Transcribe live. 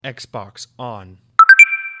Xbox On.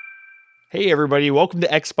 Hey everybody, welcome to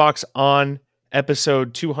Xbox On,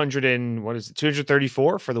 episode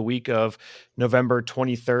 234 for the week of November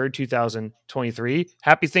 23rd, 2023.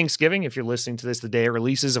 Happy Thanksgiving if you're listening to this the day it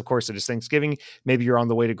releases. Of course, it is Thanksgiving. Maybe you're on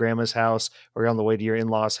the way to grandma's house or you're on the way to your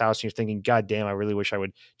in-laws' house and you're thinking, God damn, I really wish I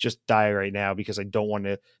would just die right now because I don't want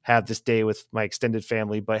to have this day with my extended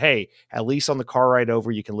family. But hey, at least on the car ride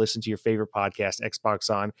over, you can listen to your favorite podcast, Xbox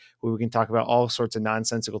On, where we can talk about all sorts of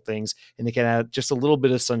nonsensical things and it can add just a little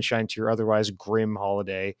bit of sunshine to your otherwise grim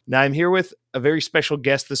holiday. Now, I'm here with a very special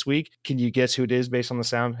guest this week. Can you guess who it is based on the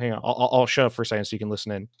sound? Hang on, I'll shut up for a second so you can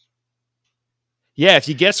listen in. Yeah, if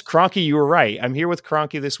you guessed Cronky, you were right. I'm here with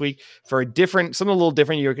Cronky this week for something a little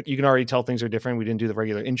different. You can already tell things are different. We didn't do the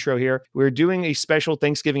regular intro here. We're doing a special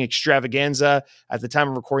Thanksgiving extravaganza. At the time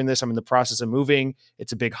of recording this, I'm in the process of moving.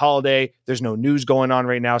 It's a big holiday. There's no news going on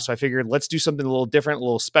right now, so I figured let's do something a little different, a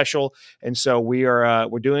little special. And so we're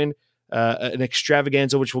doing an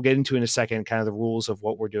extravaganza, which we'll get into in a second, kind of the rules of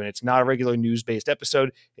what we're doing. It's not a regular news-based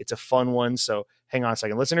episode. It's a fun one. So hang on a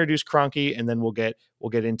second. Let's introduce Cronky, and then we'll get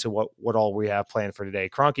into what all we have planned for today.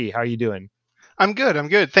 Cronky, how are you doing? I'm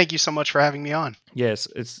good. Thank you so much for having me on. Yes,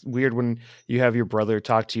 it's weird when you have your brother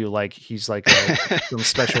talk to you like he's like some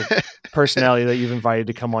special personality that you've invited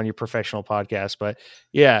to come on your professional podcast. But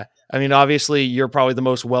yeah, I mean, obviously, you're probably the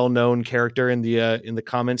most well-known character in the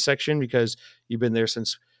comments section because you've been there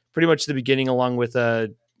since pretty much the beginning, along with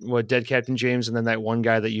Dead Captain James, and then that one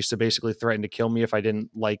guy that used to basically threaten to kill me if I didn't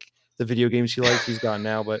like the video games he liked. He's gone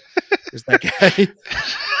now, but there's that guy.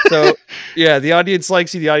 So yeah, the audience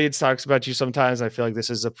likes you. The audience talks about you sometimes. I feel like this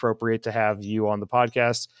is appropriate to have you on the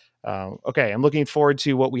podcast. Okay, I'm looking forward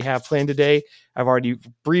to what we have planned today. I've already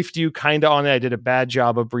briefed you kind of on it. I did a bad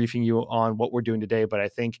job of briefing you on what we're doing today, but I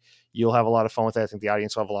think you'll have a lot of fun with it. I think the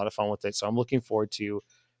audience will have a lot of fun with it. So I'm looking forward to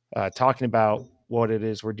talking about what it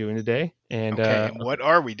is we're doing today. And and what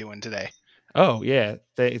are we doing today? Oh yeah,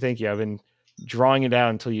 thank you. I've been drawing it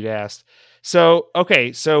out until you'd asked. So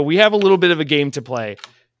we have a little bit of a game to play.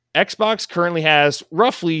 Xbox currently has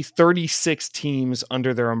roughly 36 teams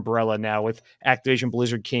under their umbrella now, with Activision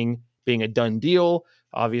Blizzard King being a done deal.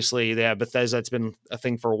 Obviously, they have Bethesda. It's been a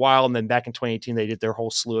thing for a while. And then back in 2018, they did their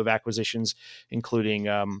whole slew of acquisitions, including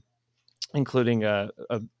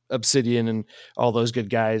Obsidian and all those good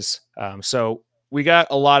guys. So we got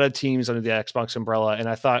a lot of teams under the Xbox umbrella. And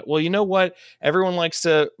I thought, well, you know what? Everyone likes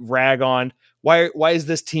to rag on why is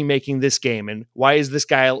this team making this game? And why is this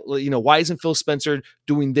guy, why isn't Phil Spencer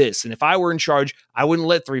doing this? And if I were in charge, I wouldn't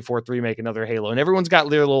let 343 make another Halo. And everyone's got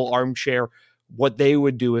their little armchair, what they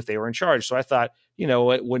would do if they were in charge. So I thought,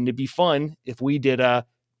 wouldn't it be fun if we did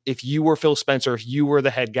if you were Phil Spencer, if you were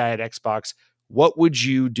the head guy at Xbox, what would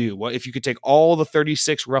you do? What if you could take all the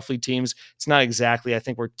 36 roughly teams? It's not exactly. I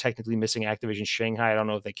think we're technically missing Activision Shanghai. I don't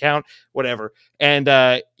know if they count, whatever.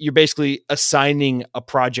 And you're basically assigning a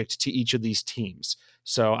project to each of these teams.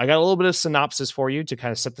 So I got a little bit of synopsis for you to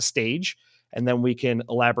kind of set the stage, and then we can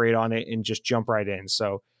elaborate on it and just jump right in.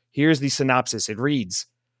 So here's the synopsis. It reads,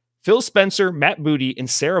 Phil Spencer, Matt Booty, and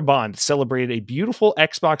Sarah Bond celebrated a beautiful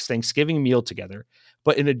Xbox Thanksgiving meal together.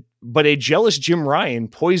 But a jealous Jim Ryan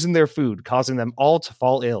poisoned their food, causing them all to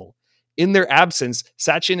fall ill. In their absence,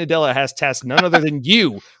 Satya Nadella has tasked none other than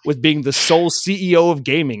you with being the sole CEO of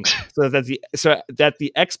gaming, so that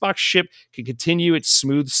the Xbox ship can continue its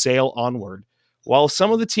smooth sail onward. While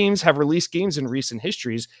some of the teams have released games in recent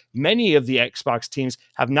histories, many of the Xbox teams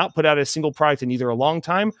have not put out a single product in either a long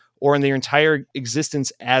time or in their entire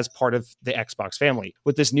existence as part of the Xbox family.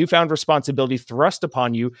 With this newfound responsibility thrust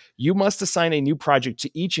upon you, you must assign a new project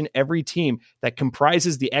to each and every team that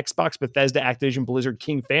comprises the Xbox, Bethesda, Activision, Blizzard,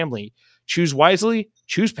 King family. Choose wisely,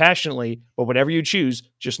 choose passionately, but whatever you choose,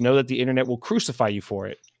 just know that the internet will crucify you for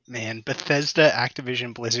it. Man, Bethesda,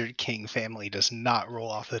 Activision, Blizzard, King family does not roll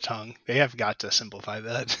off the tongue. They have got to simplify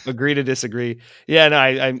that. Agree to disagree. Yeah, no,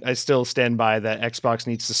 I still stand by that Xbox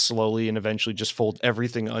needs to slowly and eventually just fold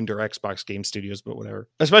everything under Xbox Game Studios, but whatever.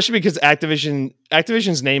 Especially because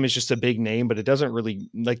Activision's name is just a big name, but it doesn't really,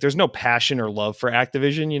 there's no passion or love for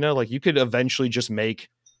Activision, you could eventually just make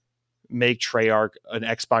Treyarch an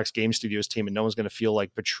Xbox Game Studios team and no one's going to feel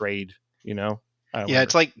betrayed, Yeah,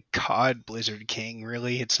 it's like COD, Blizzard, King,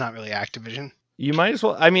 really. It's not really Activision. You might as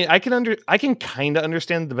well. I mean, I can kind of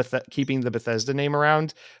understand keeping the Bethesda name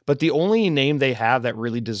around, but the only name they have that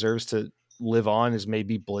really deserves to live on is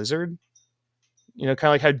maybe Blizzard. Kind of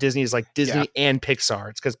like how Disney is like Disney and Pixar.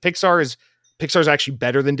 It's because Pixar's actually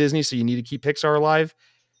better than Disney, so you need to keep Pixar alive.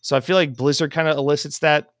 So I feel like Blizzard kind of elicits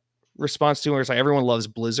that response to where it's like everyone loves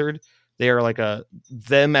Blizzard. They are like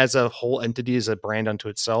them as a whole entity, as a brand unto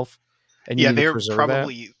itself. And yeah, they're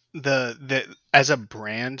probably the as a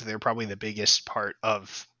brand, they're probably the biggest part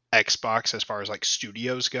of Xbox as far as like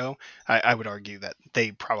studios go. I would argue that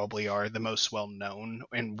they probably are the most well known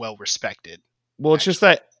and well respected. Well, it's just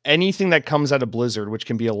Actually, that anything that comes out of Blizzard, which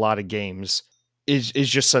can be a lot of games, is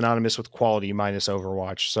just synonymous with quality minus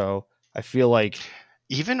Overwatch. So I feel like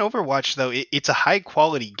even Overwatch though, it's a high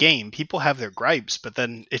quality game. People have their gripes, but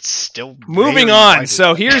then it's still moving very on. widely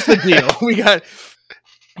So played. here's the deal: we got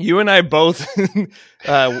you and I both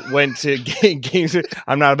went to games.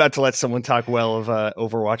 I'm not about to let someone talk well of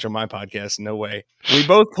Overwatch on my podcast. No way. We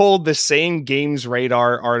both pulled the same Games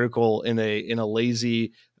Radar article in a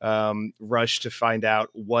lazy rush to find out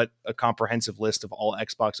what a comprehensive list of all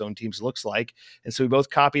Xbox owned teams looks like, and so we both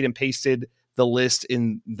copied and pasted the list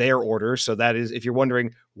in their order. So that is, if you're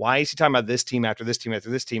wondering why is he talking about this team after this team after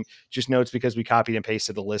this team, just know it's because we copied and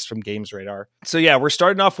pasted the list from Games Radar. So yeah, we're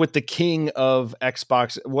starting off with the king of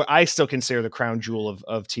Xbox, what I still consider the crown jewel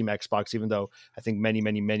of Team Xbox, even though I think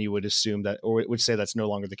many would assume that, or would say that's no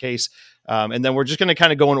longer the case. And then we're just going to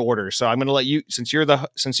kind of go in order. So I'm going to let you, since you're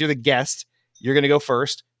the guest, you're going to go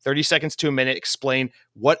first. 30 seconds to a minute. Explain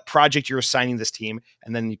what project you're assigning this team,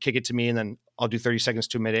 and then you kick it to me, and then I'll do 30 seconds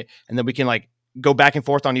to a minute, and then we can like go back and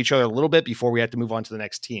forth on each other a little bit before we have to move on to the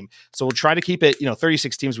next team. So we'll try to keep it,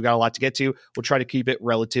 36 teams. We got a lot to get to. We'll try to keep it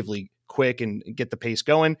relatively quick and get the pace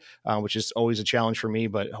going, which is always a challenge for me,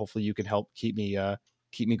 but hopefully you can help keep me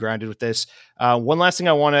grounded with this. One last thing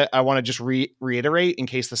I want to just reiterate in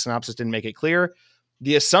case the synopsis didn't make it clear.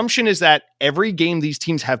 The assumption is that every game these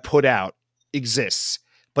teams have put out exists,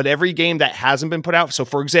 but every game that hasn't been put out. So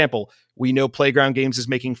for example, we know Playground Games is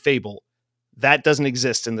making Fable. That doesn't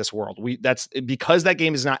exist in this world. That's because that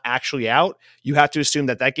game is not actually out. You have to assume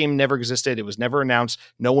that game never existed. It was never announced.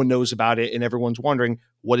 No one knows about it. And everyone's wondering,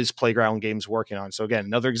 what is Playground Games working on? So again,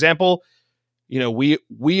 another example,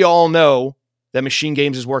 we all know that Machine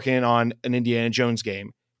Games is working on an Indiana Jones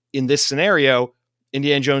game. In this scenario,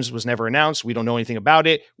 Indiana Jones was never announced. We don't know anything about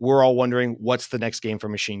it. We're all wondering what's the next game for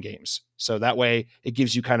Machine Games. So that way it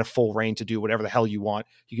gives you kind of full reign to do whatever the hell you want.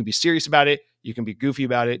 You can be serious about it. You can be goofy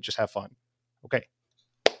about it. Just have fun. Okay.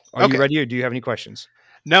 Are you ready, or do you have any questions?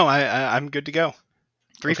 No, I'm good to go.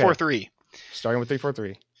 3-4-3. Starting with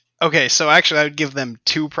 3-4-3. Okay, so actually, I would give them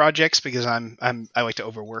two projects because I like to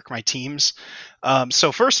overwork my teams.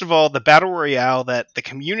 So first of all, the battle royale that the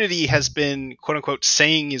community has been quote unquote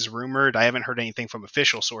saying is rumored. I haven't heard anything from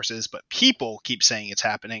official sources, but people keep saying it's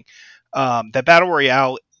happening. That battle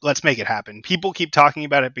royale, let's make it happen. People keep talking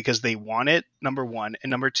about it because they want it. Number one,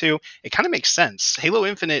 and number two, it kind of makes sense. Halo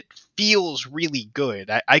Infinite feels really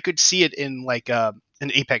good. I could see it in like an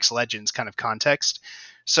Apex Legends kind of context.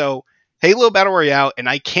 So Halo Battle Royale, and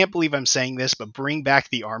I can't believe I'm saying this, but bring back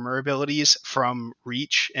the armor abilities from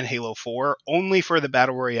Reach and Halo 4 only for the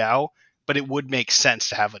Battle Royale, but it would make sense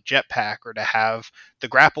to have a jetpack or to have the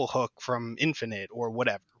grapple hook from Infinite or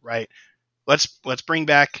whatever, right? Let's bring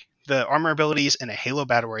back the armor abilities in a Halo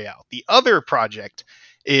Battle Royale. The other project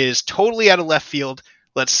is totally out of left field.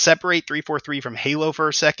 Let's separate 343 from Halo for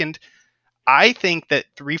a second. I think that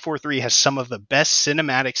 343 has some of the best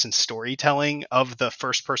cinematics and storytelling of the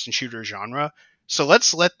first-person shooter genre. So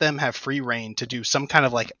let's let them have free reign to do some kind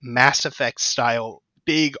of like Mass Effect style,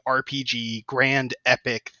 big RPG, grand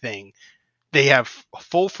epic thing. They have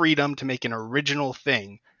full freedom to make an original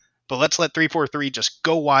thing, but let's let 343 just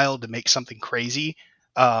go wild to make something crazy,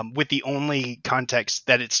 with the only context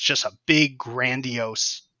that it's just a big,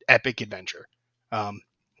 grandiose, epic adventure.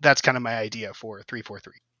 That's kind of my idea for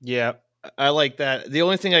 343. Yeah, I like that. The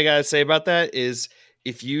only thing I gotta say about that is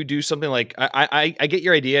if you do something like I get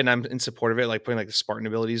your idea and I'm in support of it, like putting like the Spartan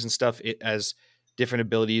abilities and stuff as different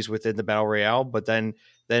abilities within the battle royale, but then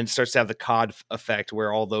it starts to have the COD effect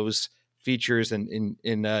where all those features and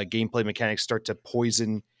in gameplay mechanics start to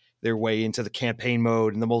poison their way into the campaign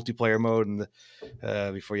mode and the multiplayer mode, and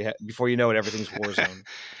before you know it, everything's Warzone.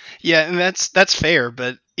 Yeah, and that's fair,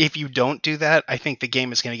 but if you don't do that, I think the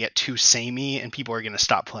game is going to get too samey and people are going to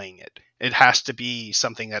stop playing it. It has to be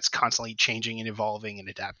something that's constantly changing and evolving and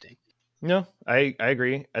adapting. No, I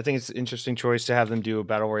agree. I think it's an interesting choice to have them do a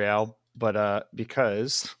battle royale, but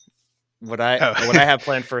because what I have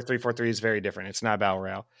planned for 343 is very different. It's not a battle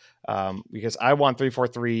royale, because I want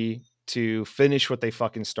 343 to finish what they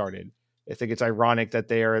fucking started. I think it's ironic that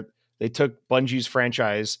they took Bungie's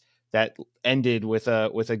franchise that ended with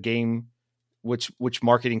a game which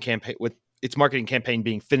marketing campaign with its marketing campaign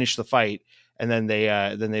being finish the fight, and then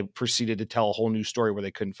they proceeded to tell a whole new story where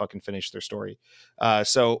they couldn't fucking finish their story.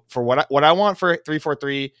 So for what I want for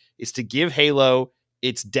 343 is to give Halo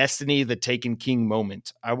its Destiny the Taken King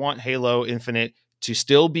moment. I want Halo Infinite to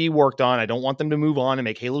still be worked on. I don't want them to move on and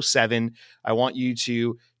make Halo 7. I want you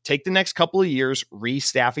to take the next couple of years,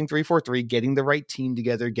 restaffing 343, getting the right team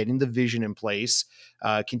together, getting the vision in place,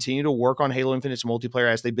 continue to work on Halo Infinite's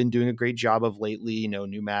multiplayer as they've been doing a great job of lately,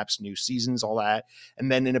 new maps, new seasons, all that.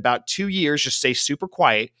 And then in about 2 years, just stay super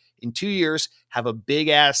quiet. In 2 years, have a big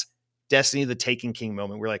ass Destiny the Taken King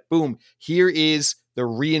moment. We're like, boom, here is the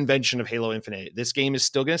reinvention of Halo Infinite. This game is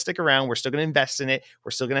still going to stick around. We're still going to invest in it.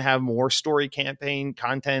 We're still going to have more story campaign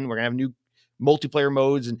content. We're going to have new multiplayer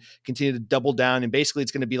modes and continue to double down. And basically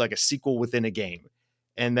it's going to be like a sequel within a game.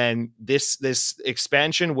 And then this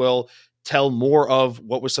expansion will tell more of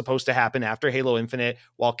what was supposed to happen after Halo Infinite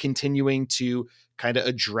while continuing to kind of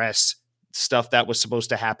address stuff that was supposed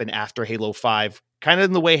to happen after Halo 5, kind of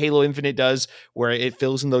in the way Halo Infinite does, where it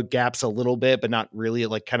fills in the gaps a little bit, but not really. It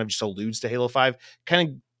like kind of just alludes to Halo 5. Kind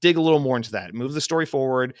of dig a little more into that. Move the story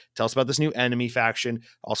forward. Tell us about this new enemy faction.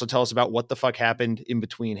 Also tell us about what the fuck happened in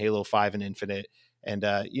between Halo 5 and Infinite. And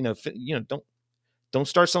don't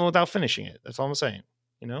start something without finishing it. That's all I'm saying.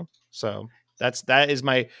 So that is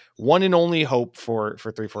my one and only hope for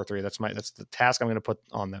 343. That's the task I'm going to put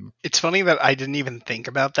on them. It's funny that I didn't even think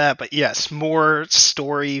about that, but yes, more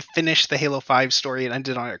story. Finish the Halo 5 story. It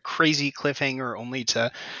ended on a crazy cliffhanger, only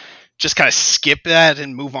to just kind of skip that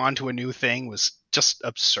and move on to a new thing was just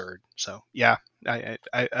absurd. So yeah, I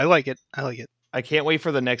like it. I like it. I can't wait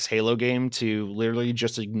for the next Halo game to literally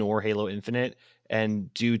just ignore Halo Infinite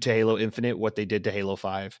and do to Halo Infinite what they did to Halo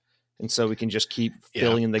 5. And so we can just keep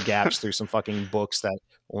filling in the gaps through some fucking books that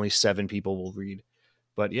only 7 people will read.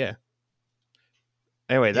 But yeah.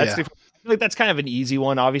 Anyway, that's kind of an easy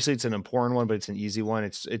one. Obviously, it's an important one, but it's an easy one.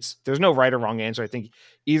 It's there's no right or wrong answer. I think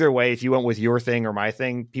either way, if you went with your thing or my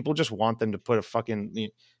thing, people just want them to put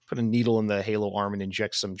a needle in the Halo arm and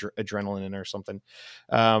inject some adrenaline in or something.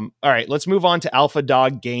 All right, let's move on to Alpha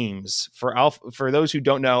Dog Games. For those who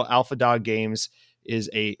don't know, Alpha Dog Games is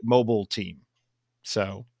a mobile team.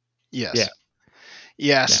 So yes.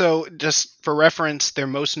 Yeah. So just for reference, their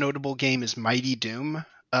most notable game is Mighty Doom.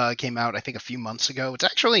 Came out I think a few months ago. It's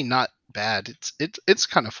actually not bad. It's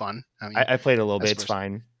kind of fun. I mean, I played a little bit. It's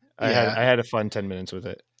fine. I had a fun 10 minutes with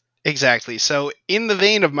it. Exactly. So in the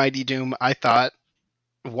vein of Mighty Doom, I thought,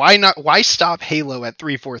 why stop Halo at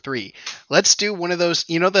 343? Let's do one of those,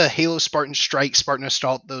 the Halo Spartan Strike, Spartan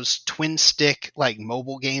Assault, those twin stick like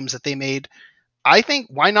mobile games that they made. I think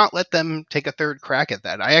why not let them take a third crack at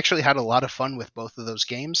that? I actually had a lot of fun with both of those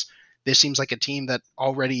games. This seems like a team that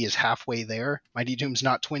already is halfway there. Mighty Doom's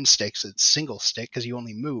not twin sticks, it's single stick because you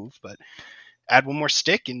only move, but add one more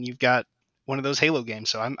stick and you've got one of those Halo games.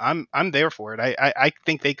 So I'm there for it. I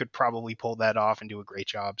think they could probably pull that off and do a great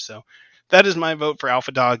job. So that is my vote for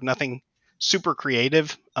Alpha Dog. Nothing super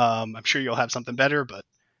creative. I'm sure you'll have something better, but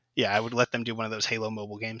yeah, I would let them do one of those Halo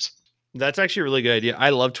mobile games. That's actually a really good idea. I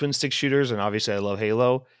love twin stick shooters, and obviously I love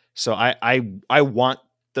Halo. So I want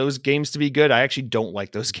those games to be good. I actually don't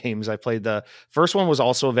like those games. I played the first one was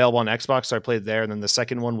also available on Xbox, so I played there, and then the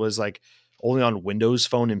second one was like only on Windows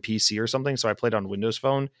Phone and PC or something. So I played on Windows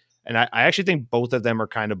Phone, and I actually think both of them are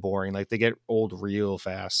kind of boring. Like they get old real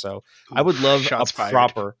fast. So I would love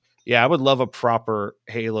I would love a proper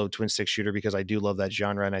Halo twin stick shooter because I do love that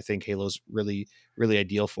genre, and I think Halo's really, really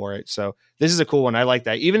ideal for it. So this is a cool one. I like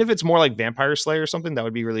that. Even if it's more like Vampire Slayer or something, that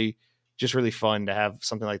would be really fun to have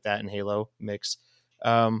something like that in Halo mix.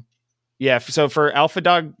 So for Alpha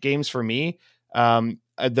Dog Games for me, I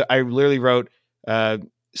literally wrote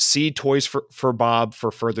see Toys for Bob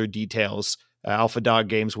for further details. Alpha Dog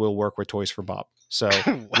Games will work with Toys for Bob. So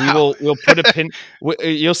wow. we'll put a pin.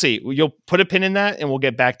 You'll see. You'll put a pin in that, and we'll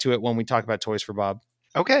get back to it when we talk about Toys for Bob.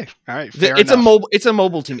 Okay, all right. It's a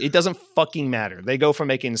mobile team. It doesn't fucking matter. They go from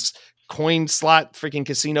making coin slot freaking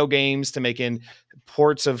casino games to making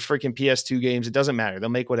ports of freaking PS2 games. It doesn't matter. They'll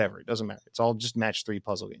make whatever. It doesn't matter. It's all just match 3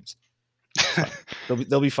 puzzle games.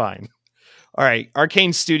 They'll be fine. All right,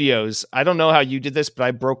 Arcane Studios. I don't know how you did this, but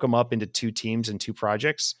I broke them up into 2 teams and 2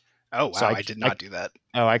 projects. Oh wow! So I did not do that.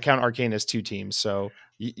 Oh, I count Arcane as 2 teams. So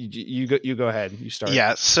you go ahead. You start.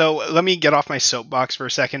 Yeah. So let me get off my soapbox for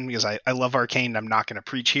a second because I love Arcane. I'm not going to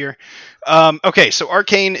preach here. Okay. So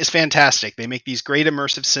Arcane is fantastic. They make these great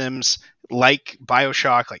immersive sims like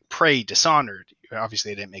BioShock, like Prey, Dishonored.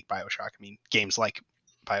 Obviously, they didn't make BioShock. I mean, games like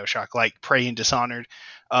BioShock, like Prey and Dishonored,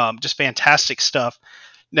 just fantastic stuff.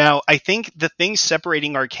 Now, I think the thing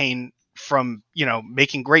separating Arcane from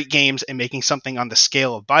making great games and making something on the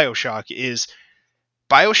scale of BioShock is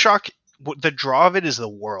BioShock. The draw of it is the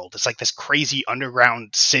world. It's like this crazy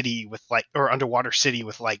underground city or underwater city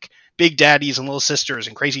with like big daddies and little sisters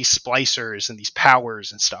and crazy splicers and these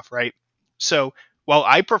powers and stuff, right? So while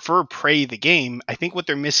I prefer Prey the game, I think what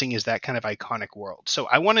they're missing is that kind of iconic world. So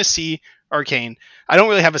I want to see Arcane. I don't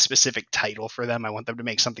really have a specific title for them. I want them to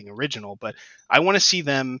make something original, but I want to see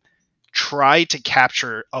them try to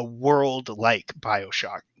capture a world like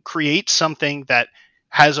BioShock. Create something that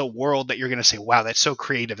has a world that you're going to say, wow, that's so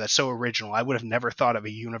creative, that's so original. I would have never thought of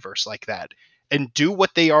a universe like that. And do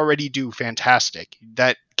what they already do fantastic.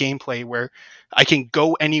 That gameplay where I can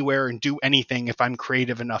go anywhere and do anything if I'm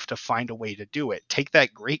creative enough to find a way to do it. Take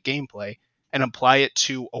that great gameplay and apply it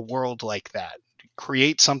to a world like that.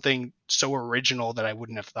 Create something so original that I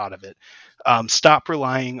wouldn't have thought of it. Stop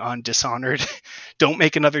relying on Dishonored. Don't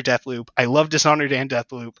make another Deathloop. I love Dishonored and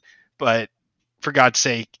Deathloop, but for God's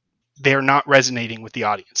sake, they're not resonating with the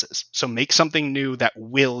audiences. So make something new that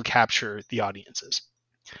will capture the audiences.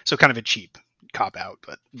 So kind of a cheap cop out,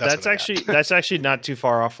 but that's actually not too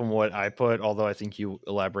far off from what I put, although I think you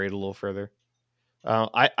elaborate a little further.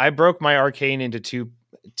 I broke my Arcane into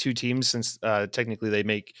two teams, since technically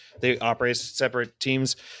they operate as separate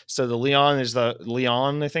teams. So the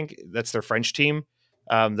Leon, I think that's their French team.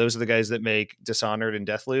 Those are the guys that make Dishonored and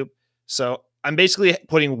Deathloop. So I'm basically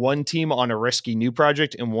putting one team on a risky new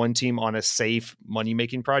project and one team on a safe money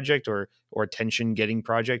making project or attention getting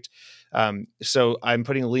project. So I'm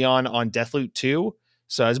putting Leon on Deathloop 2.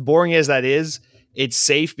 So as boring as that is, it's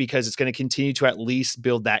safe because it's going to continue to at least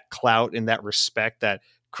build that clout and that respect that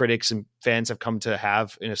critics and fans have come to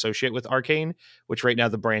have and associate with Arcane, which right now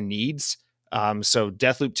the brand needs. So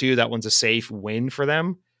Deathloop 2, that one's a safe win for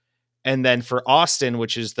them. And then for Austin,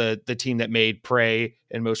 which is the team that made Prey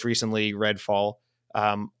and most recently Redfall,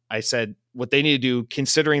 I said what they need to do,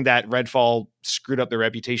 considering that Redfall screwed up their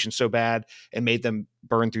reputation so bad and made them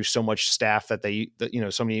burn through so much staff that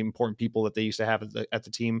so many important people that they used to have at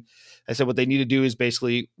the team. I said what they need to do is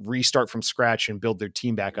basically restart from scratch and build their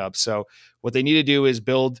team back up. So what they need to do is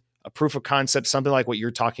build a proof of concept, something like what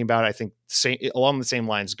you're talking about. I think along the same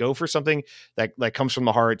lines, go for something that comes from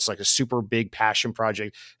the heart. It's like a super big passion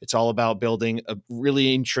project. It's all about building a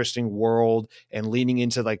really interesting world and leaning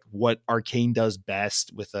into like what Arcane does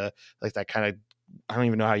best with like that kind of, I don't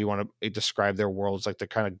even know how you want to describe their worlds, like the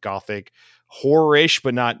kind of gothic horror-ish,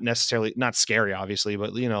 but not necessarily not scary, obviously,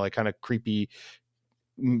 but like kind of creepy,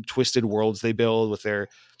 twisted worlds they build with their,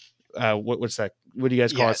 what's that? What do you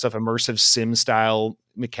guys call it? Stuff? Immersive sim style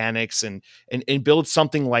mechanics and build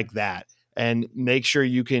something like that and make sure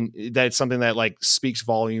that's something that like speaks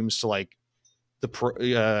volumes to like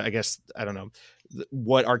I guess, I don't know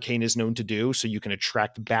what Arcane is known to do. So you can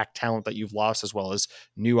attract back talent that you've lost as well as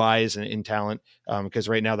new eyes and talent. Because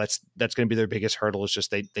right now that's going to be their biggest hurdle. Is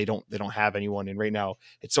just they don't have anyone. And right now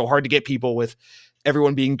it's so hard to get people with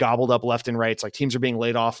everyone being gobbled up left and right. It's like teams are being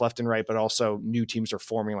laid off left and right, but also new teams are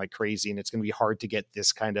forming like crazy. And it's going to be hard to get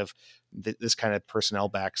this kind of personnel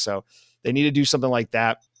back. So they need to do something like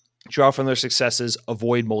that. Draw from their successes,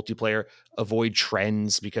 avoid multiplayer, avoid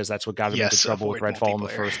trends, because that's what got them into trouble with Redfall in the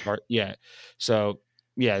first part. Yeah. So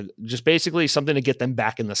yeah, just basically something to get them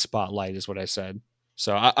back in the spotlight is what I said.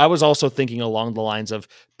 So I was also thinking along the lines of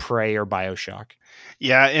Prey or BioShock.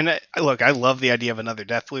 Yeah, and look, I love the idea of another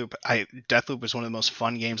Deathloop. Deathloop was one of the most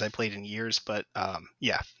fun games I played in years, but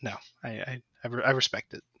yeah, no, I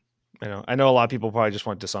respect it. I know a lot of people probably just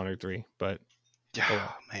want Dishonored 3, but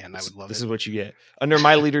oh man, I would love this is what you get under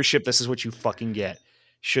my leadership. This is what you fucking get.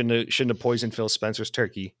 Shouldn't have poisoned Phil Spencer's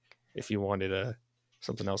turkey if you wanted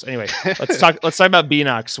something else. Anyway, let's talk about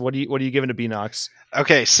Beenox. What are you giving to Beenox?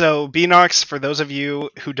 Okay, so Beenox, for those of you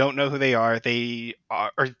who don't know who they are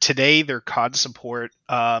today they're COD support.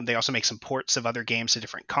 They also make some ports of other games to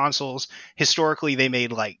different consoles. Historically, they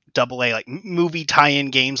made like AA, like movie tie-in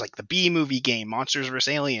games, like the B movie game, Monsters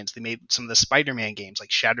vs. Aliens. They made some of the Spider-Man games,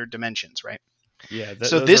 like Shattered Dimensions, right? Yeah.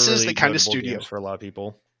 So this is the kind of studio for a lot of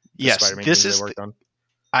people. Yes, this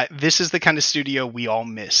is the kind of studio we all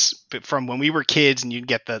miss from when we were kids, and you'd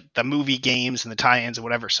get the movie games and the tie-ins and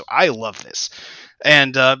whatever. So I love this,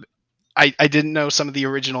 and I didn't know some of the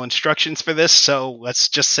original instructions for this, so let's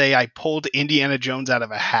just say I pulled Indiana Jones out of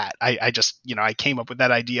a hat. I just I came up with that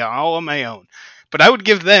idea all on my own, but I would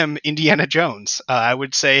give them Indiana Jones. I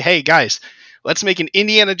would say, hey guys, let's make an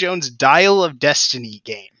Indiana Jones Dial of Destiny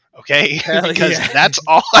game, okay? Because that's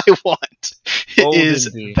all I want is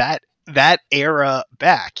that era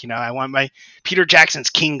back. I want my Peter Jackson's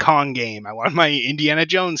King Kong game. I want my Indiana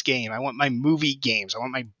Jones game. I want my movie games. I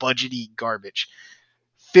want my budgety garbage.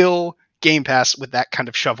 Fill Game Pass with that kind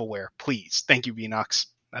of shovelware, please. Thank you, Beenox.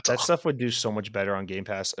 That stuff would do so much better on Game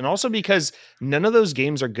Pass. And also because none of those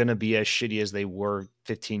games are going to be as shitty as they were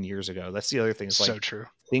 15 years ago. That's the other thing. It's so true.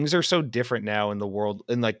 Things are so different now in the world,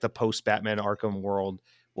 in like the post-Batman Arkham world,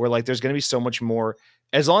 where like there's going to be so much more.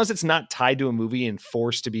 As long as it's not tied to a movie and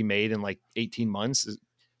forced to be made in like 18 months,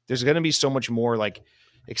 there's going to be so much more like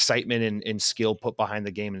excitement and skill put behind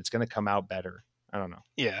the game, and it's going to come out better. I don't know.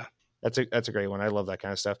 Yeah. That's a great one. I love that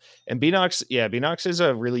kind of stuff. And Beanox is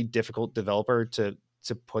a really difficult developer to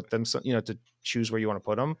put them, to choose where you want to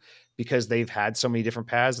put them, because they've had so many different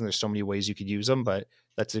paths and there's so many ways you could use them, but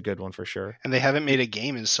that's a good one for sure. And they haven't made a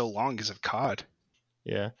game in so long because of COD.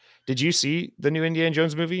 Yeah. Did you see the new Indiana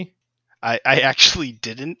Jones movie? I actually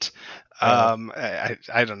didn't. I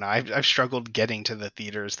don't know. I've struggled getting to the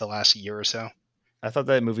theaters the last year or so. I thought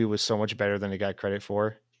that movie was so much better than it got credit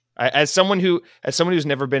for. As someone who's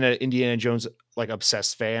never been an Indiana Jones like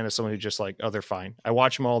obsessed fan, as someone who just like, oh, they're fine. I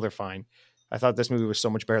watch them all, they're fine. I thought this movie was so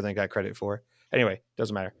much better than it got credit for. Anyway,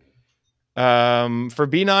 doesn't matter. For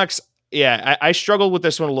Beanox, yeah, I struggled with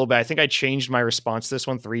this one a little bit. I think I changed my response to this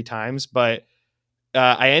one 3 times, but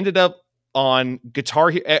I ended up on Guitar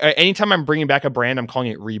Hero. Anytime I'm bringing back a brand, I'm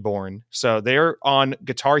calling it Reborn. So they're on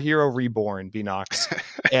Guitar Hero Reborn, Beanox.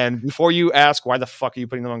 And before you ask why the fuck are you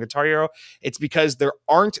putting them on Guitar Hero, it's because there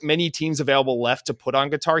aren't many teams available left to put on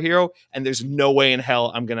Guitar Hero, and there's no way in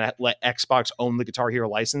hell I'm gonna let Xbox own the Guitar Hero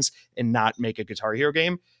license and not make a Guitar Hero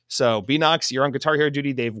game. So Beanox, you're on Guitar Hero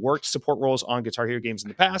duty. They've worked support roles on Guitar Hero games in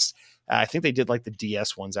the past. I think they did like the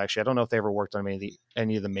DS ones, actually. I don't know if they ever worked on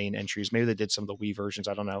any of the main entries. Maybe they did some of the Wii versions.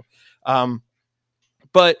 I don't know.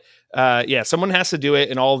 But someone has to do it,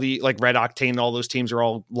 and all the like Red Octane, all those teams are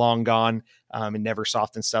all long gone, and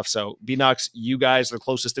Neversoft and stuff. So Beanox, you guys are the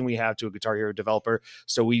closest thing we have to a Guitar Hero developer.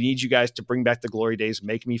 So we need you guys to bring back the glory days,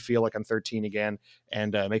 make me feel like I'm 13 again,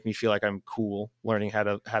 and make me feel like I'm cool, learning how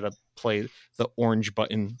to play the orange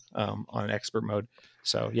button on expert mode.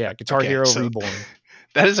 So yeah, Guitar Hero Reborn.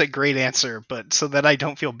 That is a great answer, but so that I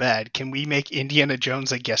don't feel bad, can we make Indiana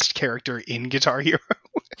Jones a guest character in Guitar Hero?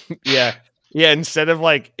 Yeah. Yeah, instead of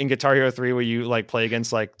like in Guitar Hero 3 where you like play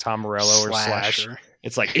against like Tom Morello or Slash,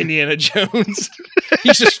 it's like Indiana Jones.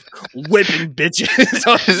 He's just whipping bitches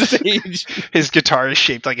on stage. His guitar is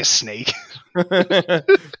shaped like a snake.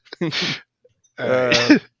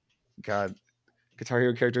 God, Guitar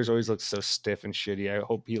Hero characters always look so stiff and shitty. I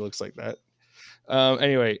hope he looks like that.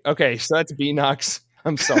 Anyway, okay, so that's Beanox.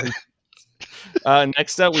 I'm sorry.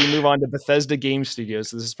 Next up, we move on to Bethesda Game Studios.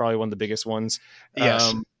 So this is probably one of the biggest ones.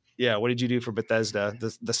 Yes. Yeah, what did you do for Bethesda,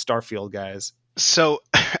 the Starfield guys? So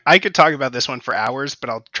I could talk about this one for hours, but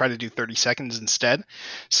I'll try to do 30 seconds instead.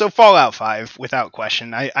 So Fallout 5, without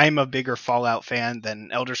question. I'm a bigger Fallout fan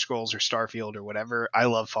than Elder Scrolls or Starfield or whatever. I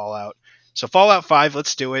love Fallout. So Fallout 5,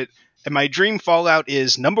 let's do it. And my dream Fallout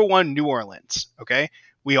is number 1, New Orleans. Okay?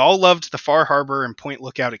 We all loved the Far Harbor and Point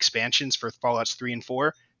Lookout expansions for Fallouts 3 and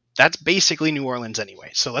 4. That's basically New Orleans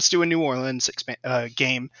anyway. So let's do a New Orleans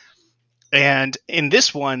game. And in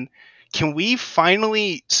this one, can we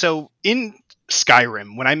finally... So in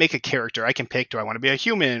Skyrim, when I make a character, I can pick, do I want to be a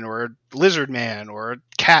human or a lizard man or a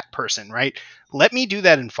cat person, right? Let me do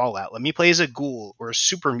that in Fallout. Let me play as a ghoul or a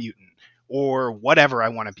super mutant or whatever I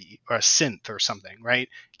want to be, or a synth or something, right?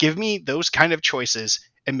 Give me those kind of choices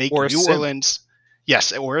and make New Orleans...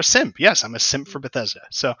 Yes, or a simp. Yes, I'm a simp for Bethesda.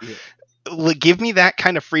 So give me that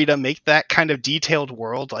kind of freedom, make that kind of detailed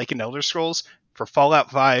world like in Elder Scrolls for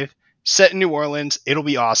Fallout 5, set in New Orleans. It'll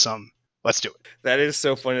be awesome. Let's do it. That is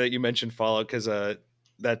so funny that you mentioned Fallout, because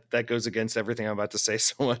that goes against everything I'm about to say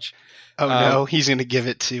so much. Oh, no, he's going to give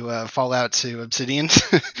it to Fallout to Obsidian?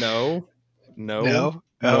 No.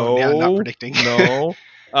 Oh, yeah, I'm not predicting. No.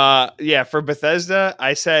 For Bethesda,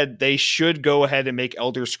 I said they should go ahead and make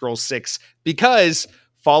Elder Scrolls 6, because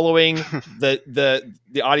following the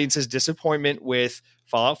audience's disappointment with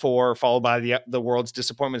Fallout 4, followed by the world's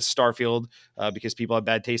disappointment with Starfield, because people have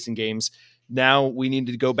bad taste in games. Now we need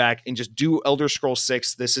to go back and just do Elder Scrolls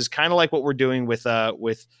 6. This is kind of like what we're doing with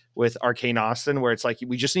Arcane Austin, where it's like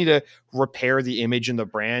we just need to repair the image and the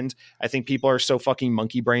brand. I think people are so fucking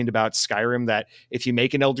monkey brained about Skyrim that if you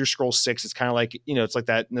make an Elder Scrolls 6, it's kind of like, it's like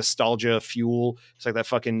that nostalgia fuel. It's like that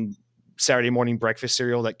fucking Saturday morning breakfast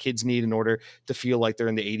cereal that kids need in order to feel like they're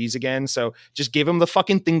in the 80s again. So just give them the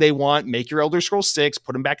fucking thing they want. Make your Elder Scrolls 6,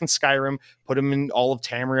 put them back in Skyrim, put them in all of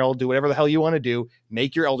Tamriel, do whatever the hell you want to do.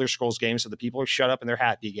 Make your Elder Scrolls game so the people are shut up and they're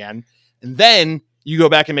happy again. And then you go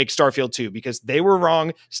back and make Starfield 2, because they were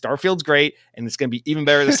wrong. Starfield's great, and it's going to be even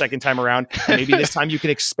better the second time around. And maybe this time you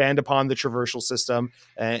can expand upon the traversal system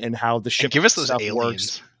and how the ship give us those stuff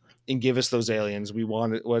aliens. Works. And give us those aliens. We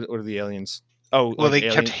want it. What are the aliens? Oh, well, they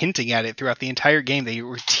kept hinting at it throughout the entire game. They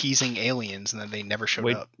were teasing aliens, and then they never showed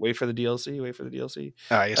up. Wait for the DLC.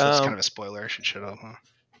 Oh, I guess that's kind of a spoiler. I should shut up, huh?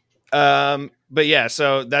 But yeah,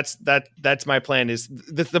 so that's my plan. Is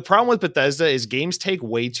the problem with Bethesda is games take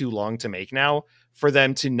way too long to make now for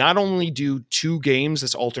them to not only do 2 games,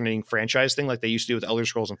 this alternating franchise thing like they used to do with Elder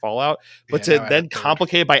Scrolls and Fallout, but to now add a then third.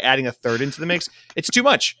 complicate it by adding a third into the mix. It's too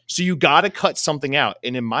much. So you got to cut something out.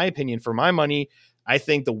 And in my opinion, for my money, I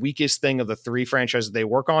think the weakest thing of the 3 franchises they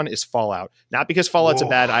work on is Fallout. Not because Fallout's a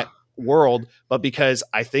bad world, but because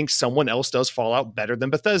I think someone else does Fallout better than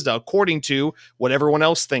Bethesda, according to what everyone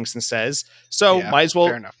else thinks and says. So Yeah, might as well.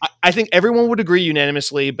 fair enough. I think everyone would agree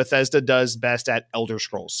unanimously Bethesda does best at Elder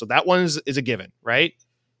Scrolls. So that one is a given, right?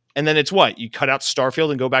 And then it's what? You cut out Starfield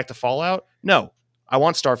and go back to Fallout? No. I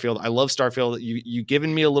want Starfield. I love Starfield. You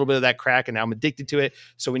given me a little bit of that crack, and now I'm addicted to it.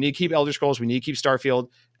 So we need to keep Elder Scrolls. We need to keep Starfield,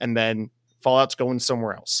 and then Fallout's going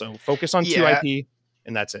somewhere else. So focus on 2 IP,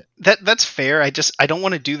 and that's it. That's fair. I don't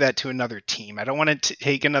want to do that to another team. I don't want to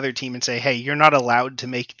take another team and say, hey, you're not allowed to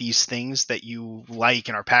make these things that you like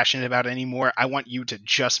and are passionate about anymore. I want you to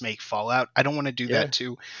just make Fallout. I don't want to do that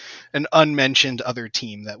to an unmentioned other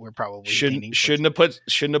team that we're probably shouldn't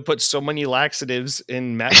have put so many laxatives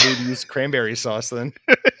in Matt Booty's cranberry sauce then.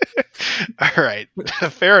 All right.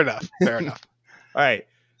 Fair enough. All right.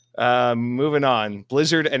 Moving on.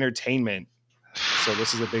 Blizzard Entertainment. So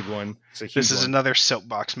this is a big one. This is another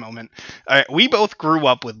soapbox moment. All right, we both grew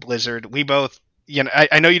up with Blizzard. We both,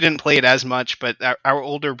 I know you didn't play it as much, but our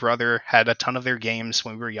older brother had a ton of their games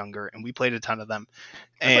when we were younger, and we played a ton of them.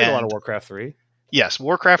 I played a lot of Warcraft 3. Yes,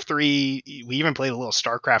 Warcraft 3. We even played a little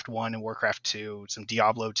StarCraft 1 and Warcraft 2, some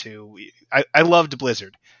Diablo 2. I loved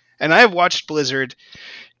Blizzard, and I have watched Blizzard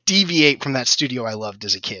deviate from that studio I loved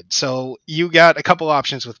as a kid. So you got a couple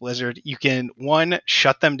options with Blizzard. You can, one,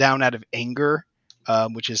 shut them down out of anger,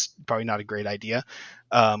 which is probably not a great idea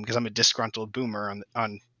because I'm a disgruntled boomer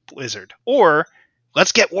on Blizzard. Or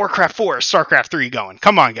let's get Warcraft 4, StarCraft 3 going.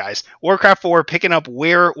 Come on, guys. Warcraft 4 picking up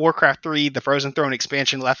where Warcraft 3, the Frozen Throne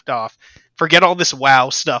expansion, left off. Forget all this WoW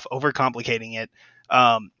stuff, overcomplicating it.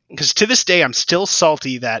 Because to this day, I'm still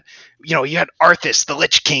salty that, you had Arthas, the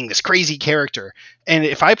Lich King, this crazy character. And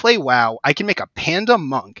if I play WoW, I can make a panda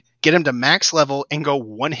monk, get him to max level, and go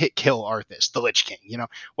one-hit kill Arthas, the Lich King.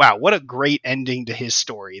 Wow, what a great ending to his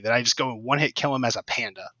story, that I just go one-hit kill him as a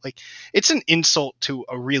panda. Like, it's an insult to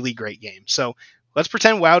a really great game. So let's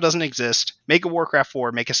pretend WoW doesn't exist. Make a Warcraft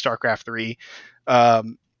 4, make a StarCraft 3.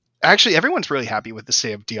 Actually, everyone's really happy with the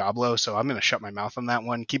state of Diablo, so I'm going to shut my mouth on that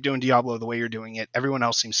one. Keep doing Diablo the way you're doing it. Everyone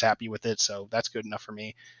else seems happy with it, so that's good enough for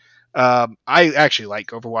me. I actually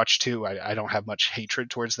like Overwatch 2. I don't have much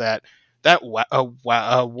hatred towards that. That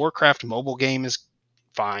Warcraft mobile game is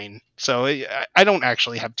fine. So I don't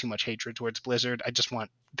actually have too much hatred towards Blizzard. I just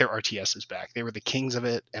want their RTSs back. They were the kings of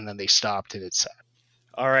it, and then they stopped, and it's sad.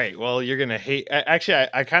 All right. Well, you're going to hate. Actually,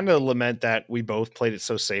 I kind of lament that we both played it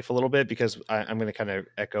so safe a little bit because I'm going to kind of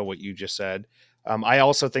echo what you just said. I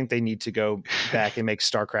also think they need to go back and make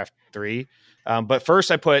StarCraft 3. But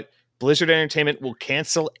first, I put Blizzard Entertainment will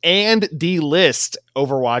cancel and delist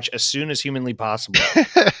Overwatch as soon as humanly possible.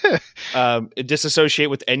 Disassociate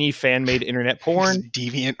with any fan-made internet porn.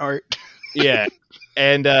 Deviant art. Yeah.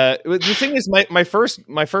 And the thing is, my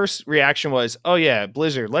first reaction was, oh, yeah,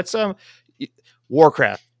 Blizzard, let's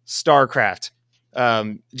Warcraft, StarCraft,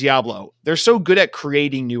 Diablo. They're so good at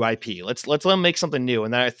creating new IP. Let's let them make something new.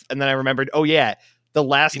 And then I remembered, oh yeah, the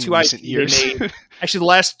last 2 IP years. They made, actually the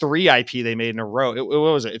last 3 IP they made in a row. What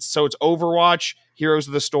was it? It's Overwatch, Heroes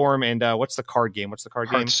of the Storm, and what's the card game?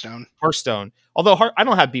 Hearthstone. Although I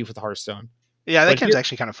don't have beef with Hearthstone. Yeah, that game's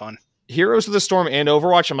actually kind of fun. Heroes of the Storm and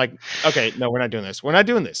Overwatch, I'm like, okay, no, we're not doing this.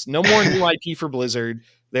 No more new IP for Blizzard.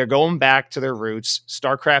 They're going back to their roots.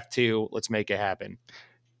 StarCraft 2, let's make it happen.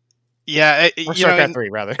 Yeah, or StarCraft 3,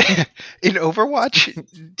 rather. In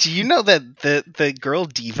Overwatch, do you know that the girl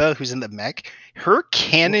D.Va who's in the mech, her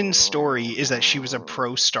canon story is that she was a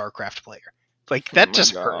pro StarCraft player. Like, that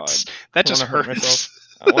just hurts. That just hurts.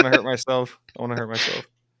 I want to hurt myself.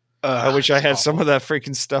 I wish I had some of that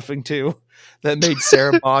freaking stuffing too. That made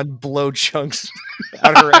Sarah Bond blow chunks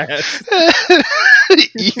out of her ass.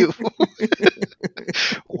 Ew.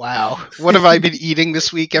 Wow. What have I been eating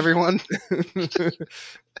this week, everyone?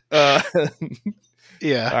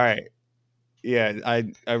 Yeah. All right. Yeah,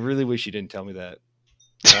 I really wish you didn't tell me that.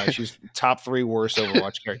 She's top 3 worst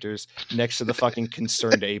Overwatch characters next to the fucking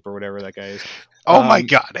Concerned Ape or whatever that guy is. Oh my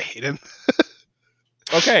god, I hate him.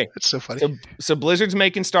 Okay. That's so funny. So Blizzard's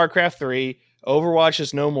making StarCraft 3, Overwatch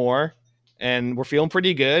is no more, and we're feeling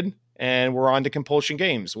pretty good, and we're on to Compulsion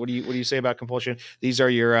Games. What do you say about Compulsion? These are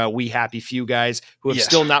your We Happy Few guys who have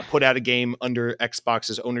still not put out a game under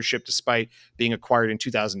Xbox's ownership despite being acquired in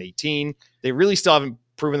 2018. They really still haven't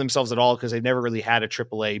proven themselves at all because they've never really had a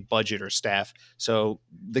AAA budget or staff. So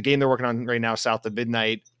the game they're working on right now, South of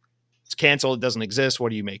Midnight, it's canceled. It doesn't exist.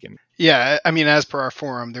 What are you making? Yeah, I mean, as per our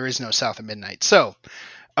forum, there is no South of Midnight. So,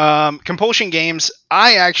 Compulsion Games,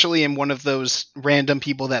 I actually am one of those random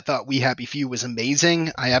people that thought We Happy Few was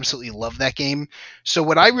amazing. I absolutely love that game. So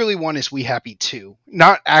what I really want is We Happy 2.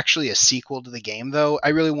 Not actually a sequel to the game, though. I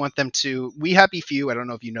really want them to... We Happy Few, I don't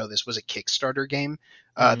know if you know this, was a Kickstarter game.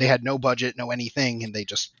 They had no budget, no anything, and they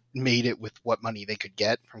just made it with what money they could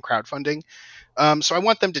get from crowdfunding. So I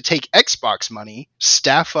want them to take Xbox money,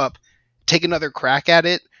 staff up, take another crack at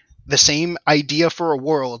it, the same idea for a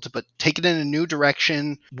world, but take it in a new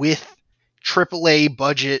direction with AAA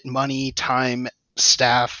budget, money, time,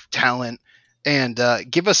 staff, talent, and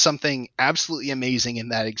give us something absolutely amazing in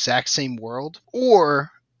that exact same world.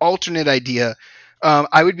 Or, alternate idea,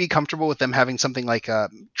 I would be comfortable with them having something like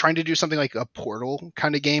trying to do something like a Portal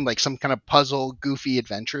kind of game, like some kind of puzzle, goofy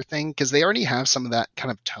adventure thing, because they already have some of that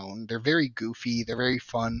kind of tone. They're very goofy, they're very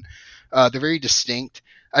fun, they're very distinct.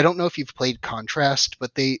 I don't know if you've played Contrast,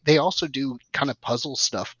 but they also do kind of puzzle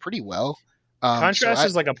stuff pretty well. Contrast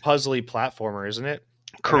is like a puzzly platformer, isn't it?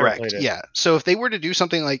 Correct. Yeah. So if they were to do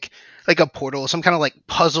something like a Portal, some kind of like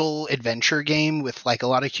puzzle adventure game with like a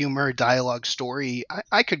lot of humor, dialogue, story,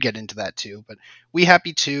 I could get into that too. But We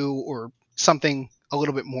Happy 2 or something a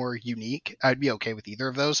little bit more unique, I'd be okay with either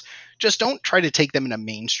of those. Just don't try to take them in a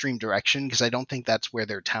mainstream direction because I don't think that's where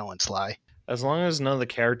their talents lie. As long as none of the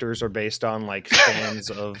characters are based on like fans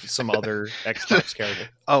of some other Xbox character.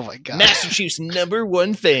 Oh my god. Massachusetts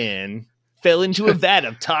 #1 fan fell into a vat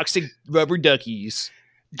of toxic rubber duckies.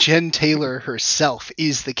 Jen Taylor herself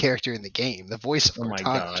is the character in the game, the voice of Cortana.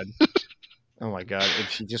 God. Oh my god. And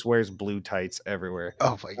she just wears blue tights everywhere.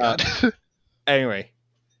 Oh my god. Anyway.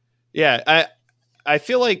 Yeah, I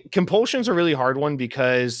feel like Compulsion's a really hard one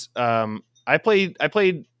because I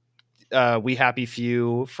played We Happy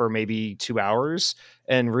Few for maybe 2 hours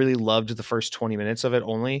and really loved the first 20 minutes of it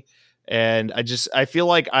only. And I feel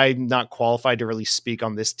like I'm not qualified to really speak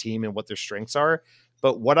on this team and what their strengths are.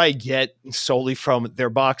 But what I get solely from their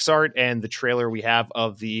box art and the trailer we have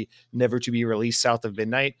of the never to be released South of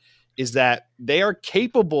Midnight is that they are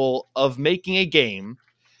capable of making a game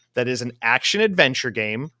that is an action adventure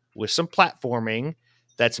game with some platforming.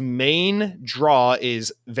 That's main draw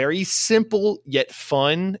is very simple yet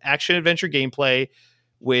fun action adventure gameplay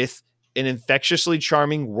with an infectiously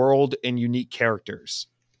charming world and unique characters.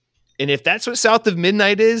 And if that's what South of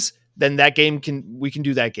Midnight is, then we can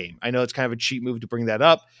do that game. I know it's kind of a cheap move to bring that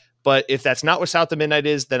up, but if that's not what South of Midnight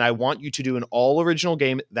is, then I want you to do an all original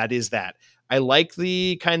game that is that. I like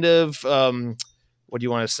the kind of what do you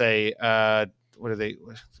want to say? What are they?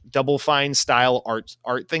 Double Fine style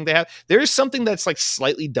art thing they have. There is something that's like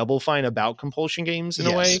slightly Double Fine about Compulsion games in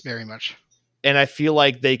a way. Very much. And I feel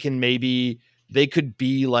like they could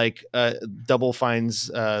be like Double Fine's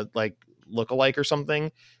like lookalike or something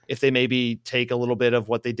if they maybe take a little bit of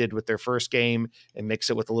what they did with their first game and mix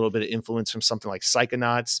it with a little bit of influence from something like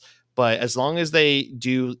Psychonauts. But as long as they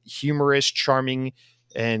do humorous, charming,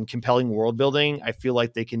 and compelling world building, I feel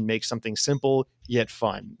like they can make something simple yet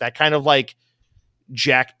fun. That kind of like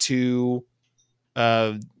Jak 2 what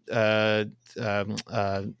am I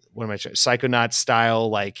saying? Psychonauts style,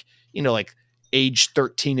 like, like age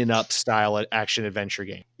 13 and up style action adventure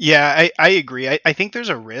game. Yeah, I agree. I think there's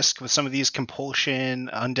a risk with some of these Compulsion,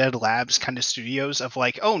 Undead Labs kind of studios of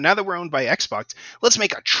like, oh, now that we're owned by Xbox, let's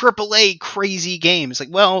make a AAA crazy game. It's like,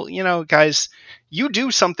 well, guys, you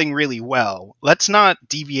do something really well. Let's not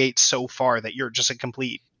deviate so far that you're just a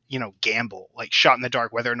complete, gamble, like shot in the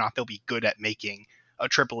dark, whether or not they'll be good at making a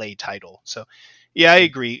AAA title. So, yeah, I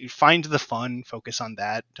agree. Find the fun, focus on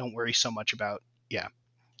that. Don't worry so much about,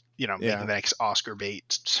 making the next Oscar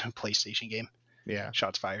bait PlayStation game. Yeah.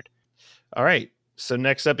 Shots fired. All right. So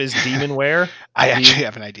next up is Demonware. I actually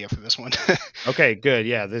have an idea for this one. Okay, good.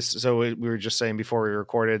 Yeah. So we were just saying before we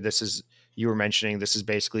recorded, you were mentioning this is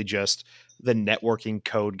basically just the networking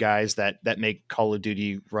code guys that make Call of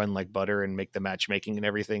Duty run like butter and make the matchmaking and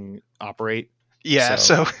everything operate. Yeah,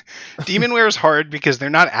 so Demonware is hard because they're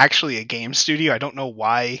not actually a game studio. I don't know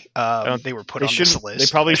why they were put on this list.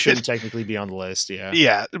 They probably shouldn't technically be on the list, yeah.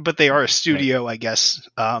 Yeah, but they are a studio, right. I guess,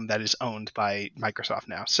 that is owned by Microsoft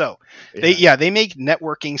now. So, they make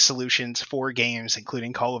networking solutions for games,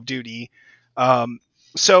 including Call of Duty.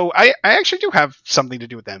 So I actually do have something to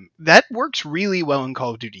do with them. That works really well in Call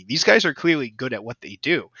of Duty. These guys are clearly good at what they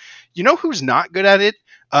do. You know who's not good at it?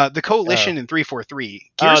 The Coalition in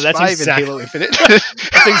 343. Gears 5 and Halo Infinite.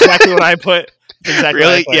 That's exactly what I put. That's exactly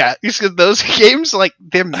Really? what I Yeah. Because those games, like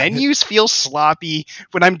their menus feel sloppy.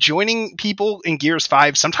 When I'm joining people in Gears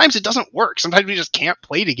 5, sometimes it doesn't work. Sometimes we just can't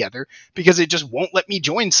play together because it just won't let me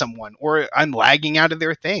join someone or I'm lagging out of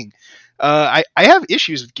their thing. I have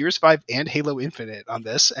issues with Gears 5 and Halo Infinite on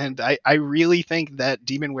this, and I really think that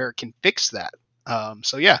Demonware can fix that.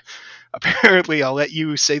 So yeah, apparently I'll let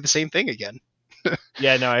you say the same thing again.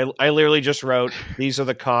 Yeah, no, I literally just wrote, these are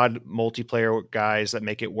the COD multiplayer guys that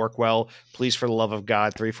make it work well. Please, for the love of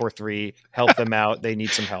God, 343, help them out. They need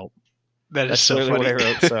some help. That is That's so literally what I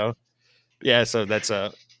funny. wrote. So yeah, so that's I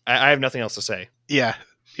have nothing else to say. Yeah,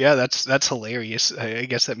 yeah, that's hilarious. I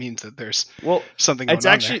guess that means that there's Well, something going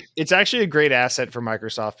on there. it's actually a great asset for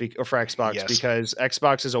Microsoft or for Xbox Yes. because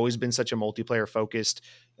Xbox has always been such a multiplayer focused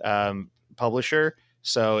publisher.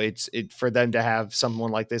 So it for them to have someone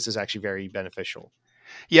like this is actually very beneficial.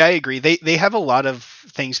 Yeah, I agree. They have a lot of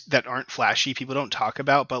things that aren't flashy, people don't talk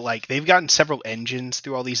about, but like they've gotten several engines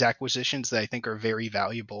through all these acquisitions that I think are very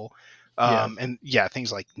valuable. Yeah. And yeah,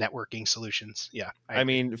 things like networking solutions. Yeah, I I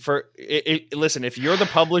agree. mean, listen, if you're the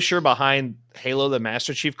publisher behind Halo the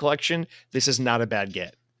Master Chief Collection, this is not a bad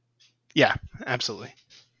get. Yeah, absolutely.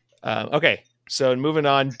 Okay, so moving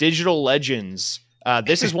on, Digital Legends.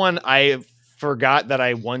 This is one I forgot that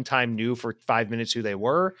I one time knew for 5 minutes who they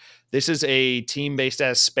were. This is a team based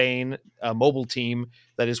out of Spain, a mobile team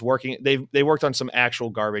that is working. They worked on some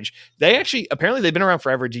actual garbage. They actually apparently they've been around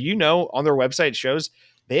forever. Do you know on their website it shows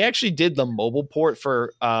they actually did the mobile port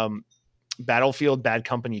for Battlefield Bad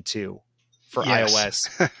Company 2 for Yes.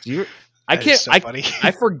 iOS. Do you? That is so funny.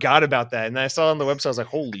 I forgot about that, and I saw it on the website. I was like,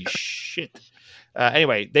 "Holy shit!"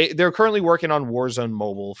 Anyway, they're currently working on Warzone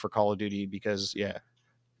Mobile for Call of Duty because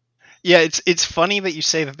Yeah, it's funny that you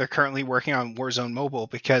say that they're currently working on Warzone Mobile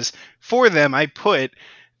because for them I put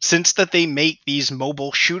since that they make these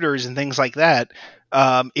mobile shooters and things like that,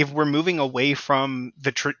 if we're moving away from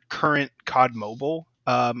the current COD Mobile,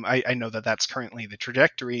 I know that that's currently the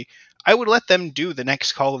trajectory. I would let them do the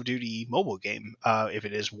next Call of Duty mobile game, if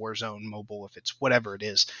it is Warzone Mobile, if it's whatever it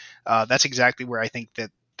is. That's exactly where I think that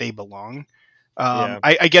they belong. yeah,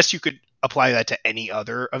 I guess you could apply that to any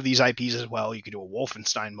other of these IPs as well. You could do a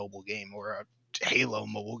Wolfenstein mobile game or a Halo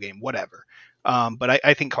mobile game, whatever. But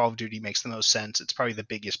I think Call of Duty makes the most sense. It's probably the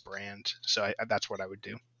biggest brand, so that's what I would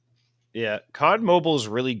do. yeah. COD Mobile is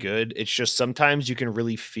really good. It's just sometimes you can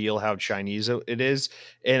really feel how Chinese it is,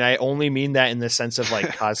 and I only mean that in the sense of like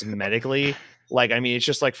cosmetically. Like, I mean, it's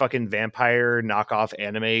just like fucking vampire knockoff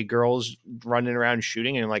anime girls running around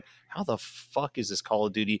shooting, and I'm like, how the fuck is this Call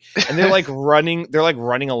of Duty? And they're like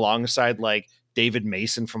running alongside like David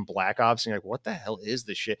Mason from Black Ops, and you're like, what the hell is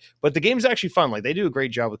this shit? But the game's actually fun. Like, they do a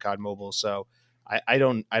great job with COD Mobile, so I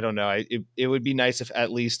don't know. It would be nice if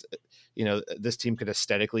at least this team could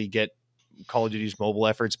aesthetically get Call of Duty's mobile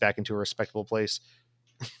efforts back into a respectable place.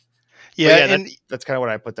 Yeah, Yeah, and that's kind of what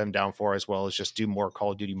I put them down for as well, is just do more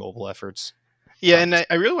Call of Duty mobile efforts. yeah, and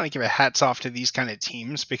I really want to give a hats off to these kind of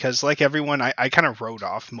teams because, like everyone, I kind of wrote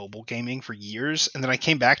off mobile gaming for years, and then I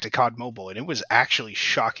came back to COD Mobile, and it was actually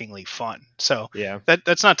shockingly fun. So Yeah,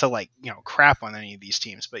 that's not to like crap on any of these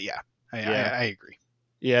teams, but yeah, I agree.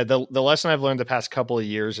 Yeah, the lesson I've learned the past couple of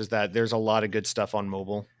years is that there's a lot of good stuff on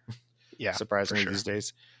mobile. Yeah, surprisingly sure. these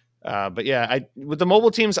days. But yeah, with the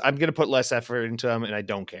mobile teams, I'm gonna put less effort into them, and I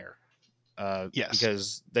don't care. Yes.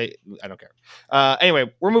 Because I don't care.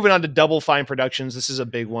 Anyway, we're moving on to Double Fine Productions. This is a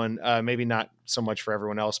big one. Maybe not so much for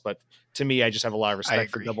everyone else, but to me, I just have a lot of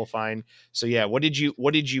respect for Double Fine. So yeah, what did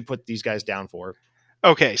you put these guys down for?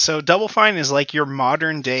 Okay, so Double Fine is like your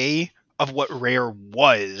modern day of what Rare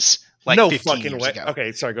was like no 15 fucking years way. ago.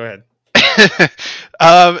 Okay, sorry, go ahead.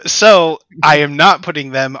 So I am not putting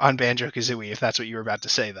them on Banjo Kazooie, if that's what you were about to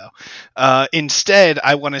say, though. Instead,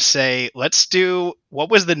 I want to say, let's do what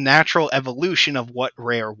was the natural evolution of what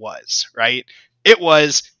Rare was, right? It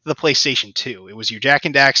was the PlayStation 2. It was your Jack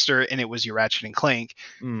and Daxter, and it was your Ratchet and Clank.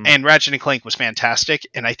 And Ratchet and Clank was fantastic,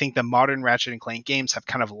 and I think the modern Ratchet and Clank games have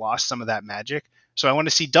kind of lost some of that magic. So I want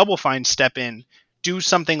to see Double Fine step in, do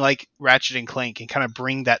something like Ratchet and Clank, and kind of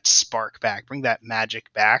bring that spark back, bring that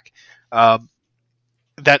magic back.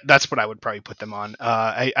 That's what I would probably put them on.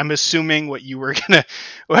 I'm assuming what you were gonna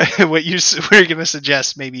what you were gonna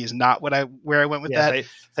suggest maybe is not where I went with that.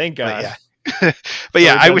 Thank God. But yeah, but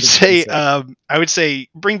yeah, I would say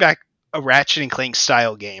bring back a Ratchet and Clank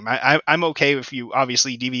style game. I'm okay if you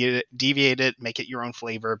obviously deviate it, make it your own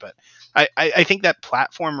flavor, but I think that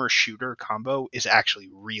platformer shooter combo is actually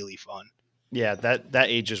really fun. Yeah, that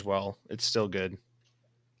ages well. It's still good.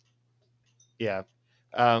 Yeah.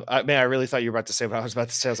 I really thought you were about to say what I was about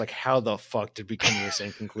to say. I was like, how the fuck did we come to the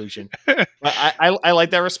same conclusion? I like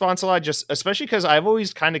that response a lot, just especially because I've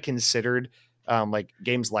always kind of considered like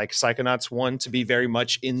games like Psychonauts 1 to be very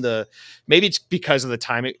much in the, maybe it's because of the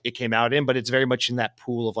time it came out in, but it's very much in that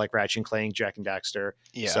pool of like Ratchet and Clank, Jack and Daxter.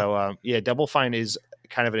 Yeah. So yeah, Double Fine is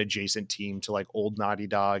kind of an adjacent team to like old Naughty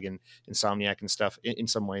Dog and Insomniac and stuff in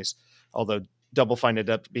some ways. Although Double Fine ended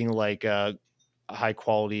up being like a high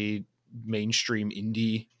quality mainstream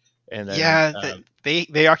indie. And then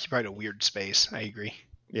they occupied a weird space. I agree.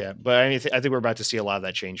 Yeah, but I think we're about to see a lot of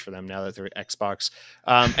that change for them now that they're Xbox.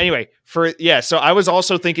 Anyway, so I was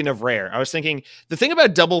also thinking of Rare. I was thinking the thing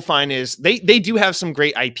about Double Fine is they do have some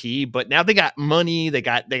great IP, but now they got money. They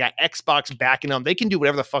got Xbox backing them. They can do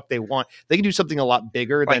whatever the fuck they want. They can do something a lot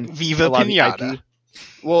bigger like than Viva Pinata.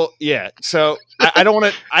 Well, yeah. So I don't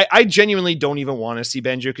want to. I genuinely don't even want to see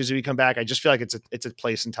Banjo-Kazooie come back. I just feel like it's a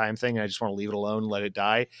place and time thing, and I just want to leave it alone, let it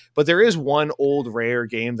die. But there is one old Rare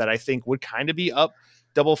game that I think would kind of be up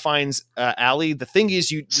Double Fine's alley. The thing is,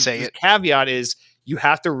 the caveat is you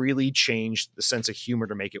have to really change the sense of humor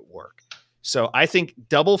to make it work. So I think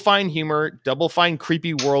Double Fine humor, Double Fine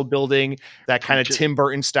creepy world building, that kind of Tim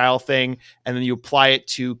Burton style thing, and then you apply it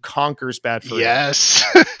to Conker's Bad Fur Day. Yes.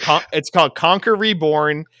 It's called Conker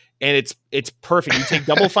Reborn, and it's perfect. You take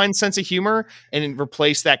Double Fine's sense of humor and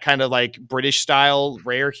replace that kind of like British style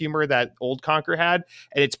Rare humor that old Conker had,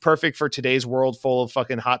 and it's perfect for today's world full of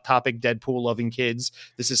fucking Hot Topic Deadpool loving kids.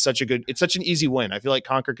 This is such an easy win. I feel like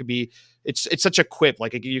Conker could be, it's such a quip.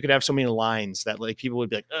 Like you could have so many lines that like people would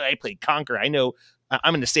be like, oh, I played Conker. I know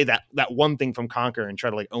I'm going to say that one thing from Conker and try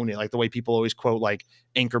to like own it. Like the way people always quote like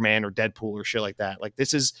Anchorman or Deadpool or shit like that. Like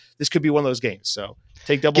this could be one of those games. So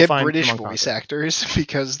take Double Fine. Get British voice actors,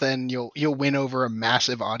 because then you'll win over a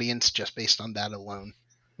massive audience just based on that alone.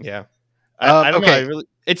 Yeah. I don't know.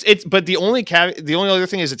 But the only other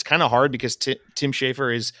thing is it's kind of hard because Tim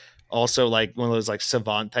Schafer is also like one of those like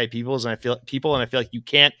savant type people. And I feel like you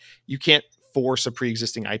can't force a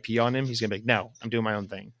pre-existing IP on him. He's going to be like, no, I'm doing my own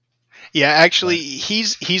thing. Yeah, actually,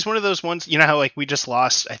 he's one of those ones. You know how like we just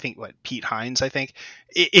lost, I think, Pete Hines. I think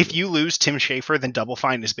if you lose Tim Schafer, then Double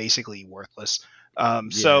Fine is basically worthless.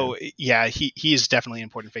 So yeah, he is definitely an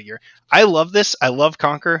important figure. I love this. I love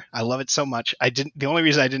Conker. I love it so much. The only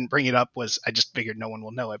reason I didn't bring it up was I just figured no one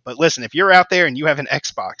will know it. But listen, if you're out there and you have an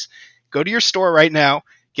Xbox, go to your store right now,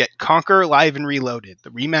 get Conker Live and Reloaded, the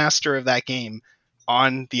remaster of that game,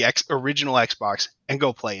 on the original Xbox, and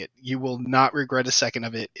go play it. You will not regret a second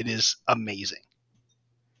of it. It is amazing.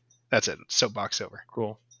 That's it. Soapbox over.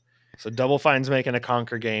 Cool. So Double Fine's making a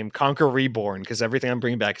Conker game, Conker Reborn, because everything I'm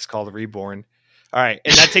bringing back is called Reborn. All right,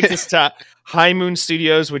 and that takes us to High Moon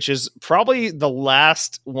Studios, which is probably the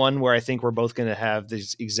last one where I think we're both going to have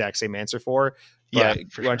the exact same answer for. But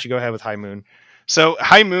why don't you go ahead with High Moon? So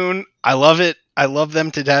High Moon, I love it. I love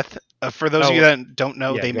them to death. For those of you that don't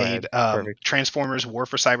know, they made Transformers War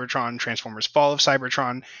for Cybertron, Transformers Fall of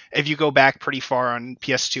Cybertron. If you go back pretty far on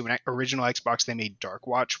PS2 and original Xbox, they made Dark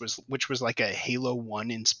Watch, which was like a Halo 1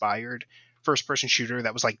 inspired first-person shooter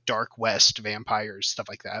that was like Dark West, vampires, stuff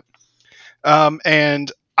like that.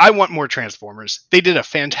 And I want more Transformers. They did a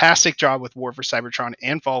fantastic job with War for Cybertron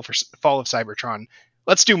and Fall of Cybertron.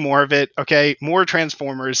 Let's do more of it, okay? More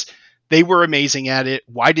Transformers. They were amazing at it.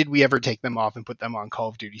 Why did we ever take them off and put them on Call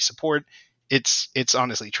of Duty support? It's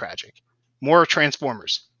honestly tragic. More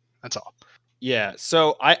Transformers. That's all. Yeah.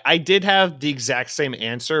 So I did have the exact same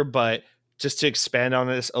answer, but just to expand on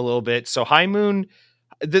this a little bit. So High Moon,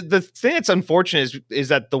 the thing that's unfortunate is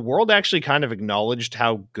that the world actually kind of acknowledged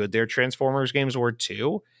how good their Transformers games were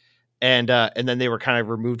too. And then they were kind of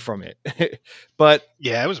removed from it. But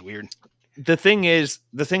yeah, it was weird. The thing is,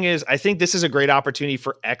 I think this is a great opportunity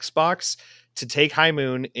for Xbox to take High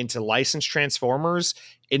Moon into licensed Transformers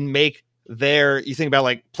and make you think about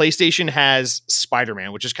like PlayStation has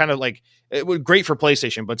Spider-Man, which is kind of like, it would great for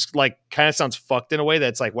PlayStation, but it's like kind of sounds fucked in a way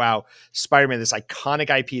that's like, wow, Spider-Man, this iconic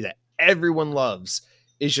IP that everyone loves,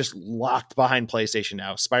 is just locked behind PlayStation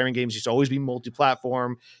now. Spider-Man games used to always be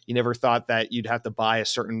multi-platform. You never thought that you'd have to buy a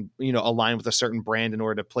certain, align with a certain brand in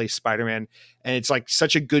order to play Spider-Man. And it's like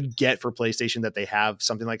such a good get for PlayStation that they have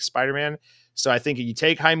something like Spider-Man. So I think you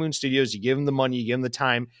take High Moon Studios, you give them the money, you give them the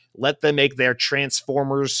time, let them make their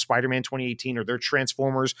Transformers Spider-Man 2018 or their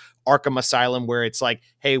Transformers Arkham Asylum, where it's like,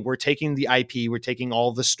 hey, we're taking the IP, we're taking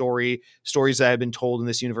all the stories that have been told in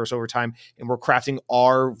this universe over time, and we're crafting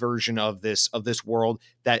our version of this world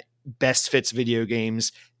that best fits video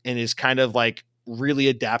games and is kind of like really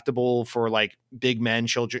adaptable for like big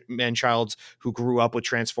man-childs who grew up with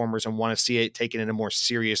Transformers and want to see it taken in a more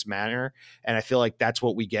serious manner. And I feel like that's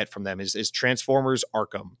what we get from them is Transformers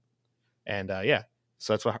Arkham. And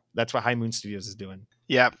so that's what High Moon Studios is doing.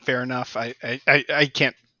 Yeah, fair enough. I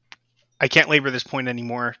can't labor this point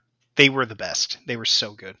anymore. They were the best. They were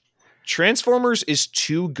so good. Transformers is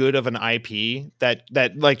too good of an IP that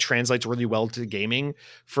like translates really well to gaming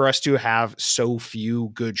for us to have so few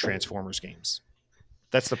good Transformers games.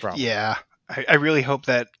 That's the problem. Yeah, I really hope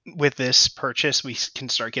that with this purchase we can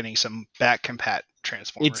start getting some back compat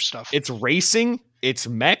Transformers stuff. It's racing, it's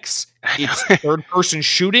mechs, it's third person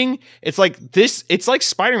shooting. It's like this. It's like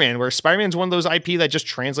Spider-Man, where Spider-Man's one of those IP that just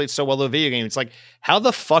translates so well to a video game. It's like, how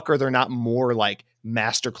the fuck are there not more like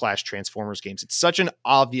masterclass Transformers games? It's such an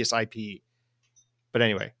obvious IP. But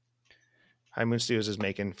anyway, High Moon Studios is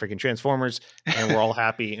making freaking Transformers, and we're all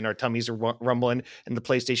happy, and our tummies are rumbling, and the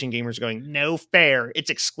PlayStation gamers are going, no fair.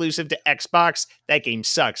 It's exclusive to Xbox. That game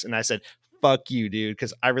sucks. And I said, fuck you, dude,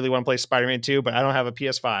 because I really want to play Spider-Man 2, but I don't have a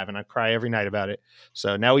PS5, and I cry every night about it.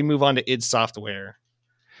 So now we move on to id Software.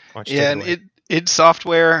 Yeah, and id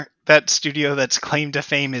Software, that studio that's claimed to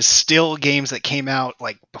fame, is still games that came out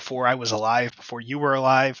like before I was alive, before you were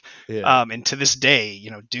alive. Yeah. And to this day,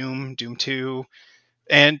 you know, Doom 2.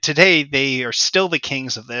 And today they are still the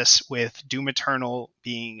kings of this, with Doom Eternal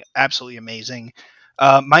being absolutely amazing.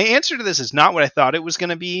 My answer to this is not what I thought it was going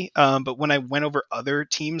to be, but when I went over other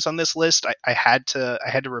teams on this list, I had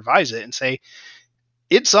to revise it and say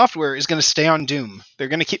id Software is going to stay on Doom. They're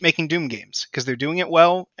going to keep making Doom games because they're doing it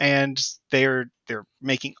well, and they're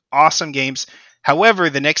making awesome games. However,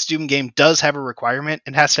 the next Doom game does have a requirement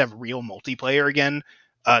and has to have real multiplayer again.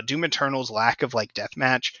 Doom Eternal's lack of like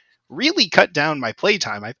deathmatch really cut down my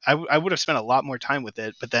playtime. I would have spent a lot more time with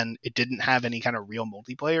it, but then it didn't have any kind of real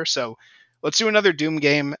multiplayer. So let's do another Doom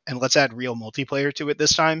game and let's add real multiplayer to it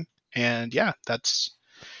this time. And yeah, that's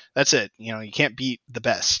it. You know, you can't beat the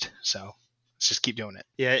best. So let's just keep doing it.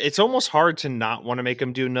 Yeah, it's almost hard to not want to make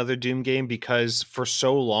them do another Doom game, because for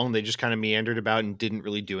so long they just kind of meandered about and didn't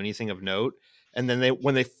really do anything of note. And then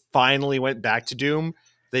when they finally went back to Doom,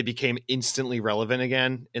 they became instantly relevant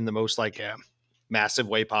again in the most massive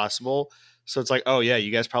way possible. So it's like, oh yeah,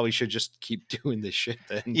 you guys probably should just keep doing this shit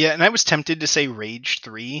then. Yeah, and I was tempted to say Rage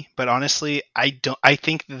 3, but honestly, I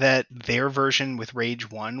think that their version with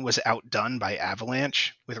Rage 1 was outdone by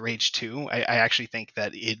Avalanche with Rage 2. I actually think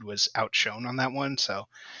that it was outshone on that one. So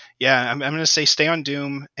yeah, I'm going to say stay on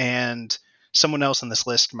Doom, and someone else on this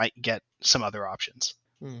list might get some other options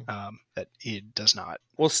that it does not.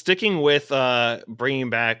 Well, sticking with bringing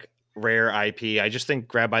back Rare IP, I just think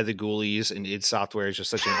Grab by the Ghoulies and id Software is just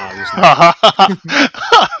such an obvious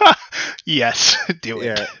Yes, do it.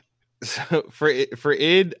 Yeah. So for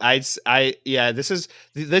id, this is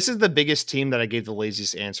the biggest team that I gave the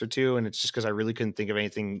laziest answer to, and it's just because I really couldn't think of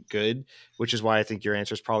anything good, which is why I think your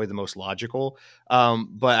answer is probably the most logical.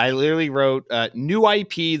 But I literally wrote new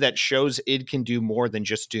IP that shows id can do more than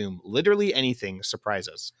just Doom. Literally anything, surprise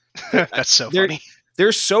us. That's so funny.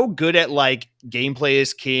 They're so good at like gameplay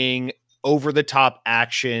is king, over the top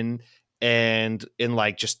action, and in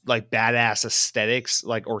like just like badass aesthetics,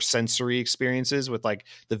 like, or sensory experiences with like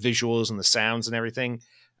the visuals and the sounds and everything.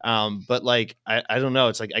 But like, I don't know.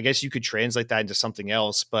 It's like, I guess you could translate that into something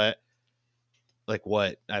else, but like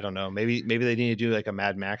what? I don't know. Maybe they need to do like a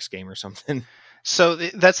Mad Max game or something. So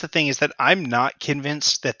that's the thing, is that I'm not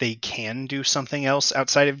convinced that they can do something else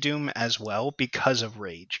outside of Doom as well because of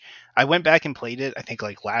Rage. I went back and played it, I think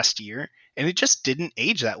like last year, and it just didn't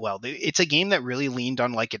age that well. It's a game that really leaned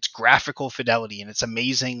on like its graphical fidelity and its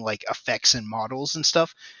amazing like effects and models and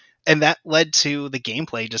stuff. And that led to the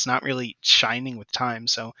gameplay just not really shining with time.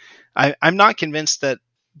 So I'm not convinced that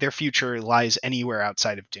their future lies anywhere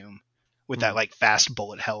outside of Doom with that like fast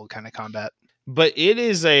bullet hell kind of combat. But it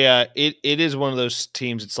is it is one of those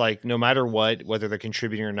teams. It's like, no matter what, whether they're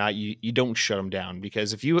contributing or not, you don't shut them down,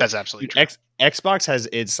 because if you, that's absolutely true. Xbox has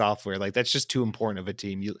id Software, like that's just too important of a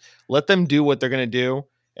team. You let them do what they're gonna do,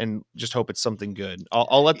 and just hope it's something good.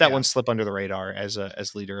 I'll let that one slip under the radar as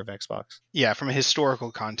leader of Xbox. Yeah, from a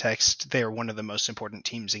historical context, they are one of the most important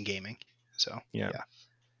teams in gaming. So yeah.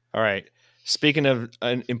 All right. Speaking of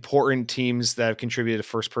important teams that have contributed to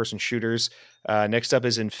first-person shooters, next up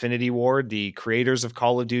is Infinity Ward, the creators of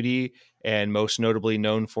Call of Duty, and most notably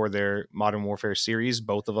known for their Modern Warfare series,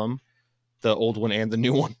 both of them, the old one and the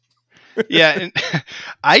new one. Yeah, and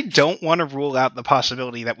I don't want to rule out the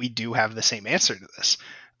possibility that we do have the same answer to this.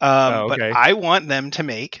 But I want them to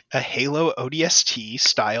make a Halo ODST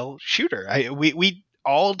style shooter. We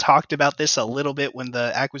all talked about this a little bit when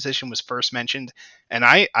the acquisition was first mentioned, and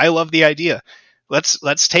I love the idea.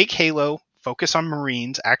 Let's take Halo, focus on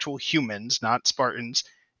Marines, actual humans, not Spartans,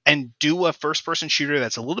 and do a first person shooter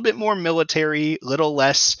that's a little bit more military, little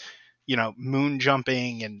less, moon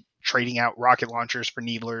jumping and trading out rocket launchers for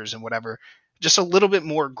needlers and whatever. Just a little bit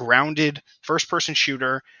more grounded first person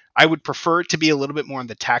shooter. I would prefer it to be a little bit more on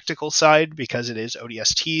the tactical side because it is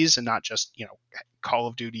ODSTs and not just, Call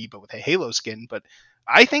of Duty, but with a Halo skin. But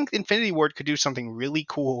I think Infinity Ward could do something really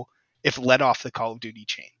cool if led off the Call of Duty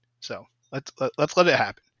chain. So let's let it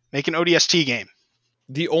happen. Make an ODST game.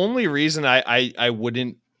 The only reason I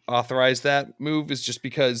wouldn't authorize that move is just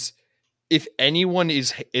because if anyone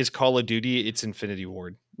is Call of Duty, it's Infinity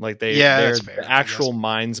Ward. Like they're fair, the actual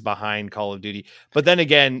minds behind Call of Duty. But then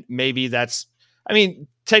again, maybe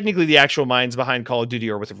technically the actual minds behind Call of Duty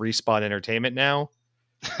are with Respawn Entertainment now.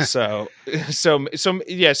 So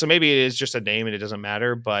maybe it is just a name and it doesn't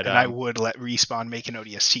matter. But and I would let Respawn make an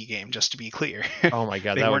ODST game, just to be clear. Oh my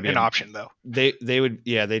god, they weren't an option though. They'd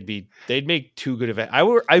make too good of a.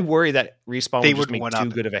 I worry that Respawn would just make too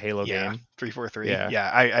good of a Halo game. 343. Yeah,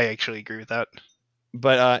 I actually agree with that.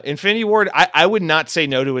 But Infinity Ward, I would not say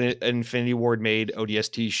no to an Infinity Ward made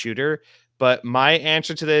ODST shooter. But my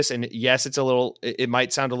answer to this, and yes, it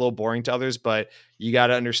might sound a little boring to others, but you got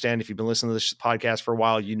to understand, if you've been listening to this podcast for a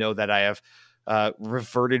while, you know that I have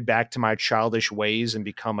reverted back to my childish ways and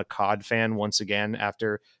become a COD fan once again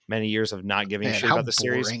after many years of not giving a shit about the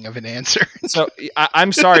series. How boring of an answer. So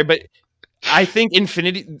I'm sorry, but I think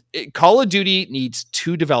Call of Duty needs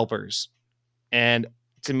 2 developers. And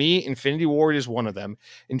to me, Infinity Ward is one of them.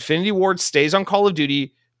 Infinity Ward stays on Call of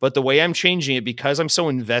Duty, but the way I'm changing it, because I'm so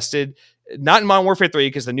invested, not in Modern Warfare 3,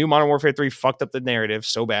 because the new Modern Warfare 3 fucked up the narrative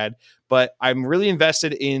so bad, but I'm really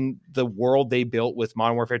invested in the world they built with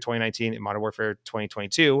Modern Warfare 2019 and Modern Warfare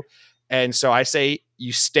 2022. And so I say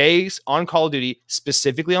you stay on Call of Duty,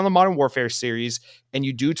 specifically on the Modern Warfare series, and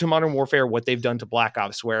you do to Modern Warfare what they've done to Black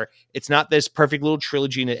Ops, where it's not this perfect little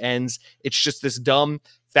trilogy and it ends. It's just this dumb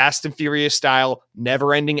Fast and Furious style,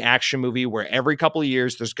 never-ending action movie where every couple of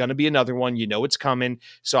years there's going to be another one. You know it's coming.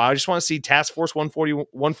 So I just want to see Task Force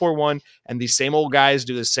 141 and these same old guys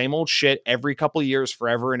do the same old shit every couple of years,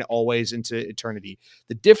 forever and always into eternity.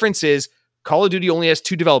 The difference is Call of Duty only has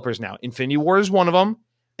 2 developers now. Infinity Ward is one of them,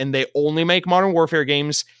 and they only make Modern Warfare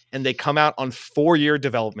games, and they come out on 4-year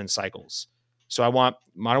development cycles. So I want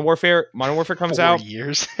Modern Warfare comes 4 out.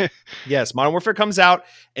 years. Yes, Modern Warfare comes out,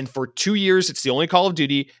 and for 2 years, it's the only Call of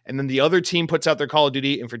Duty, and then the other team puts out their Call of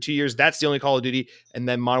Duty, and for 2 years, that's the only Call of Duty, and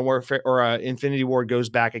then Modern Warfare or Infinity Ward goes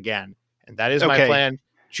back again. And that is my plan.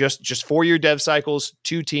 Just 4-year dev cycles,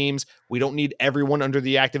 2 teams. We don't need everyone under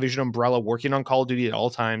the Activision umbrella working on Call of Duty at all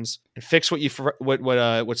times. And fix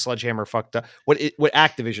what Sledgehammer fucked up, what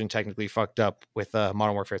Activision technically fucked up with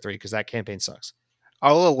Modern Warfare 3, because that campaign sucks.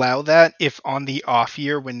 I'll allow that if on the off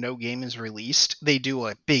year when no game is released, they do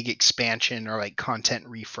a big expansion or like content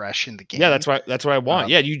refresh in the game. Yeah, that's what I want.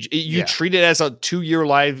 You treat it as a 2-year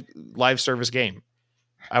live service game.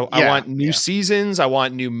 I want new seasons. I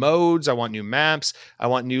want new modes. I want new maps. I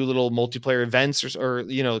want new little multiplayer events or kind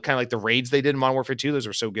of like the raids they did in Modern Warfare 2. Those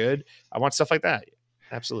were so good. I want stuff like that.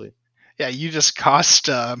 Absolutely. Yeah, you just cost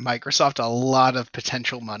Microsoft a lot of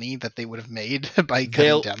potential money that they would have made by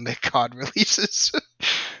cutting down the COD releases.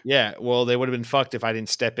 Yeah, well, they would have been fucked if I didn't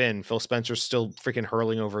step in. Phil Spencer's still freaking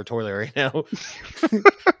hurling over a toilet right now.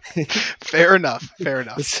 Fair enough.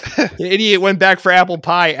 The idiot went back for apple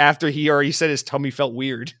pie after he already said his tummy felt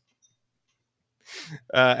weird.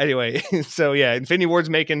 Anyway, so yeah, Infinity Ward's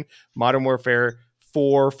making Modern Warfare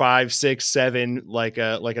 4, 5, 6, 7 like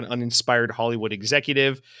an uninspired Hollywood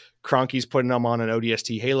executive. Cronky's putting them on an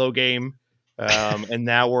ODST Halo game. And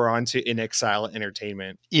now we're on to In Exile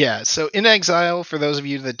Entertainment. Yeah, so In Exile, for those of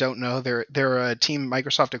you that don't know, they're a team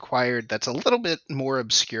Microsoft acquired that's a little bit more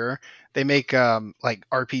obscure. They make like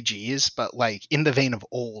RPGs, but like in the vein of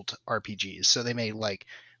old RPGs. So they made like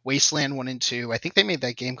Wasteland 1 and 2. I think they made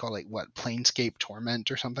that game called like Planescape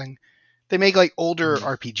Torment or something. They make like older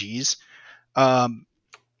RPGs,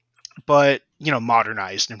 but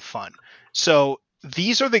modernized and fun. So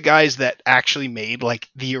these are the guys that actually made like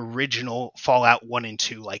the original Fallout 1 and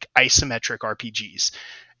 2, like isometric RPGs.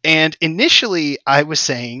 And initially I was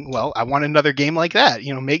saying, well, I want another game like that,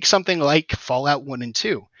 make something like Fallout 1 and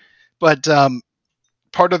 2. But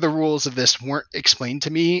part of the rules of this weren't explained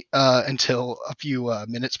to me until a few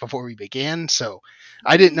minutes before we began. So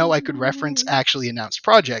I didn't know I could reference actually announced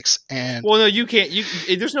projects. And well, no, you can't.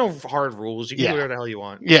 There's no hard rules. You can do whatever the hell you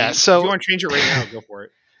want. Yeah. So if you want to change it right now, go for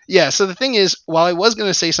it. Yeah, so the thing is, while I was going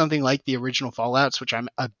to say something like the original Fallouts, which I'm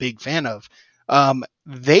a big fan of,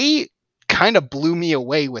 they kind of blew me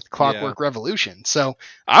away with Clockwork Revolution. So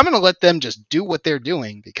I'm going to let them just do what they're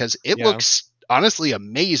doing because it looks honestly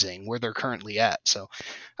amazing where they're currently at. So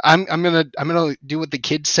I'm gonna do what the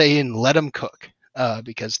kids say and let them cook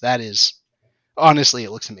because that is honestly,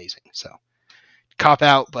 it looks amazing. So cop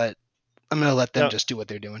out, but I'm gonna let them No, just do what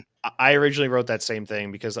they're doing. I originally wrote that same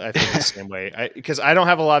thing because I feel the same way. Because I don't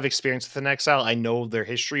have a lot of experience with an Exile. I know their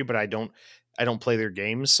history, but I don't play their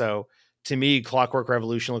games. So to me, Clockwork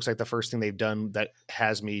Revolution looks like the first thing they've done that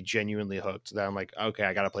has me genuinely hooked. That I'm like, okay,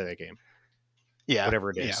 I got to play that game, Yeah,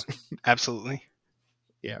 whatever it yeah, is. absolutely.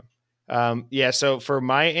 Yeah. Yeah. So for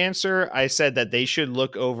my answer, I said that they should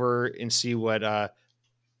look over and see what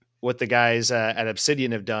the guys at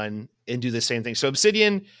Obsidian have done and do the same thing. So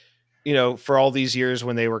Obsidian, for all these years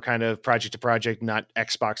when they were kind of project to project, not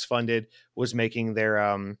Xbox funded, was making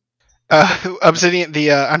their Obsidian,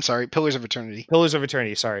 I'm sorry, Pillars of Eternity. Pillars of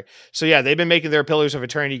Eternity. Sorry. So yeah, they've been making their Pillars of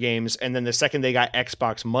Eternity games, and then the second they got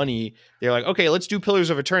Xbox money, they're like, okay, let's do Pillars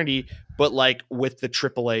of Eternity, but like with the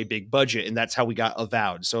AAA big budget, and that's how we got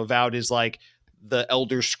Avowed. So Avowed is like the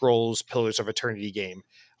Elder Scrolls Pillars of Eternity game.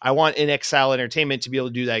 I want inXile Entertainment to be able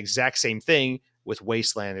to do that exact same thing with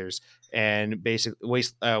Wastelanders and basic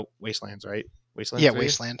Wastelands, right? Wastelands. Yeah, 3?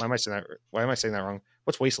 Wasteland. Why am I saying that wrong?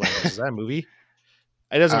 What's Wastelanders? Is that a movie?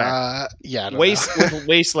 It doesn't matter. Yeah, I don't know. With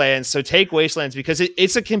Wastelands. So take Wastelands because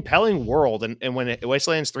it's a compelling world. And when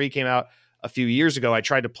Wastelands 3 came out a few years ago, I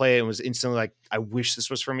tried to play it and was instantly like, I wish this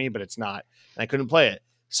was for me, but it's not. And I couldn't play it.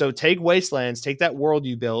 So take Wastelands, take that world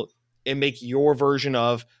you built, and make your version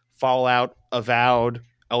of Fallout, Avowed,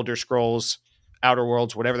 Elder Scrolls, Outer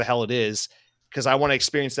Worlds, whatever the hell it is. Because I want to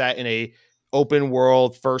experience that in a open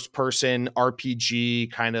world, first person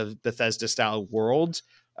RPG kind of Bethesda style world.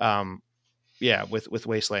 Yeah, with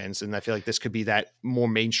Wastelands, and I feel like this could be that more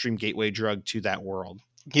mainstream gateway drug to that world.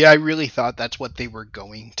 Yeah, I really thought that's what they were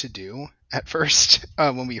going to do at first.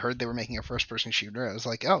 When we heard they were making a first-person shooter, I was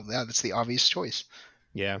like, oh, yeah, that's the obvious choice.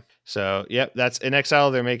 Yeah. So, yep, that's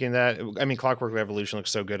inXile. They're making that. I mean, Clockwork Revolution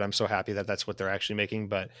looks so good. I'm so happy that that's what they're actually making,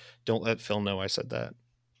 but don't let Phil know I said that.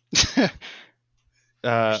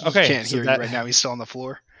 Okay. He can't hear you right now. He's still on the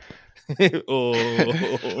floor. I'm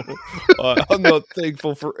not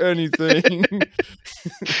thankful for anything.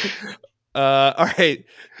 All right,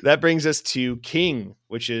 that brings us to King,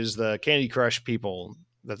 which is the Candy Crush people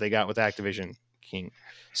that they got with Activision. King.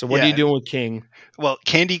 So what are you doing with King? Well,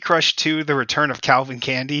 Candy Crush 2, The Return of Calvin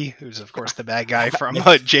Candy, who's of course the bad guy from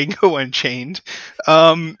Django Unchained.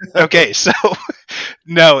 Okay, so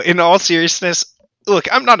no, in all seriousness, look,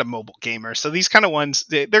 I'm not a mobile gamer, so these kind of ones,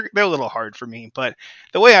 they're a little hard for me, but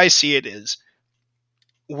the way I see it is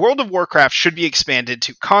World of Warcraft should be expanded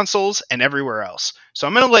to consoles and everywhere else. So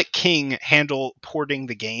I'm going to let King handle porting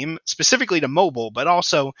the game, specifically to mobile, but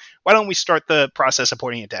also, why don't we start the process of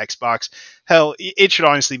porting it to Xbox? Hell, it should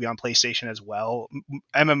honestly be on PlayStation as well.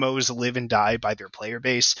 MMOs live and die by their player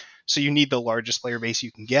base, so you need the largest player base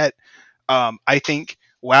you can get. I think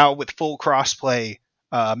WoW with full crossplay,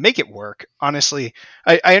 make it work. Honestly,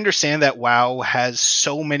 I understand that WoW has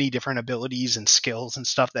so many different abilities and skills and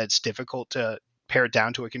stuff that it's difficult to pare it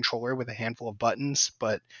down to a controller with a handful of buttons,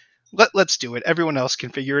 but let's do it. Everyone else can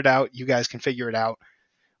figure it out. You guys can figure it out.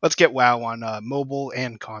 Let's get WoW on mobile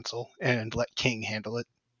and console and let King handle it.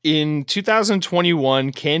 In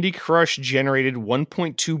 2021, Candy Crush generated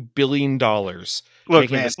 $1.2 billion,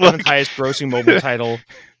 making it the seventh highest grossing mobile title.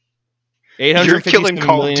 You're killing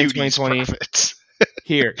Call of Duty's profits.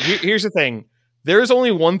 Here's the thing. There's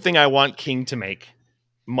only one thing I want King to make: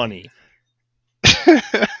 money.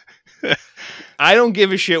 I don't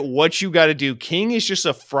give a shit what you got to do. King is just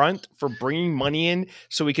a front for bringing money in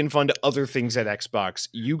so we can fund other things at Xbox.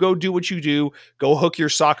 You go do what you do. Go hook your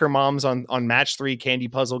soccer moms on Match 3 candy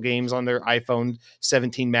puzzle games on their iPhone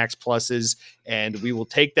 17 Max Pluses, and we will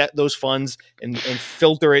take those funds and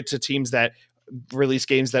filter it to teams that release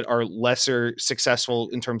games that are lesser successful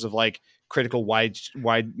in terms of like critical wide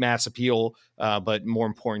mass appeal, but more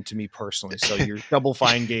important to me personally. So your Double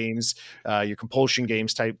Fine games, your compulsion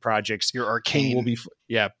games type projects, your Arcane King will be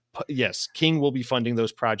King will be funding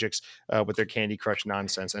those projects with their Candy Crush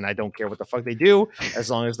nonsense, and I don't care what the fuck they do as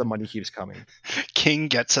long as the money keeps coming. King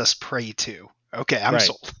gets us Prey 2. Okay, I'm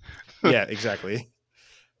sold. Yeah, exactly.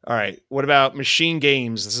 All right, what about Machine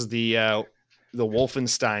Games? This is the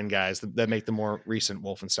Wolfenstein guys that make the more recent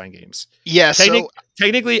Wolfenstein games. Yeah,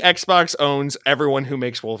 technically Xbox owns everyone who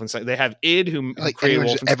makes Wolfenstein. They have id who created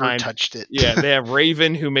Wolfenstein. Ever touched it. Yeah, they have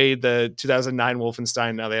Raven who made the 2009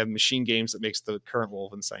 Wolfenstein. Now they have Machine Games that makes the current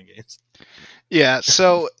Wolfenstein games. Yeah,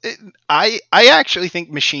 so I actually think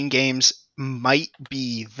Machine Games might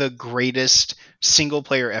be the greatest single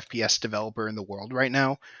player FPS developer in the world right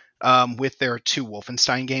now. With their 2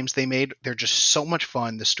 Wolfenstein games they made. They're just so much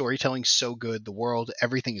fun. The storytelling's so good. The world,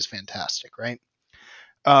 everything is fantastic, right?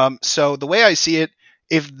 So the way I see it,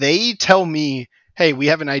 if they tell me, hey, we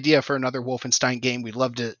have an idea for another Wolfenstein game, we'd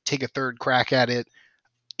love to take a third crack at it,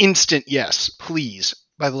 instant yes, please,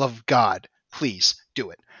 by the love of God, please do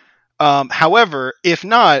it. However, if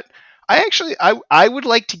not, I would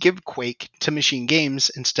like to give Quake to Machine Games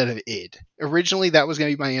instead of id. Originally, that was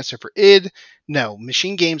going to be my answer for id. No,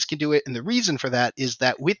 Machine Games can do it, and the reason for that is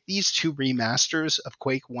that with these two remasters of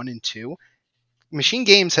Quake 1 and 2, Machine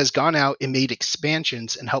Games has gone out and made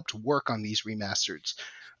expansions and helped work on these remasters.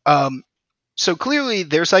 So clearly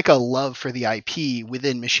there's like a love for the IP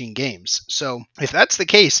within Machine Games. So if that's the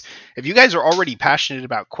case, if you guys are already passionate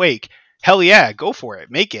about Quake, hell yeah, go for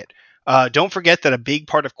it, make it. Don't forget that a big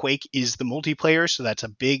part of Quake is the multiplayer, so that's a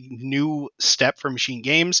big new step for Machine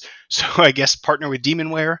Games. So I guess partner with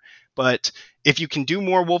Demonware. But if you can do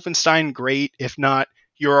more Wolfenstein, great. If not,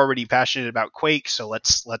 you're already passionate about Quake, so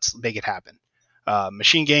let's make it happen.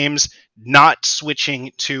 Machine Games not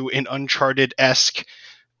switching to an Uncharted-esque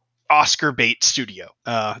Oscar bait studio.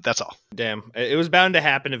 That's all. Damn, it was bound to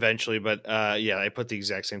happen eventually, but yeah, I put the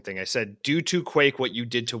exact same thing. I said, "Do to Quake what you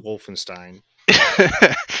did to Wolfenstein."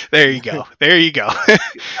 There you go. There you go.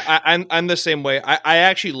 I'm the same way. I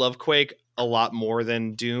actually love Quake a lot more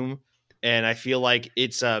than Doom, and I feel like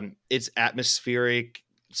its atmospheric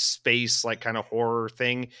space, like kind of horror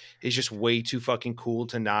thing, is just way too fucking cool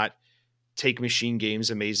to not take Machine Games'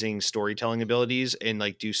 amazing storytelling abilities and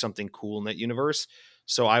like do something cool in that universe.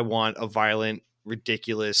 So I want a violent,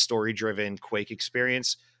 ridiculous, story-driven Quake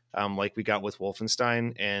experience, like we got with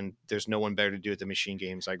Wolfenstein, and there's no one better to do it than Machine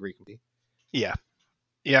Games. I agree completely.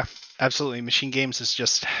 Yeah, absolutely. Machine Games is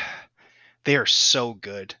just, they are so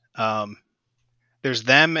good. There's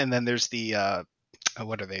them, and then there's the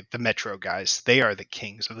what are they? The Metro guys. They are the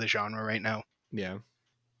kings of the genre right now. Yeah.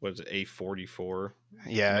 What is it? A44?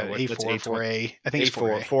 Yeah, no, A4, 4A. I think it's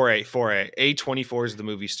A4, 4A. 4A. A24 is the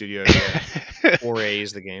movie studio. 4A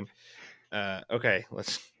is the game. Okay,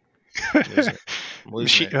 let's lose it.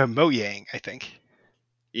 Mojang, I think.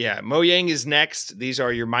 Yeah, Mojang is next. These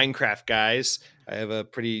are your Minecraft guys. I have a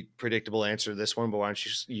pretty predictable answer to this one, but why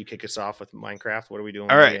don't you kick us off with Minecraft? What are we doing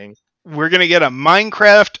with Mojang? Right. We're going to get a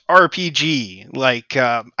Minecraft RPG. Like,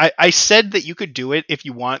 I said that you could do it if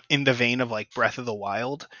you want in the vein of like Breath of the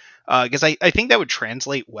Wild, because I think that would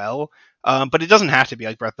translate well. But it doesn't have to be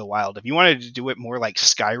like Breath of the Wild. If you wanted to do it more like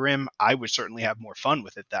Skyrim, I would certainly have more fun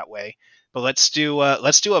with it that way. But let's do a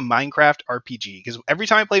Minecraft RPG, because every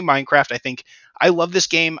time I play Minecraft, I think I love this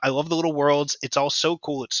game. I love the little worlds. It's all so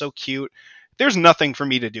cool. It's so cute. There's nothing for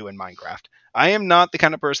me to do in Minecraft. I am not the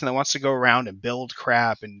kind of person that wants to go around and build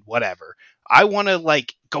crap and whatever. I want to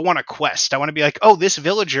like go on a quest. I want to be like, oh, this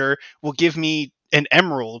villager will give me an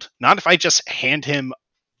emerald. Not if I just hand him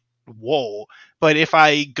wool, but if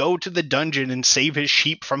I go to the dungeon and save his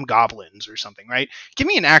sheep from goblins or something, right? Give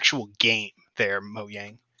me an actual game there,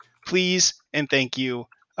 Mojang. Please and thank you.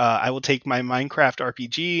 I will take my Minecraft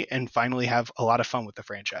RPG and finally have a lot of fun with the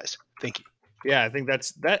franchise. Thank you. Yeah, I think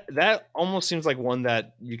that almost seems like one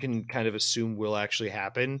that you can kind of assume will actually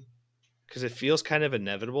happen, because it feels kind of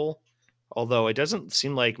inevitable. Although it doesn't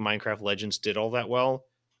seem like Minecraft Legends did all that well.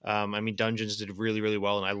 I mean, Dungeons did really, really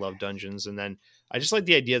well, and I love Dungeons. And then I just like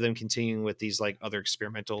the idea of them continuing with these like other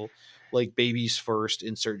experimental, like babies first,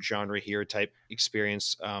 insert genre here type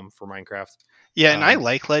experience for Minecraft. Yeah, and I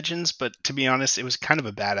like Legends, but to be honest, it was kind of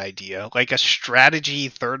a bad idea. Like a strategy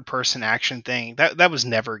third-person action thing, that was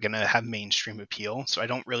never going to have mainstream appeal, so I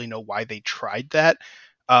don't really know why they tried that.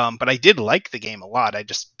 But I did like the game a lot. I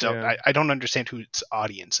just don't I don't understand who its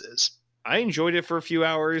audience is. I enjoyed it for a few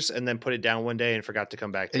hours and then put it down one day and forgot to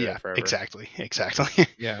come back to it forever. Exactly.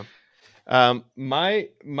 Yeah. My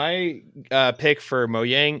pick for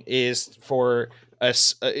Mojang is for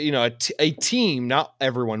a team, not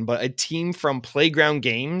everyone, but a team from Playground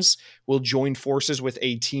Games will join forces with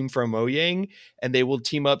a team from Mojang, and they will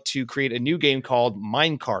team up to create a new game called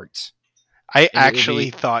Minecart. I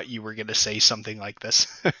actually thought you were going to say something like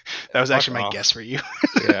this. That was actually my guess for you.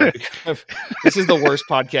 Yeah, this is the worst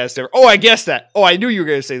podcast ever. Oh, I guessed that. Oh, I knew you were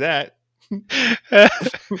going to say that.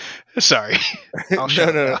 Sorry. No,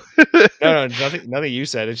 nothing you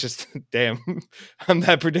said. It's just, damn, I'm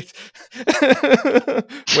that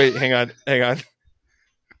Wait, hang on.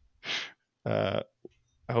 I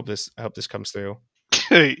hope this comes through.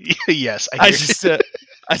 Yes, I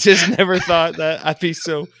just never thought that I'd be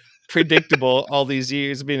so predictable all these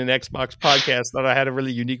years being an Xbox podcast. Thought I had a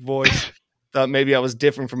really unique voice. Thought maybe I was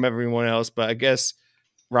different from everyone else, but I guess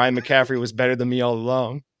Ryan McCaffrey was better than me all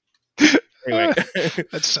along. Anyway,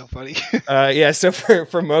 that's so funny. So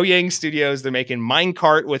for Mojang Studios, they're making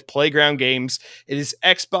Minecart with Playground Games. It is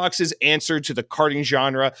Xbox's answer to the karting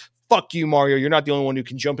genre, fuck you, Mario. You're not the only one who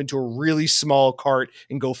can jump into a really small cart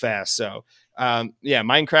and go fast. So yeah,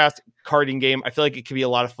 Minecraft karting game. I feel like it could be a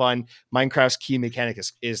lot of fun. Minecraft's key mechanic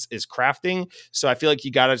is crafting. So I feel like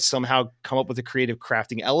you got to somehow come up with a creative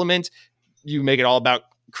crafting element. You make it all about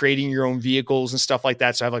creating your own vehicles and stuff like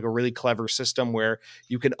that. So I have like a really clever system where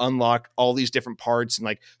you can unlock all these different parts and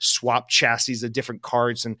like swap chassis of different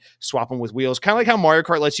carts and swap them with wheels. Kind of like how Mario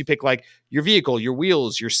Kart lets you pick like your vehicle, your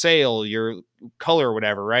wheels, your sail, your color or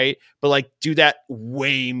whatever, right? But like do that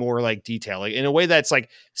way more like detail, like in a way that's like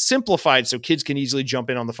simplified so kids can easily jump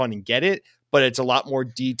in on the fun and get it, but it's a lot more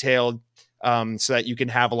detailed, so that you can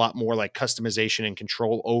have a lot more like customization and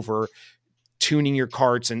control over tuning your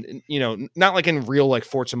carts and you know, not like in real like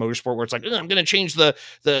Forza Motorsport where it's like, I'm going to change the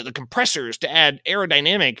compressors to add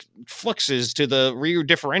aerodynamic fluxes to the rear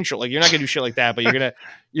differential. Like you're not going to do shit like that, but you're going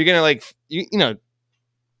to like, you know,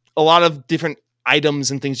 a lot of different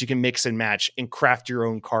items and things you can mix and match and craft your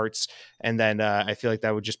own carts. And then I feel like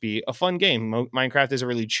that would just be a fun game. Minecraft is a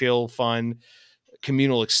really chill, fun,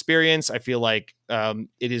 communal experience. I feel like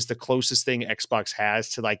it is the closest thing Xbox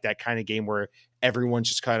has to like that kind of game where everyone's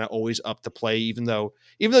just kind of always up to play, even though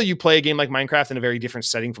you play a game like Minecraft in a very different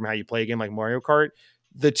setting from how you play a game like Mario Kart.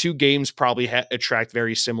 The two games probably attract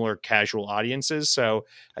very similar casual audiences. So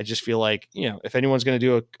I just feel like, you know, if anyone's going to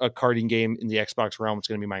do a karting game in the Xbox realm, it's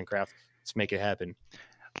going to be Minecraft. Let's make it happen.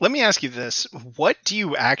 Let me ask you this. What do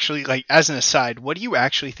you actually, like, as an aside, what do you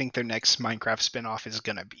actually think their next Minecraft spinoff is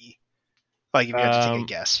going to be? Like, if you had to take a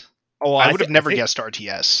guess. Oh, well, I would have never guessed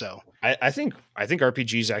RTS, so. I think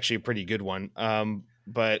RPG is actually a pretty good one.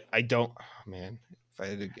 But I don't, man. If I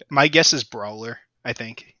had to guess. My guess is Brawler, I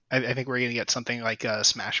think. I think we're going to get something like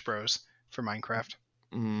Smash Bros. For Minecraft.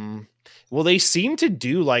 Well, they seem to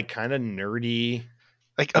do, like, kind of nerdy...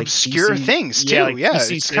 Like obscure PC, things, too. Yeah,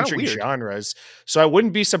 it's kind of weird genres. So I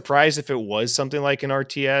wouldn't be surprised if it was something like an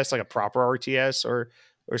RTS, like a proper RTS or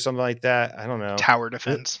something like that. I don't know. Tower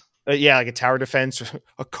defense. Yeah, like a tower defense,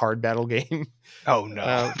 a card battle game. Oh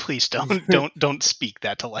no! Please don't speak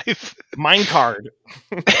that to life. Minecart.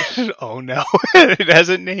 Oh no! It has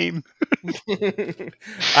a name.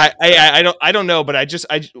 I don't know, but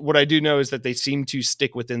what I do know is that they seem to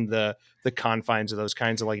stick within the confines of those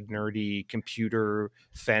kinds of like nerdy computer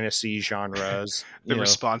fantasy genres. The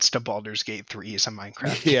response to Baldur's Gate 3 is a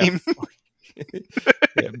Minecraft game.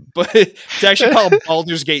 Yeah, but it's actually called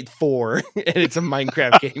Baldur's Gate 4 and it's a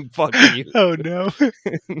Minecraft game. Fuck you. Oh no.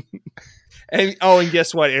 And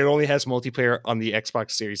guess what? It only has multiplayer on the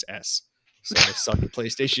Xbox Series S. So I suck at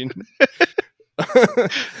PlayStation.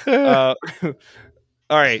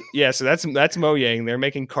 All right. Yeah, so that's Mojang. They're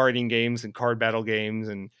making karting games and card battle games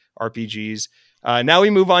and RPGs. Now we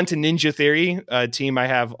move on to Ninja Theory, a team I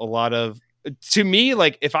have a lot of. To me,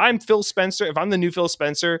 like if I'm Phil Spencer, if I'm the new Phil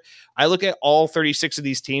Spencer, I look at all 36 of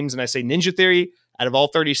these teams and I say, Ninja Theory, out of all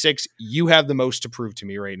 36, you have the most to prove to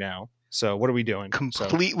me right now. So what are we doing?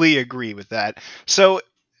 Completely agree with that. So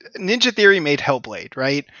Ninja Theory made Hellblade,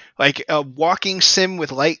 right? Like a walking sim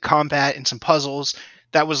with light combat and some puzzles.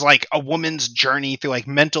 That was like a woman's journey through like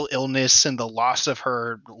mental illness and the loss of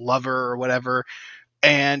her lover or whatever.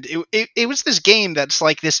 And it was this game that's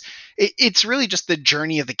like this. It's really just the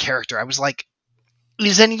journey of the character. I was like,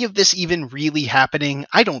 is any of this even really happening?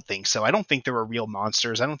 I don't think so. I don't think there were real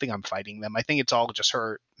monsters. I don't think I'm fighting them. I think it's all just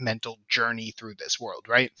her mental journey through this world,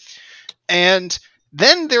 right? And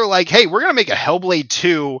then they're like, hey, we're going to make a Hellblade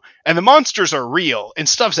 2, and the monsters are real, and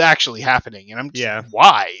stuff's actually happening. And I'm just,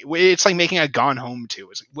 why? It's like making a Gone Home 2.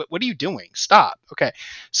 It's like, what are you doing? Stop. Okay.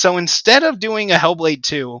 So instead of doing a Hellblade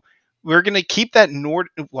 2, we're going to keep that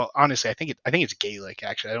well, honestly, I think it's Gaelic,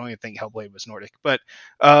 actually. I don't even think Hellblade was Nordic. But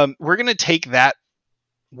we're going to take that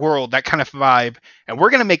world, that kind of vibe, and we're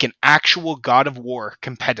going to make an actual God of War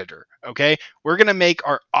competitor, okay? We're going to make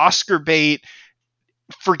our Oscar bait.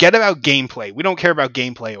 Forget about gameplay. We don't care about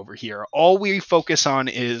gameplay over here. All we focus on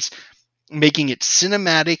is making it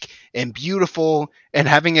cinematic and beautiful and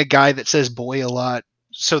having a guy that says boy a lot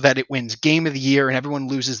so that it wins Game of the Year and everyone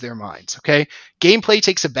loses their minds, okay? Gameplay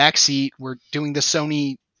takes a backseat. We're doing the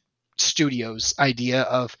Sony Studios idea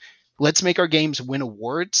of let's make our games win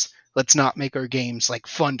awards. Let's not make our games like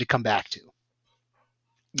fun to come back to.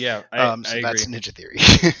 Yeah, I agree. That's Ninja Theory.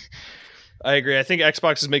 I agree. I think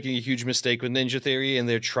Xbox is making a huge mistake with Ninja Theory, and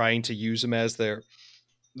they're trying to use them as their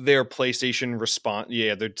PlayStation response.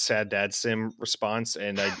 Yeah, their sad dad sim response.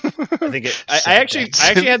 And I think I actually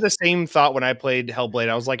had the same thought when I played Hellblade.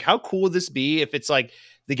 I was like, how cool would this be if it's like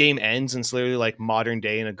the game ends and it's literally like modern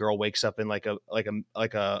day and a girl wakes up in like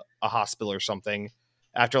a hospital or something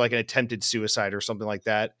after like an attempted suicide or something like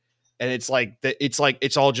that. and it's like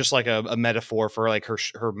it's all just like a metaphor for like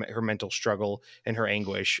her mental struggle and her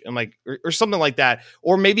anguish, and like or something like that.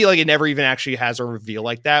 Or maybe like it never even actually has a reveal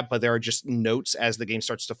like that, but there are just notes as the game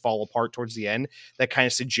starts to fall apart towards the end that kind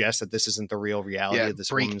of suggest that this isn't the real reality of this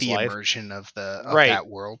break woman's the life. immersion of Right. that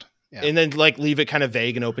world. Yeah. And then like leave it kind of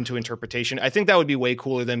vague and open to interpretation. I think that would be way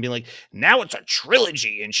cooler than being like, now it's a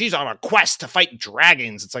trilogy and she's on a quest to fight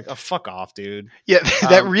dragons. It's like, oh, fuck off, dude. Yeah,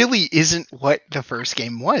 that really isn't what the first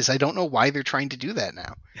game was. I don't know why they're trying to do that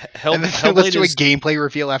now. And then let's do a gameplay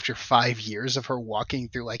reveal after 5 years of her walking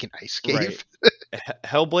through like an ice cave. Right.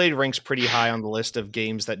 Hellblade ranks pretty high on the list of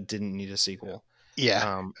games that didn't need a sequel.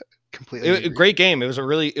 Yeah. Completely great game. It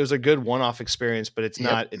was a good one-off experience, but it's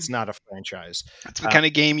not a franchise. It's the kind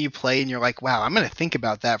of game you play and you're like, wow, I'm going to think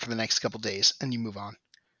about that for the next couple days, and you move on.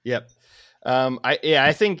 Yep.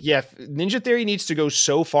 I think Ninja Theory needs to go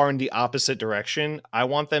so far in the opposite direction. I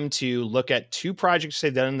want them to look at 2 projects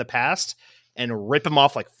they've done in the past and rip them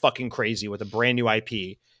off like fucking crazy with a brand new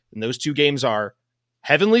IP. And those 2 games are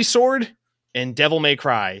Heavenly Sword and Devil May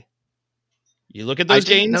Cry. You look at those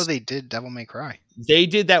games. No, they did Devil May Cry. They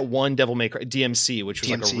did that one Devil May Cry DMC, which was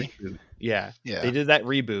like a reboot. Yeah. They did that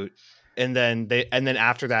reboot, and then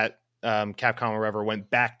after that, Capcom or whatever went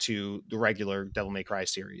back to the regular Devil May Cry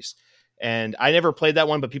series. And I never played that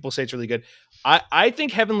one, but people say it's really good. I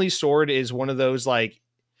think Heavenly Sword is one of those like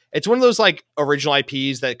original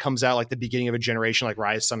IPs that comes out like the beginning of a generation, like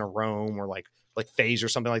Rise, Son of Rome, or like Phase or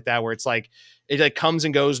something like that, where it's like it like comes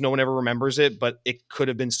and goes, no one ever remembers it, but it could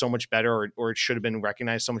have been so much better, or it should have been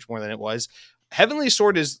recognized so much more than it was. Heavenly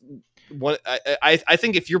Sword is what I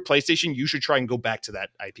think if you're PlayStation, you should try and go back to that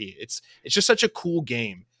IP. It's just such a cool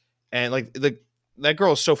game, and like that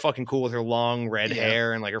girl is so fucking cool with her long red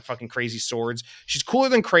hair and like her fucking crazy swords. She's cooler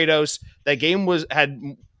than Kratos. That game had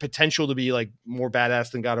potential to be like more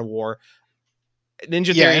badass than God of War.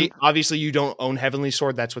 Ninja Theory, obviously you don't own Heavenly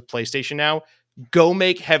Sword. That's with PlayStation now. Go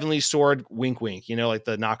make Heavenly Sword, wink, wink, like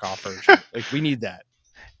the knockoff version. Like we need that.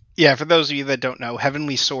 Yeah, for those of you that don't know,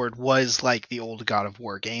 Heavenly Sword was like the old God of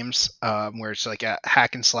War games, where it's like a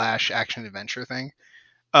hack and slash action adventure thing.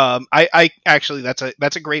 I actually that's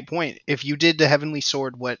a great point. If you did to Heavenly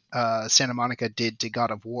Sword what Santa Monica did to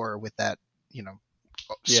God of War with that,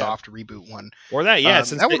 soft reboot one, or that,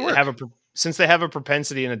 since they have a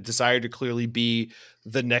propensity and a desire to clearly be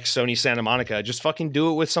the next Sony Santa Monica, just fucking do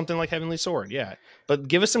it with something like Heavenly Sword. Yeah. But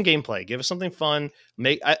give us some gameplay, give us something fun.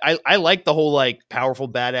 I like the whole like powerful,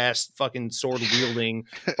 badass fucking sword wielding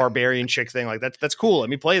barbarian chick thing. Like that's cool. Let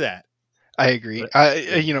me play that. I agree.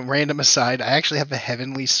 Random aside, I actually have a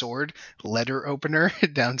Heavenly Sword letter opener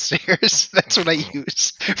downstairs. That's what I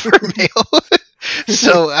use for mail.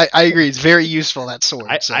 So I agree. It's very usful, that sword.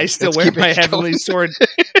 I still wear my Heavenly Sword.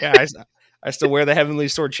 Yeah, I still wear the Heavenly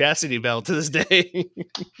Sword chastity belt to this day.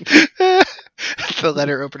 The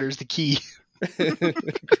letter opener is the key.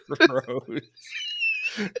 Gross.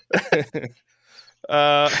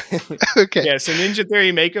 Okay. Yeah, so Ninja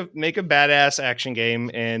Theory, make a badass action game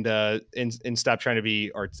and stop trying to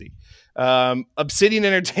be artsy. Obsidian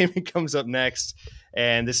Entertainment comes up next,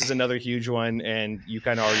 and this is another huge one, and you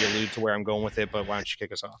kind of already allude to where I'm going with it, but why don't you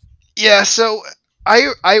kick us off? Yeah, so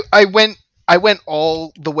I went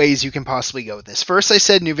all the ways you can possibly go with this. First I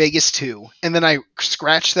said New Vegas 2, and then I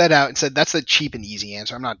scratched that out and said that's a cheap and easy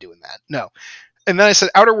answer. I'm not doing that. No. And then I said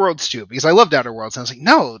Outer Worlds 2 because I loved Outer Worlds. And I was like,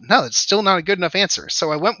 no, it's still not a good enough answer.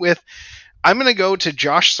 So I went with, I'm going to go to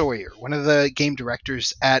Josh Sawyer, one of the game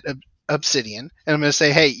directors at Obsidian. And I'm going to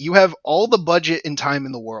say, hey, you have all the budget and time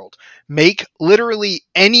in the world. Make literally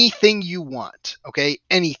anything you want. Okay.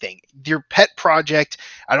 Anything. Your pet project.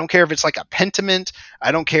 I don't care if it's like a Pentiment.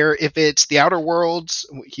 I don't care if it's the Outer Worlds.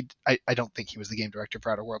 I don't think he was the game director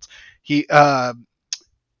for Outer Worlds.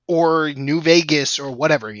 Or New Vegas or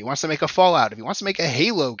whatever. If he wants to make a Fallout, if he wants to make a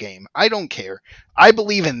Halo game, I don't care. I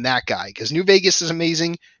believe in that guy because New Vegas is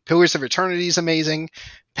amazing. Pillars of Eternity is amazing.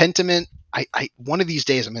 Pentiment, I one of these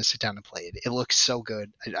days I'm going to sit down and play it. It looks so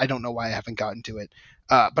good. I don't know why I haven't gotten to it.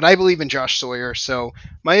 But I believe in Josh Sawyer. So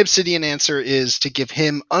my Obsidian answer is to give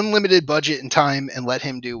him unlimited budget and time and let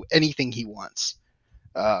him do anything he wants.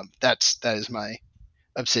 That is my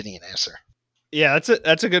Obsidian answer. Yeah,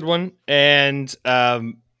 that's a good one. And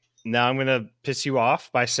now I'm going to piss you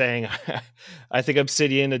off by saying I think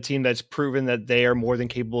Obsidian, a team that's proven that they are more than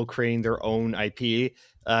capable of creating their own IP,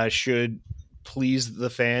 should please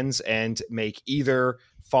the fans and make either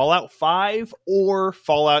Fallout 5 or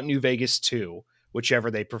Fallout New Vegas 2,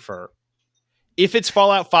 whichever they prefer. If it's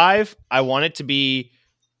Fallout 5, I want it to be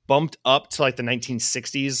bumped up to like the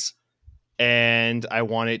 1960s, and I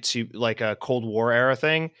want it to like a Cold War era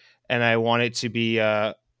thing, and I want it to be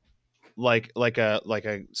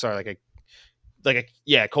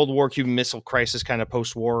Cold War Cuban Missile Crisis kind of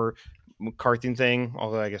post-war McCarthy thing.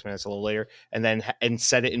 Although I guess that's a little later, and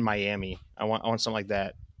set it in Miami. I want something like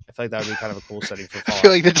that. I feel like that would be kind of a cool setting for I Fallout.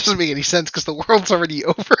 feel like that doesn't make any sense because the world's already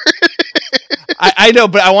over. I know,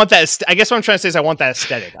 but I want that. I guess what I'm trying to say is I want that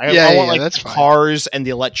aesthetic. I want that's the fine. cars and the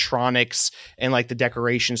electronics and like the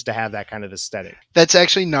decorations to have that kind of aesthetic. That's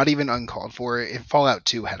actually not even uncalled for. If Fallout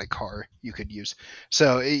 2 had a car you could use,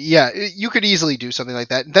 so yeah, you could easily do something like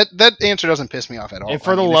that. That answer doesn't piss me off at all. And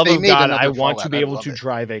for the love of God, I want Fallout, to be able to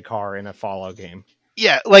drive a car in a Fallout game.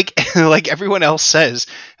 Yeah, like everyone else says,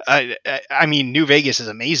 I mean, New Vegas is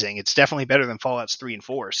amazing. It's definitely better than Fallout's 3 and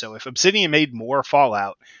 4. So if Obsidian made more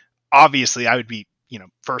Fallout, obviously I would be,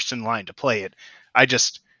 first in line to play it.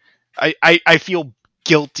 I feel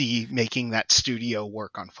guilty making that studio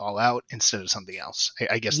work on Fallout instead of something else.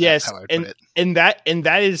 I guess that's how I would put it. And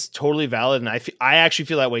that is totally valid, and I actually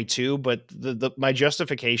feel that way too. But my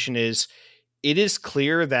justification is, it is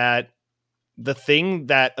clear that the thing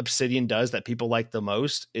that Obsidian does that people like the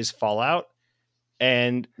most is Fallout.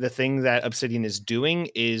 And the thing that Obsidian is doing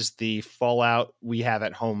is the Fallout we have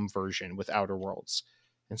at home version with Outer Worlds.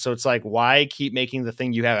 And so it's like, why keep making the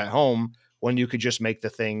thing you have at home when you could just make the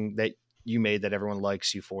thing that you made that everyone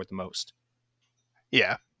likes you for the most?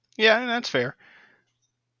 Yeah. Yeah, that's fair.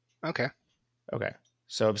 Okay.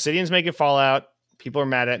 So Obsidian's making Fallout. People are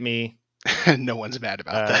mad at me. No one's mad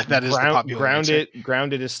about that. That is the popular answer.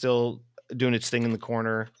 Grounded is still doing its thing in the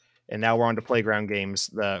corner, and now we're on to Playground Games,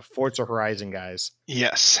 the Forza Horizon guys.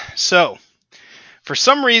 Yes. So, for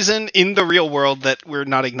some reason in the real world that we're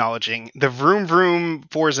not acknowledging, the Vroom Vroom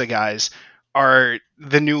Forza guys are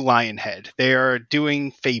the new Lionhead. They are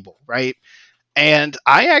doing Fable, right? And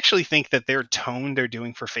I actually think that their tone they're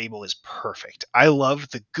doing for Fable is perfect. I love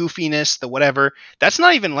the goofiness, the whatever. That's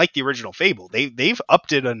not even like the original Fable. They've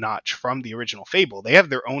upped it a notch from the original Fable. They have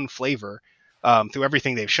their own flavor through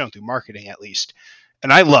everything they've shown, through marketing at least.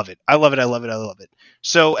 And I love it. I love it.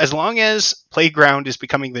 So as long as Playground is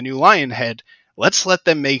becoming the new Lionhead, let's let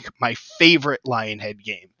them make my favorite Lionhead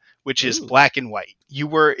game, which is Black and White.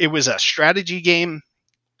 It was a strategy game,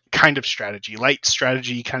 kind of strategy, light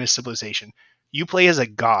strategy, kind of civilization. You play as a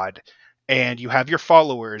god, and you have your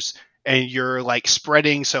followers, and you're like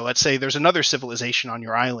spreading. So let's say there's another civilization on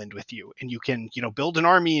your island with you, and you can, build an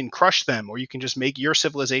army and crush them, or you can just make your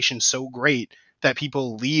civilization so great that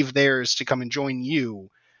people leave theirs to come and join you.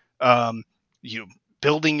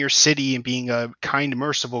 Building your city and being a kind,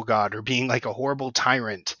 merciful god, or being like a horrible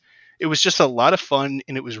tyrant. It was just a lot of fun,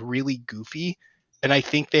 and it was really goofy, and I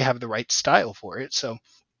think they have the right style for it. So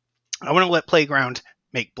I want to let Playground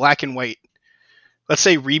make Black and White. Let's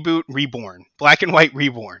say Reboot Reborn. Black and White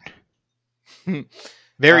Reborn.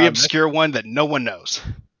 Very obscure one that no one knows.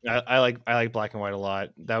 I like Black and White a lot.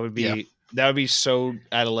 That would be so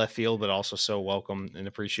out of left field, but also so welcome and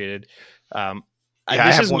appreciated. I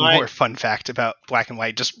have one more fun fact about Black and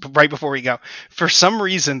White, just right before we go. For some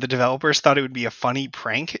reason, the developers thought it would be a funny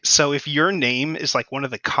prank. So if your name is like one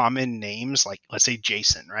of the common names, like let's say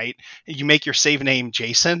Jason, right? You make your save name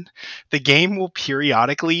Jason, the game will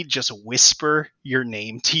periodically just whisper your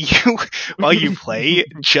name to you while you play,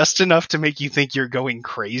 just enough to make you think you're going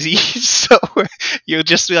crazy. So you'll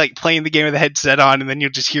just be like playing the game with the headset on, and then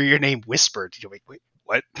you'll just hear your name whispered. You'll be like, wait.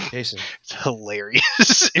 What? Jason. It's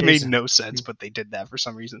hilarious. It made no sense, but they did that for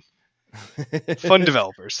some reason. Fun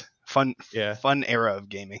developers. Fun era of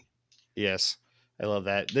gaming. Yes. I love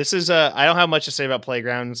that. This is I don't have much to say about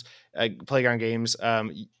Playground games.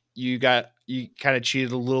 You kind of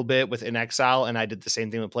cheated a little bit with In Exile, and I did the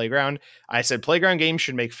same thing with Playground. I said Playground games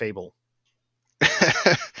should make Fable.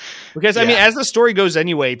 Because I mean, as the story goes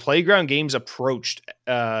anyway, Playground Games approached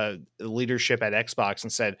leadership at Xbox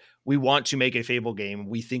and said, "We want to make a Fable game.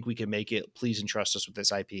 We think we can make it. Please entrust us with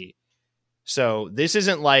this IP." So this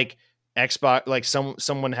isn't like Xbox, like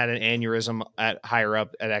someone had an aneurysm at higher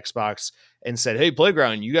up at Xbox and said, "Hey,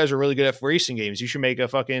 Playground, you guys are really good at racing games. You should make a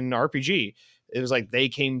fucking RPG." It was like they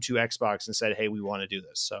came to Xbox and said, "Hey, we want to do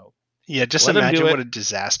this." So. Yeah, just imagine what a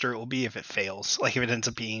disaster it will be if it fails. Like if it ends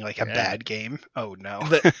up being like a bad game. Oh no.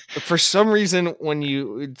 For some reason,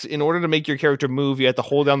 in order to make your character move, you have to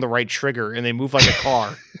hold down the right trigger, and they move like a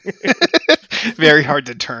car. Very hard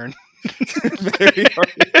to turn. Very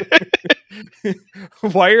hard.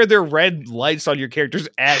 Why are there red lights on your character's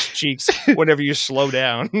ass cheeks whenever you slow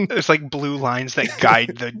down? There's like blue lines that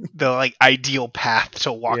guide the like ideal path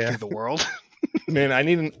to walk through the world. Man, I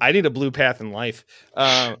need a blue path in life.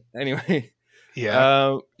 Anyway,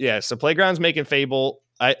 so Playground's making Fable.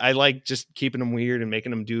 I like just keeping them weird and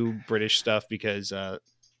making them do British stuff because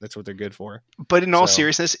that's what they're good for. But in all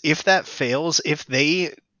seriousness, if that fails, if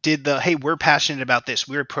they did the, hey, we're passionate about this,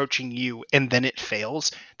 we're approaching you, and then it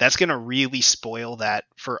fails, that's going to really spoil that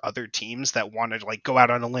for other teams that want to like go out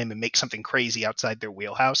on a limb and make something crazy outside their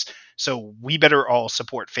wheelhouse. So we better all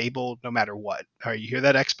support Fable no matter what. All right, you hear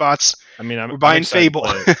that, Xbox? I mean, We're I'm buying excited to Fable.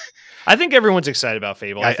 play it. I think everyone's excited about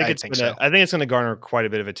Fable. I think I it's think gonna so. I think it's gonna garner quite a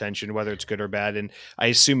bit of attention, whether it's good or bad. And I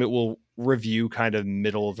assume it will review kind of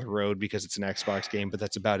middle of the road because it's an Xbox game, but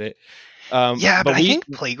that's about it. Yeah, but But I we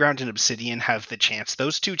think Playground and Obsidian have the chance.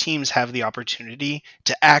 Those two teams have the opportunity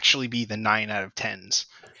to actually be the 9 out of 10s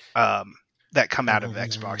that come out of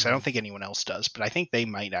Xbox. I don't think anyone else does, but I think they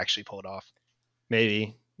might actually pull it off.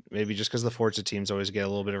 maybe just because the Forza teams always get a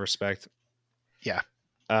little bit of respect. Yeah.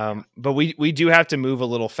 But we do have to move a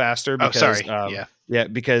little faster Oh, because sorry.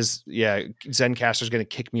 because Zencaster's going to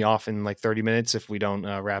kick me off in like 30 minutes if we don't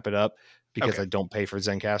wrap it up because Okay. I don't pay for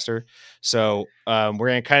Zencaster. So we're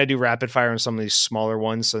going to kind of do rapid fire on some of these smaller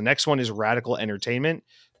ones. So the next one is Radical Entertainment,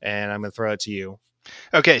 and I'm going to throw it to you.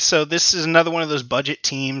 Okay, so this is another one of those budget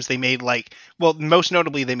teams. They made most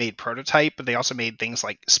notably they made Prototype, but they also made things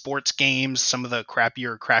like sports games, some of the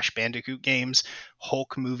crappier Crash Bandicoot games,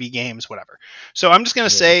 Hulk movie games, whatever. So I'm just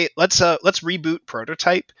gonna say let's reboot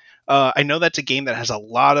Prototype. I know that's a game that has a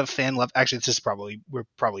lot of fan love. Actually, we're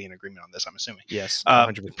probably in agreement on this, I'm assuming. Yes,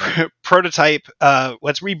 100%. Prototype.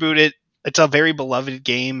 Let's reboot it. It's a very beloved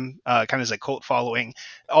game, kind of as a cult following.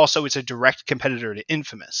 Also, it's a direct competitor to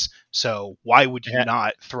Infamous. So why would you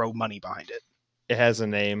not throw money behind it? It has a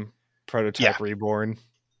name, Prototype Reborn.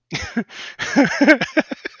 Yeah.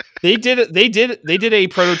 They did a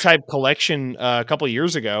Prototype collection a couple of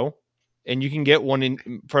years ago, and you can get one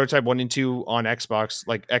in Prototype 1 and 2 on Xbox,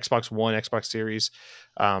 like Xbox One, Xbox Series.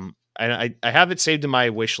 And I have it saved in my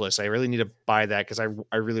wish list. I really need to buy that because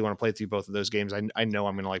I really want to play through both of those games. I know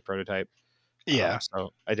I'm going to like Prototype. Yeah.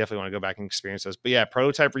 So I definitely want to go back and experience those. But yeah,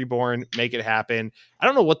 Prototype Reborn, make it happen. I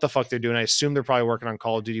don't know what the fuck they're doing. I assume they're probably working on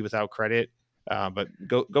Call of Duty without credit. But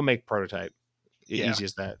go make Prototype. Easy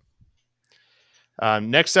as that.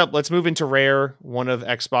 Next up, let's move into Rare, one of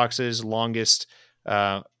Xbox's longest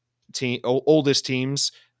oldest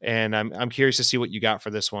teams, and I'm curious to see what you got for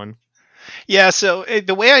this one. Yeah, so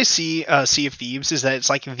the way I see Sea of Thieves is that it's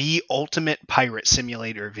like the ultimate pirate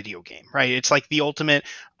simulator video game, right? It's like the ultimate,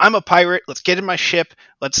 I'm a pirate, let's get in my ship,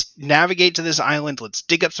 let's navigate to this island, let's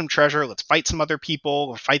dig up some treasure, let's fight some other people,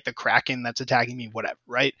 or fight the Kraken that's attacking me, whatever,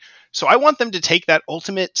 right? So I want them to take that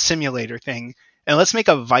ultimate simulator thing and let's make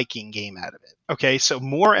a Viking game out of it, okay? So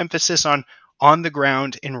more emphasis on the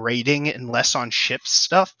ground and raiding and less on ship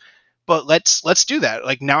stuff. But let's do that.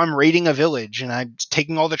 Like now I'm raiding a village and I'm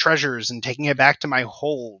taking all the treasures and taking it back to my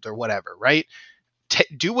hold or whatever, right?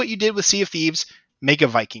 Do what you did with Sea of Thieves, make a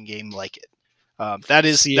Viking game like it. That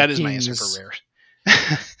is my answer for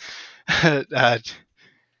Rare.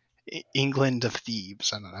 England of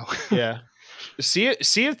Thieves. I don't know. Yeah.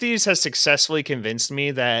 Sea of Thieves has successfully convinced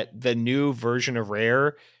me that the new version of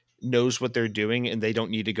Rare knows what they're doing and they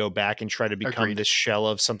don't need to go back and try to become this shell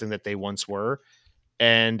of something that they once were.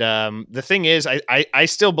 And the thing is, I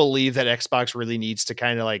still believe that Xbox really needs to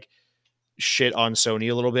kind of like shit on Sony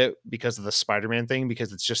a little bit because of the Spider-Man thing,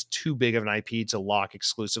 because it's just too big of an IP to lock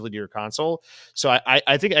exclusively to your console. So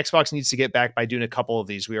I think Xbox needs to get back by doing a couple of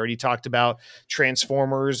these. We already talked about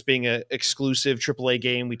Transformers being an exclusive AAA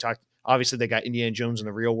game. We talked, obviously they got Indiana Jones in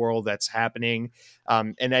the real world that's happening.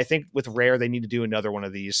 And I think with Rare, they need to do another one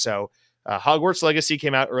of these. So Hogwarts Legacy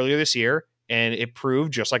came out earlier this year. And it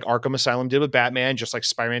proved, just like Arkham Asylum did with Batman, just like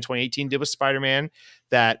Spider-Man 2018 did with Spider-Man,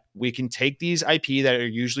 that we can take these IP that are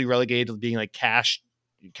usually relegated to being like cash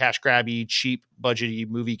grabby, cheap, budgety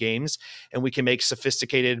movie games, and we can make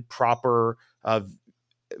sophisticated, proper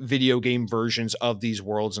video game versions of these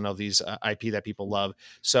worlds and of these IP that people love.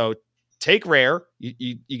 So take Rare.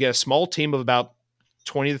 You get a small team of about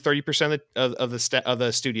 20 to 30% of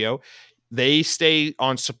the studio. They stay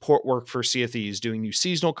on support work for Sea of Thieves, doing new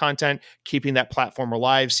seasonal content, keeping that platform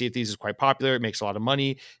alive. Sea of Thieves is quite popular. It makes a lot of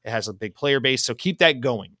money. It has a big player base. So keep that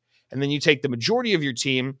going. And then you take the majority of your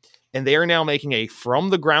team, and they are now making a from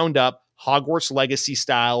the ground up Hogwarts Legacy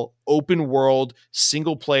style, open world,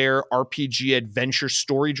 single player RPG adventure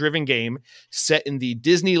story driven game set in the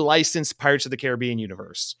Disney licensed Pirates of the Caribbean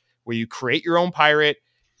universe, where you create your own pirate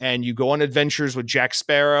and you go on adventures with Jack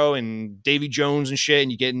Sparrow and Davy Jones and shit, and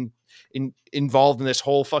you get involved in this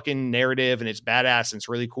whole fucking narrative, and it's badass and it's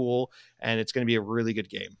really cool, and it's going to be a really good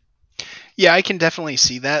game. Yeah, I can definitely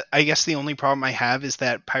see that. I guess the only problem I have is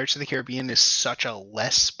that Pirates of the Caribbean is such a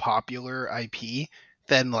less popular IP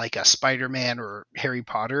than like a Spider-Man or Harry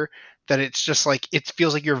Potter that it's just like it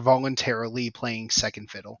feels like you're voluntarily playing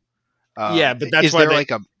second fiddle. Yeah, but that's is why there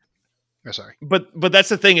like a Oh, sorry. But that's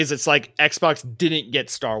the thing is it's like Xbox didn't get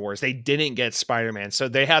Star Wars. They didn't get Spider-Man. So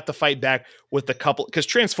they have to fight back with a couple because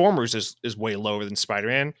Transformers is way lower than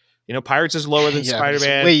Spider-Man. You know, Pirates is lower than Yeah, but it's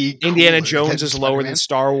Spider-Man. way Indiana cooler Jones than is lower than Spider-Man.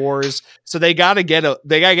 Star Wars. So they gotta get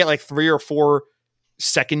like 3 or 4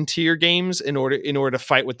 second tier games in order to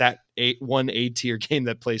fight with that one A tier game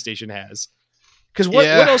that PlayStation has. Because what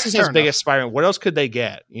Yeah, else is fair as big as enough. Spider-Man? What else could they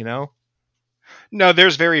get? You know? No,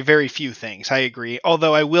 there's very, very few things. I agree.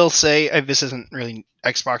 Although I will say this isn't really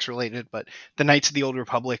Xbox related, but the Knights of the Old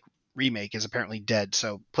Republic remake is apparently dead,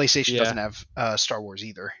 so PlayStation Yeah. doesn't have Star Wars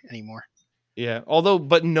either anymore. Yeah, although,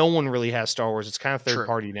 but no one really has Star Wars. It's kind of third True.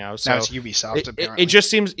 party now, Now so it's Ubisoft it apparently. just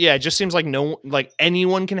seems, yeah, it just seems like no, like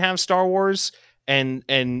anyone can have Star Wars, and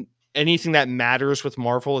anything that matters with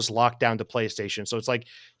Marvel is locked down to PlayStation. So it's like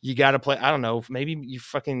you got to play. I don't know, maybe you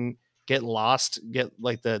fucking get Lost, get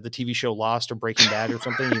like the TV show Lost or Breaking Bad or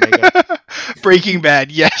something. You make a Breaking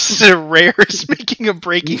Bad, yes. Rare's making a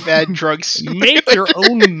Breaking Bad drug make simulator. your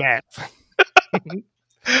own meth. But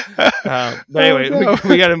Oh anyway, no.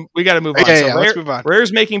 we gotta move on. Yeah, So yeah, let's move on.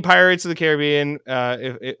 Rare's making Pirates of the Caribbean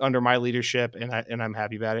under my leadership, and I'm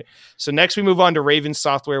happy about it. So next we move on to Raven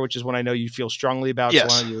Software, which is one I know you feel strongly about. So why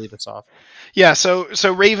Yes. don't you lead us off? Yeah, so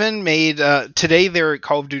Raven made today their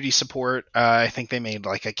Call of Duty support. I think they made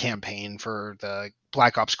like a campaign for the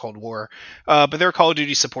Black Ops Cold War, but they're a Call of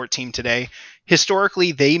Duty support team today.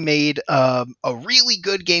 Historically, they made a really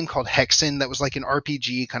good game called Hexen that was like an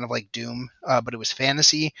RPG, kind of like Doom, but it was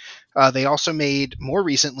fantasy. They also made more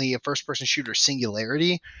recently a first-person shooter,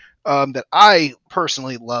 Singularity, that I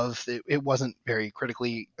personally love. It wasn't very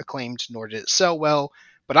critically acclaimed, nor did it sell well,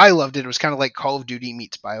 but I loved it. It was kind of like Call of Duty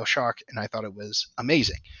meets Bioshock, and I thought it was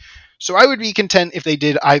amazing. So I would be content if they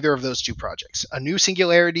did either of those two projects, a new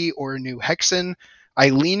Singularity or a new Hexen. I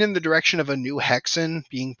lean in the direction of a new Hexen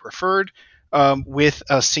being preferred, with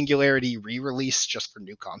a Singularity re-release just for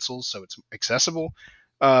new consoles, so it's accessible.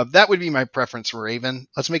 That would be my preference for Raven.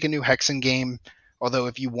 Let's make a new Hexen game. Although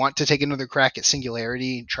if you want to take another crack at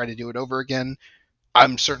Singularity and try to do it over again,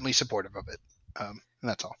 I'm certainly supportive of it. And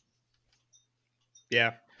that's all.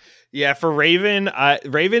 Yeah, yeah. For Raven,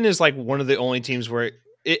 Raven is like one of the only teams where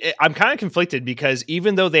I'm kind of conflicted because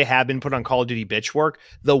even though they have been put on Call of Duty bitch work,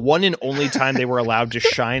 the one and only time they were allowed to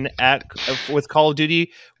shine at with Call of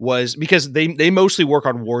Duty was because they mostly work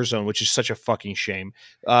on Warzone, which is such a fucking shame.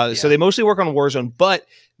 So they mostly work on Warzone, but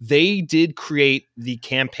they did create the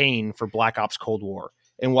campaign for Black Ops Cold War.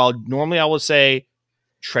 And while normally I would say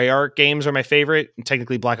Treyarch games are my favorite, and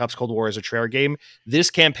technically Black Ops Cold War is a Treyarch game,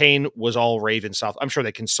 this campaign was all Raven Soft. I'm sure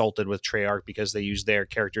they consulted with Treyarch because they used their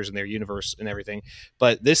characters in their universe and everything.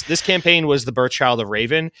 But this campaign was the birthchild of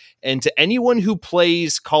Raven. And to anyone who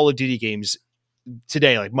plays Call of Duty games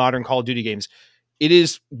today, like modern Call of Duty games, it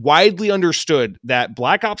is widely understood that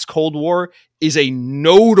Black Ops Cold War is a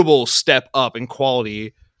notable step up in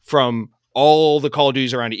quality from all the Call of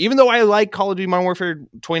Duties around it. Even though I like Call of Duty Modern Warfare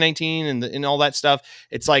 2019 and all that stuff,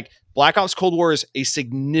 it's like Black Ops Cold War is a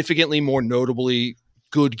significantly more notably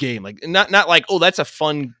good game. Like not like, oh, that's a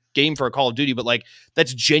fun game for a Call of Duty, but like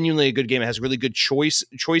that's genuinely a good game. It has really good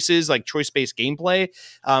choices, like choice-based gameplay,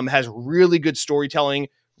 has really good storytelling,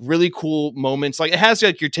 really cool moments. Like it has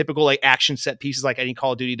like your typical like action set pieces like any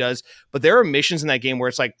Call of Duty does, but there are missions in that game where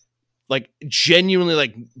it's like genuinely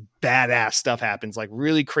like badass stuff happens, like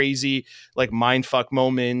really crazy like mind fuck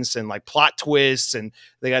moments and like plot twists, and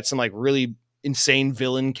they got some like really insane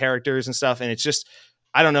villain characters and stuff. And it's just,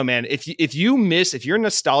 I don't know, man. If you're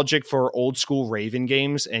nostalgic for old school Raven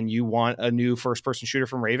games and you want a new first person shooter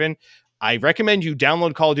from Raven, I recommend you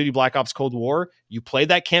download Call of Duty Black Ops Cold War. You play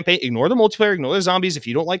that campaign, ignore the multiplayer, ignore the zombies. If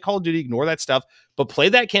you don't like Call of Duty, ignore that stuff, but play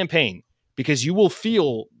that campaign because you will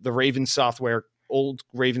feel the old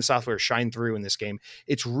Raven Software shine through in this game.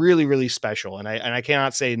 It's really, really special. And I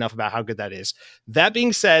cannot say enough about how good that is. That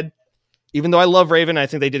being said, even though I love Raven, I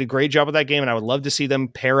think they did a great job with that game, and I would love to see them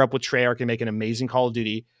pair up with Treyarch and make an amazing Call of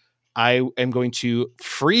Duty. I am going to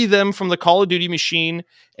free them from the Call of Duty machine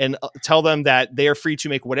and tell them that they are free to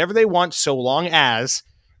make whatever they want so long as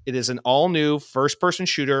it is an all new first person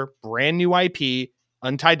shooter, brand new IP,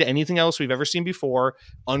 untied to anything else we've ever seen before,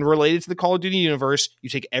 unrelated to the Call of Duty universe. You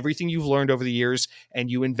take everything you've learned over the years and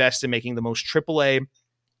you invest in making the most AAA,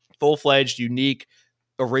 full-fledged, unique,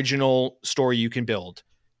 original story you can build.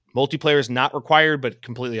 Multiplayer is not required, but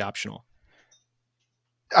completely optional.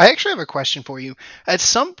 I actually have a question for you. At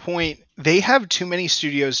some point, they have too many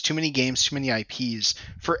studios, too many games, too many IPs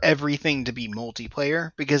for everything to be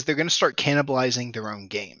multiplayer because they're going to start cannibalizing their own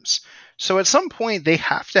games. So at some point, they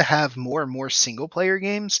have to have more and more single player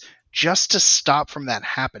games just to stop from that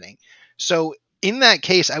happening. So in that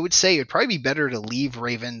case, I would say it'd probably be better to leave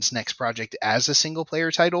Raven's next project as a single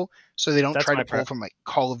player title, so they don't That's try my to pull prep. from like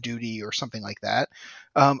Call of Duty or something like that.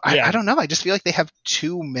 Yeah, I don't know. I just feel like they have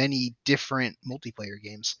too many different multiplayer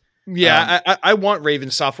games. yeah. I want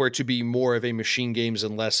Raven Software to be more of a Machine Games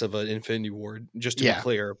and less of an Infinity Ward, just to be Yeah.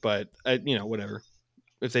 clear. But whatever.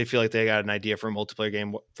 If they feel like they got an idea for a multiplayer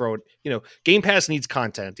game, throw it. Game Pass needs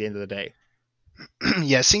content at the end of the day.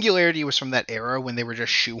 Yeah, Singularity was from that era when they were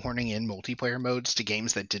just shoehorning in multiplayer modes to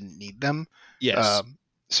games that didn't need them. Yes.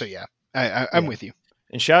 So yeah, I'm Yeah. with you.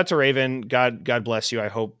 And shout out to Raven. God bless you. I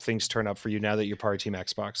hope things turn up for you now that you're part of Team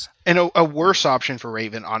Xbox. And a worse option for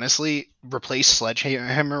Raven, honestly, replace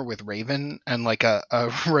Sledgehammer with Raven and like a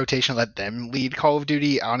rotation, let them lead Call of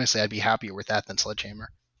Duty. Honestly, I'd be happier with that than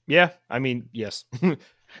Sledgehammer. Yeah, I mean, yes.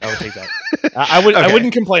 I would take that. I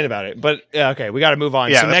wouldn't complain about it, but okay, we got to move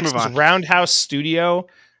on. Yeah, So let's next move is on. Roundhouse Studio.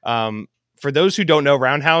 For those who don't know,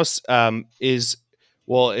 Roundhouse is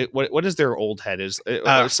what is their old head is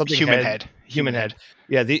something Human head.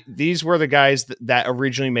 Yeah, these were the guys that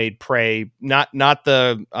originally made Prey, not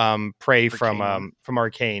the Prey from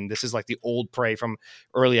Arcane. This is like the old Prey from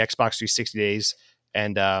early Xbox 360 days.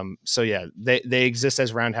 And so yeah, they exist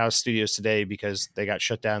as Roundhouse Studios today because they got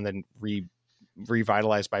shut down, then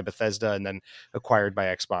revitalized by Bethesda, and then acquired by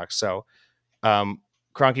Xbox. So,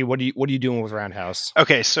 Cronky, what are you doing with Roundhouse?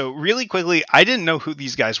 Okay, so really quickly, I didn't know who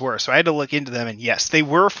these guys were, so I had to look into them. And yes, they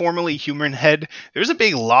were formerly Human Head. There was a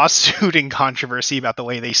big lawsuit and controversy about the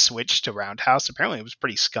way they switched to Roundhouse. Apparently, it was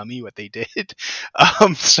pretty scummy what they did.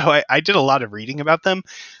 So I did a lot of reading about them.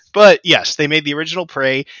 But yes, they made the original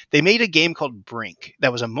Prey. They made a game called Brink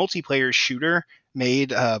that was a multiplayer shooter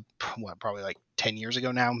made, probably like 10 years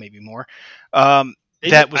ago now, maybe more. That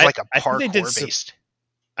was like a parkour based.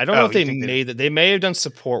 I don't know if they made that. They may have done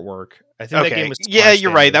support work. I think that game was. Yeah,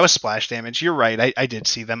 you're right. That was Splash Damage. You're right. I did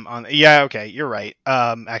see them on. Yeah, okay, you're right.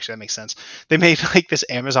 Actually, that makes sense. They made like this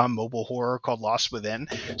Amazon mobile horror called Lost Within.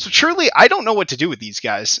 So truly, I don't know what to do with these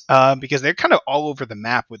guys because they're kind of all over the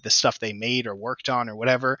map with the stuff they made or worked on or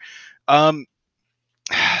whatever.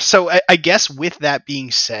 So I guess with that being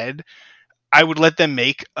said, I would let them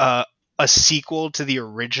make a sequel to the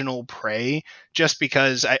original Prey, just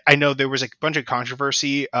because I know there was a bunch of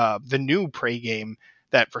controversy. The new Prey game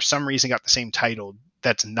that for some reason got the same title,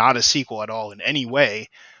 that's not a sequel at all in any way,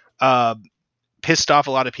 pissed off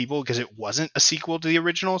a lot of people because it wasn't a sequel to the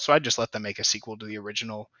original. So I just let them make a sequel to the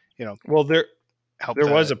original. Well, there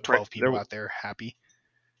was a 12 people out there happy.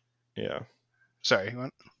 Yeah. Sorry.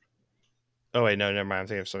 What? Oh wait, no, never mind. I'm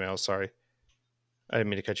thinking of something else. Sorry, I didn't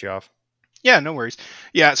mean to cut you off. Yeah, no worries.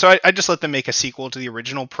 Yeah, so I just let them make a sequel to the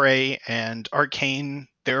original Prey, and Arcane,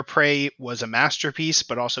 their Prey was a masterpiece,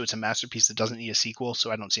 but also it's a masterpiece that doesn't need a sequel, so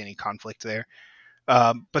I don't see any conflict there.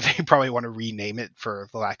 But they probably want to rename it for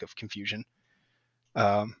the lack of confusion.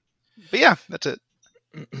 But yeah, that's it.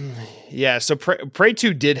 Yeah, so Prey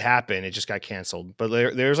 2 did happen. It just got canceled. But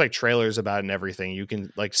there's like trailers about it and everything. You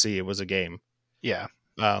can like see it was a game. Yeah.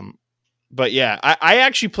 But yeah, I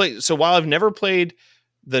actually played. So while I've never played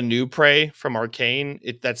the new Prey from Arcane,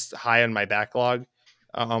 that's high on my backlog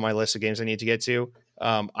on my list of games I need to get to.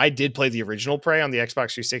 I did play the original Prey on the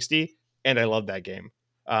Xbox 360, and I love that game.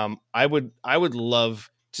 I would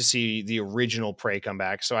love to see the original Prey come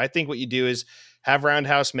back. So I think what you do is have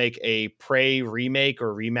Roundhouse make a Prey remake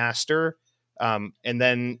or remaster, and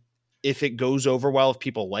then if it goes over well, if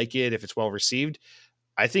people like it, if it's well received,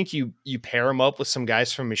 I think you pair them up with some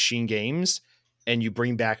guys from Machine Games, and you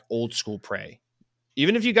bring back old school Prey.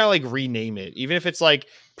 Even if you gotta like rename it, even if it's like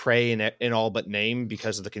Prey in all but name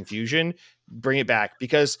because of the confusion, bring it back,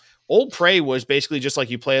 because old Prey was basically just like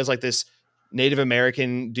you play as like this Native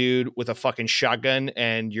American dude with a fucking shotgun,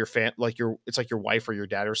 and it's like your wife or your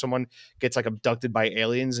dad or someone gets like abducted by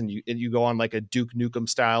aliens, and you go on like a Duke Nukem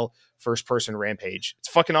style first person rampage. It's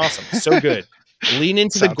fucking awesome. It's so good. Lean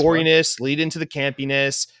into the goriness, lead into the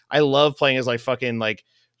campiness. I love playing as like fucking like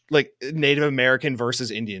Native American versus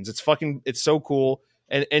Indians. It's so cool.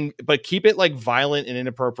 But keep it like violent and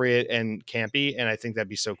inappropriate and campy. And I think that'd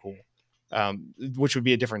be so cool. Which would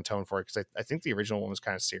be a different tone for it. Cause I think the original one was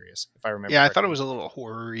kind of serious, if I remember. Yeah. Correctly. I thought it was a little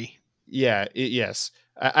horror-y. Yeah. Yes.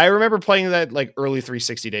 I remember playing that like early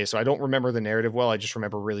 360 days. So I don't remember the narrative well. I just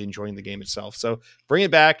remember really enjoying the game itself. So bring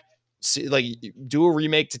it back, do a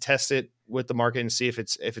remake to test it with the market and see if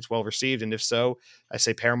it's well received, and if so, I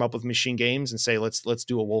say pair them up with Machine Games and say let's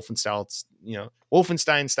do a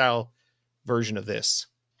Wolfenstein style version of this.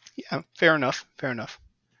 Yeah, fair enough. All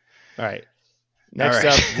right, next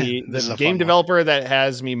up, the game developer that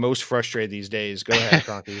has me most frustrated these days. Go ahead,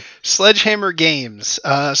 Cronky. Sledgehammer Games.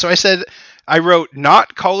 So I wrote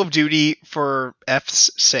not Call of Duty for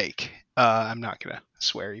F's sake, I'm not gonna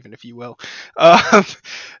swear, even if you will. Um,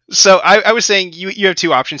 so I was saying you have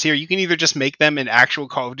two options here. You can either just make them an actual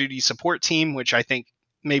Call of Duty support team, which I think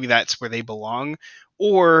maybe that's where they belong,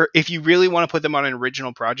 or if you really want to put them on an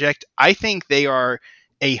original project, I think they are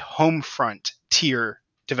a Homefront tier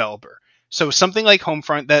developer. So something like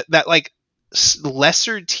Homefront, that like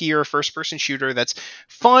lesser tier first person shooter that's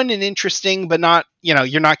fun and interesting, but not,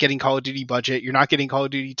 you're not getting Call of Duty budget, you're not getting Call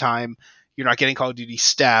of Duty time, you're not getting Call of Duty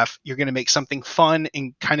staff. You're going to make something fun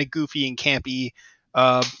and kind of goofy and campy,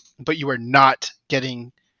 but you are not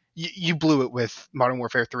getting. You blew it with Modern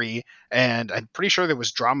Warfare 3, and I'm pretty sure there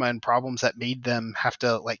was drama and problems that made them have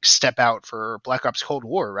to like step out for Black Ops Cold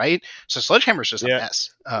War, right? So Sledgehammer's just a Yeah. mess.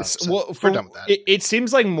 So Well, we're done with that. it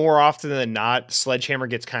seems like more often than not, Sledgehammer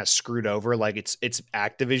gets kind of screwed over. Like it's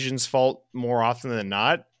Activision's fault more often than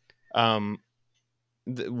not. Um,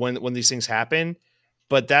 when these things happen.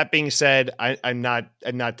 But that being said, I'm not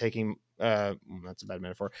taking. That's a bad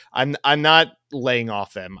metaphor. I'm not laying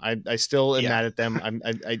off them. I still am mad at them.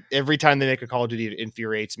 I every time they make a Call of Duty, it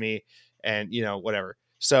infuriates me, and whatever.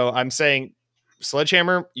 So I'm saying,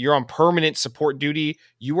 Sledgehammer, you're on permanent support duty.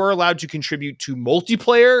 You are allowed to contribute to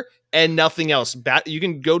multiplayer and nothing else. You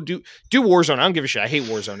can go do Warzone. I don't give a shit. I hate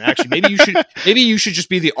Warzone. Actually, maybe you should just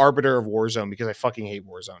be the arbiter of Warzone, because I fucking hate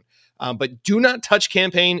Warzone. But do not touch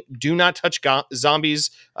campaign. Do not touch zombies.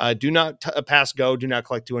 Do not pass go. Do not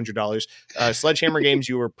collect $200. Sledgehammer Games,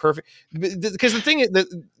 you were perfect. Because the thing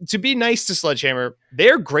is, to be nice to Sledgehammer,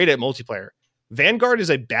 they're great at multiplayer. Vanguard is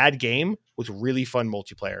a bad game with really fun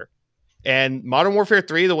multiplayer. And Modern Warfare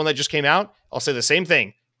 3, the one that just came out, I'll say the same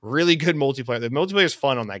thing. Really good multiplayer. The multiplayer is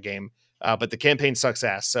fun on that game, but the campaign sucks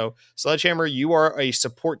ass. So Sledgehammer, you are a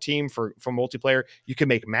support team for multiplayer. You can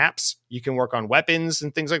make maps. You can work on weapons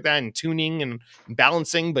and things like that, and tuning and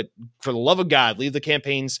balancing. But for the love of God, leave the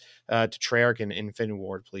campaigns to Treyarch and Infinity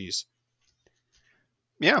Ward, please.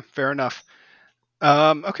 Yeah, fair enough.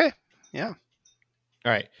 Okay. Yeah.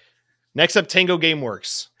 All right. Next up, Tango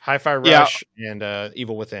Gameworks, Hi-Fi Rush, and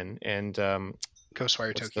Evil Within, and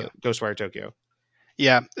Ghostwire Tokyo. Ghostwire Tokyo.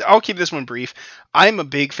 Yeah, I'll keep this one brief. I'm a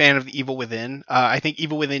big fan of Evil Within. I think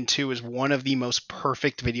Evil Within 2 is one of the most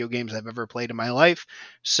perfect video games I've ever played in my life.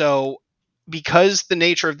 So, because the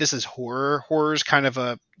nature of this is horror's kind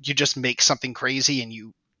of you just make something crazy and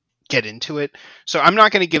you get into it. So I'm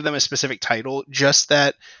not going to give them a specific title, just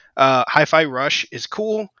that Hi-Fi Rush is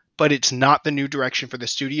cool, but it's not the new direction for the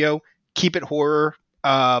studio. Keep it horror,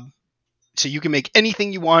 so you can make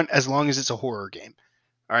anything you want as long as it's a horror game.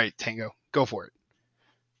 All right, Tango, go for it.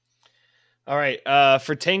 All right.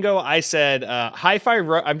 For Tango, I said Hi-Fi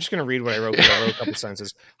Rush. I'm just going to read what I wrote, because I wrote a couple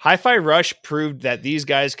sentences. Hi-Fi Rush proved that these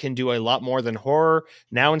guys can do a lot more than horror.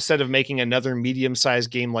 Now, instead of making another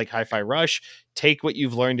medium-sized game like Hi-Fi Rush, take what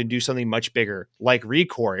you've learned and do something much bigger, like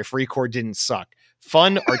ReCore, if ReCore didn't suck.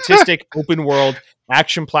 Fun, artistic, open world,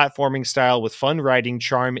 action platforming style with fun writing,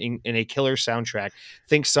 charm, and a killer soundtrack.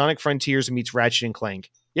 Think Sonic Frontiers meets Ratchet and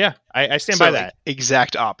Clank. Yeah, I stand by that.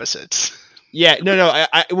 Exact opposites. Yeah, no.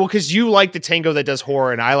 Well, because you like the Tango that does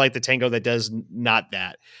horror, and I like the Tango that does not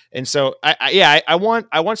that. And so, I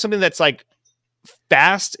want something that's like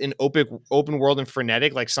fast and open world and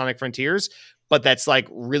frenetic, like Sonic Frontiers, but that's like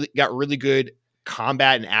really good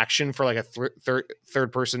combat and action for like a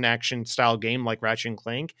third person action style game like Ratchet and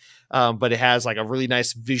Clank. But it has like a really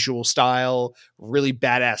nice visual style, really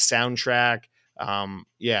badass soundtrack.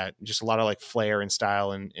 Just a lot of like flair and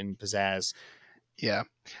style and pizzazz. Yeah.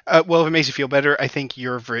 Well, if it makes you feel better, I think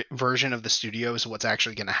your version of the studio is what's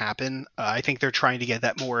actually going to happen. I think they're trying to get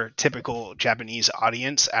that more typical Japanese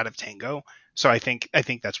audience out of Tango. So I think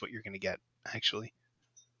that's what you're going to get, actually.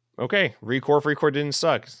 Okay. ReCore didn't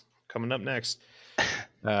suck. Coming up next.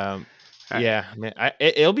 Yeah, man,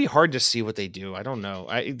 it'll be hard to see what they do. I don't know.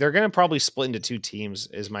 They're going to probably split into two teams,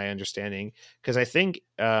 is my understanding, because I think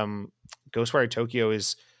Ghostwire Tokyo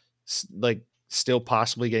is like still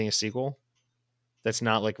possibly getting a sequel that's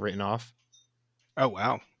not like written off. Oh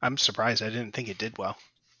wow, I'm surprised. I didn't think it did well.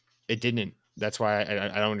 It didn't. That's why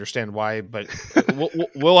I don't understand why, but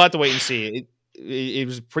we'll have to wait and see. It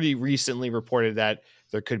was pretty recently reported that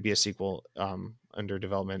there could be a sequel under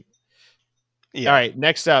development. Yeah. All right,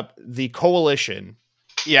 next up, The Coalition.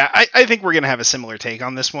 Yeah, I think we're gonna have a similar take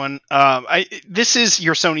on this one. This is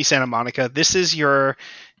your Sony Santa Monica. This is your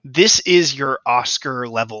Oscar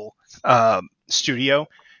level studio.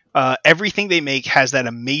 Everything they make has that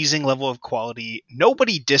amazing level of quality.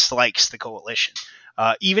 Nobody dislikes The Coalition.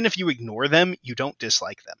 Even if you ignore them, you don't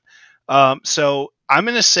dislike them. So I'm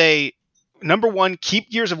gonna say, number one, keep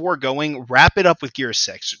Gears of War going. Wrap it up with Gears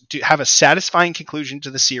 6. Have a satisfying conclusion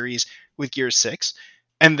to the series with Gears 6.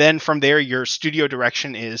 And then from there, your studio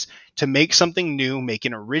direction is to make something new, make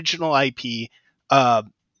an original IP, and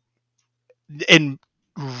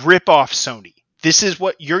rip off Sony. This is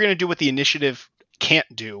what you're going to do what the initiative can't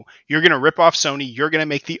do. You're going to rip off Sony. You're going to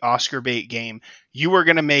make the Oscar bait game. You are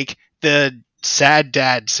going to make the Sad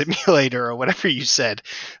Dad Simulator or whatever you said.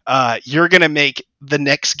 You're going to make the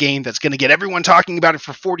next game that's going to get everyone talking about it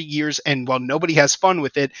for 40 years. And while nobody has fun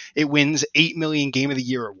with it, it wins 8 million Game of the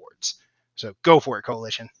Year awards. So go for it,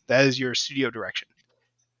 Coalition. That is your studio direction.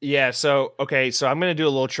 Yeah, so I'm going to do a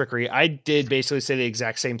little trickery. I did basically say the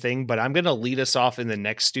exact same thing, but I'm going to lead us off in the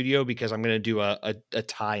next studio because I'm going to do a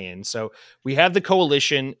tie-in. So we have the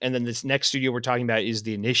Coalition, and then this next studio we're talking about is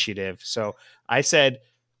the Initiative. So I said,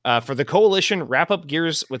 for the Coalition, wrap up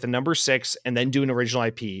Gears with a number 6 and then do an original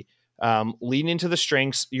IP. Lean into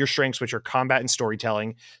your strengths, which are combat and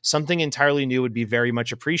storytelling. Something entirely new would be very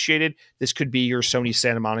much appreciated. This could be your Sony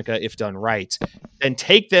Santa Monica if done right. Then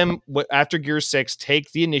take them after Gears 6,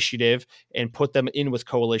 take the Initiative and put them in with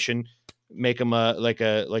Coalition. Make them like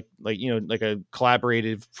a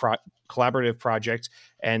collaborative project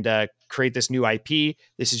and create this new IP.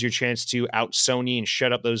 This is your chance to out Sony and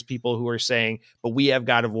shut up those people who are saying, but we have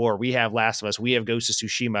God of War, we have Last of Us, we have Ghost of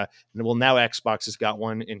Tsushima, and well, now Xbox has got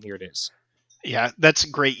one, and here it is. Yeah, that's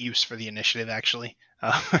great use for the Initiative, actually.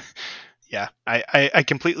 Yeah, I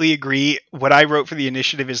completely agree. What I wrote for the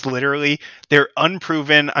Initiative is literally, they're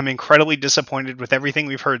unproven. I'm incredibly disappointed with everything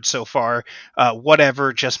we've heard so far.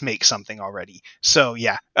 Whatever, just make something already. So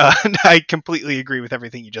yeah, I completely agree with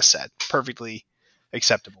everything you just said. Perfectly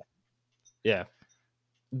acceptable. Yeah.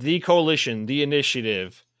 The Coalition, the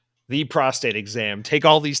Initiative, the prostate exam. Take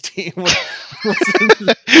all these teams.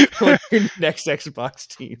 Next Xbox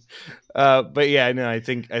team. But yeah, no, I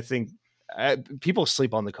think people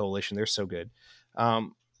sleep on the Coalition. They're so good.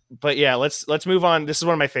 But yeah, let's move on. This is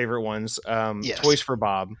one of my favorite ones. Yes. Toys for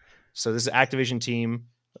Bob. So this is Activision team.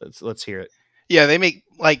 Let's hear it. Yeah, they make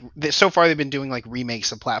so far they've been doing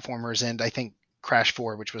remakes of platformers, and I think Crash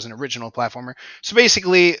 4, which was an original platformer. So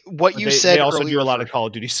basically what you said they also do a lot of Call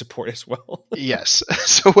of Duty support as well. Yes.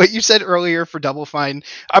 So what you said earlier for Double Fine,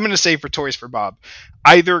 I'm going to say for Toys for Bob,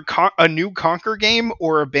 either a new Conquer game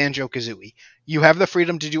or a Banjo-Kazooie. You have the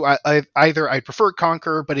freedom to do either. I prefer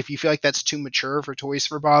Conquer, but if you feel like that's too mature for Toys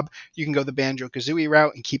for Bob, you can go the Banjo-Kazooie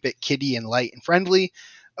route and keep it kiddie and light and friendly.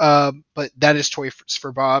 But that is Toys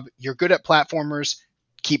for Bob. You're good at platformers.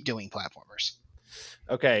 Keep doing platformers.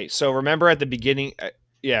 Okay, so remember at the beginning,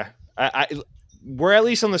 we're at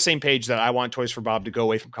least on the same page that I want Toys for Bob to go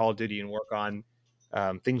away from Call of Duty and work on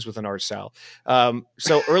things with an art style.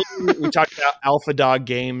 So earlier we talked about Alpha Dog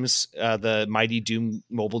Games, the Mighty Doom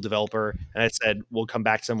mobile developer, and I said we'll come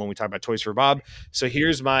back to them when we talk about Toys for Bob. So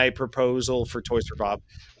here's my proposal for Toys for Bob.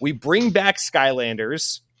 We bring back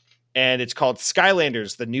Skylanders, and it's called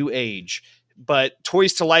Skylanders: The New Age. But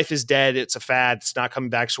Toys to Life is dead. It's a fad. It's not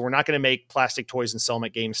coming back. So we're not going to make plastic toys and sell them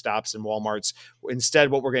at GameStops and Walmarts.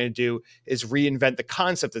 Instead, what we're going to do is reinvent the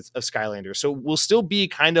concept of Skylanders. So we'll still be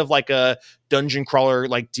kind of like a dungeon crawler,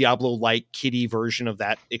 like Diablo-like kiddie version of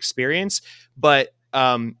that experience. But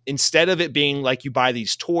instead of it being like you buy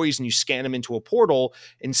these toys and you scan them into a portal,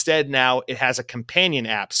 instead now it has a companion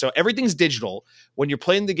app. So everything's digital. When you're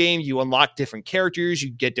playing the game, you unlock different characters, you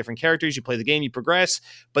get different characters, you play the game, you progress.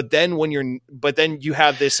 But then you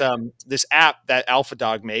have this this app that Alpha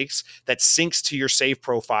Dog makes that syncs to your save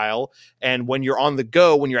profile. And when you're on the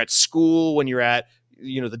go, when you're at school, when you're at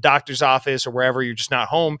the doctor's office or wherever you're just not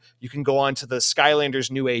home, you can go on to the Skylanders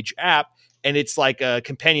New Age app. And it's like a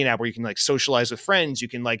companion app where you can socialize with friends. You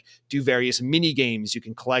can do various mini games. You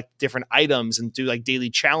can collect different items and do daily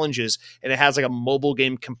challenges. And it has a mobile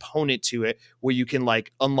game component to it where you can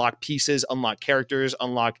unlock pieces, unlock characters,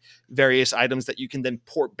 unlock various items that you can then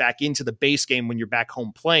port back into the base game when you're back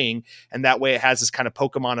home playing. And that way it has this kind of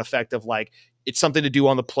Pokemon effect of it's something to do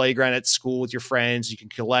on the playground at school with your friends. You can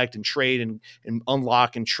collect and trade and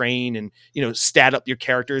unlock and train and, stat up your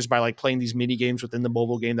characters by playing these mini games within the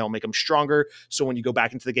mobile game that will make them stronger. So when you go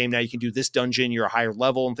back into the game now, you can do this dungeon, you're a higher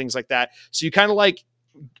level and things like that. So you kind of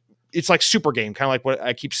it's like Super Game, kind of like what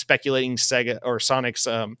I keep speculating Sega or Sonic's,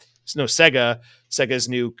 Sega's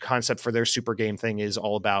new concept for their Super Game thing is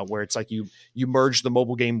all about, where it's you merge the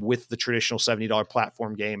mobile game with the traditional $70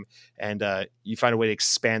 platform game, and you find a way to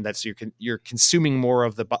expand that so you're consuming more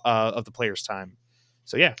of the player's time.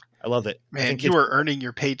 So yeah, I love it. Man, you are earning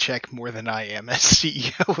your paycheck more than I am as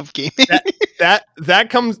CEO of gaming.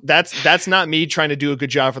 That's not me trying to do a good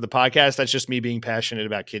job for the podcast. That's just me being passionate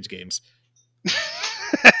about kids games.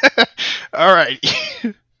 All right.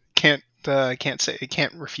 Can't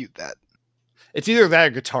refute that. It's either that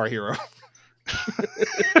or Guitar Hero.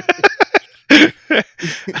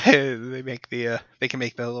 They can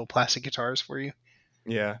make the little plastic guitars for you.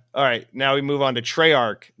 Yeah. All right. Now we move on to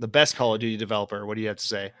Treyarch, the best Call of Duty developer. What do you have to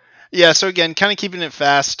say? Yeah, so again, kind of keeping it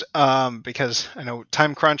fast because I know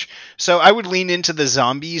time crunch. So I would lean into the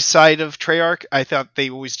zombies side of Treyarch. I thought they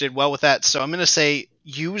always did well with that. So I'm going to say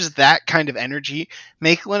use that kind of energy.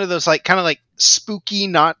 Make one of those like kind of like spooky,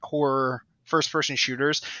 not horror first person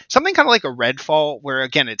shooters. Something kind of like a Redfall where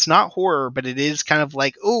again, it's not horror, but it is kind of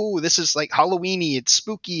like, oh, this is like Halloweeny, it's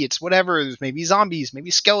spooky, it's whatever. There's maybe zombies,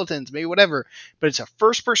 maybe skeletons, maybe whatever. But it's a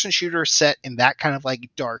first person shooter set in that kind of like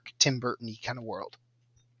dark Tim Burton-y kind of world.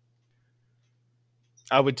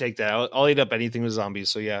 I would take that. I'll eat up anything with zombies.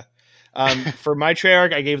 So yeah. For my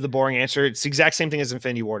Treyarch, I gave the boring answer. It's the exact same thing as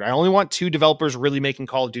Infinity Ward. I only want two developers really making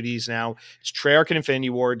Call of Duties now. It's Treyarch and Infinity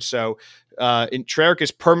Ward. So Treyarch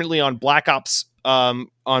is permanently on Black Ops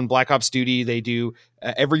duty. They do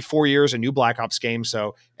every 4 years a new Black Ops game.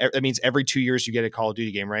 So that means every 2 years you get a Call of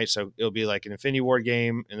Duty game, right? So it'll be like an Infinity Ward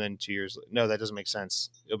game, and then 2 years. No, that doesn't make sense.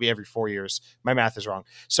 It'll be every 4 years. My math is wrong.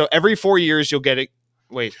 So every 4 years you'll get it.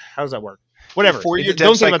 Wait, how does that work? Whatever. 4-year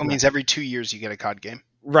dev cycle means every 2 years you get a COD game.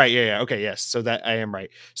 Right. Yeah. Okay. Yes. So that I am right.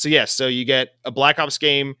 So yes. So you get a Black Ops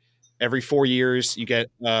game every 4 years. You get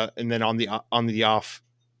and then on the off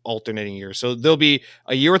alternating years. So there'll be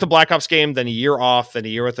a year with a Black Ops game, then a year off, then a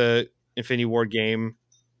year with a Infinity Ward game,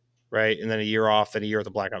 right, and then a year off, then a year with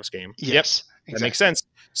a Black Ops game. Yes, yep. Exactly. That makes sense.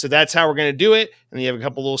 So that's how we're going to do it. And then you have a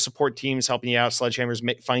couple little support teams helping you out. Sledgehammer's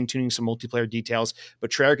fine-tuning some multiplayer details.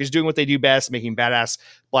 But Treyarch is doing what they do best, making badass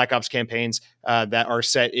Black Ops campaigns that are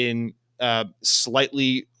set in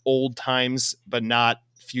slightly old times, but not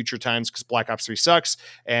future times because Black Ops 3 sucks,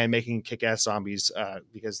 and making kick-ass zombies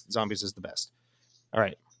because zombies is the best. All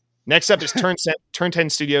right. Next up is Turn 10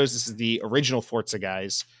 Studios. This is the original Forza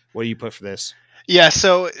guys. What do you put for this? Yeah,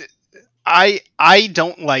 so I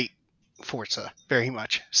don't like Forza very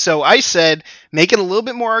much. So I said, make it a little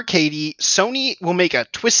bit more arcadey. Sony will make a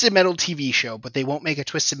Twisted Metal TV show, but they won't make a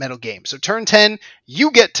Twisted Metal game. So Turn 10,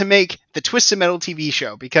 you get to make the Twisted Metal TV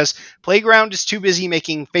show because Playground is too busy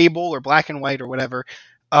making Fable or Black and White or whatever.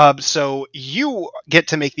 So you get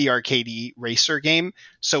to make the arcadey racer game.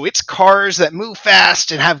 So it's cars that move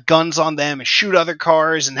fast and have guns on them and shoot other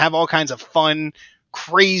cars and have all kinds of fun,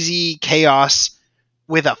 crazy chaos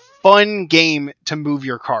with a fun game to move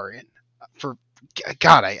your car in. For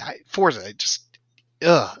God, Forza,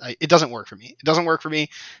 it doesn't work for me. It doesn't work for me.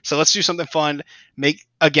 So let's do something fun. Make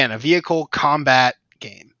again a vehicle combat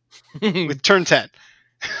game with Turn 10.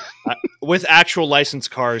 With actual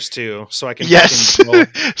licensed cars too, so I can blow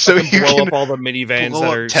up all the minivans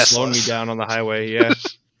that are Teslas. slowing me down on the highway. Yeah.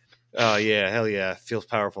 Oh yeah, hell yeah, feels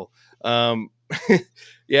powerful.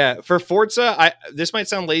 Yeah, for Forza, this might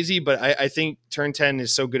sound lazy, but I think Turn 10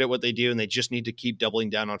 is so good at what they do, and they just need to keep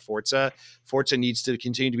doubling down on Forza. Forza needs to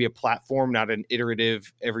continue to be a platform, not an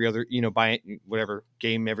iterative every other, buy whatever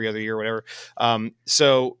game every other year, or whatever.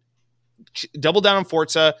 So double down on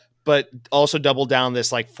Forza, but also double down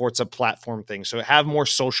this like Forza platform thing. So have more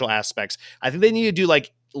social aspects. I think they need to do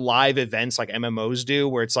like live events like MMOs do,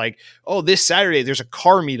 where it's like, oh, this Saturday there's a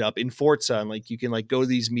car meetup in Forza, and like you can like go to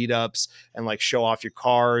these meetups and like show off your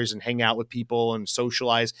cars and hang out with people and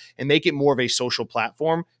socialize and make it more of a social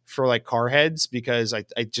platform for like car heads, because I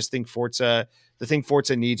just think the thing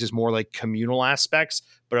Forza needs is more like communal aspects,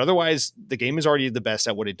 but otherwise the game is already the best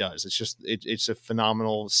at what it does. It's just it's a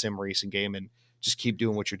phenomenal sim racing game, and just keep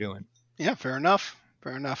doing what you're doing. Yeah, fair enough.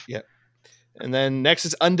 Yeah. And then next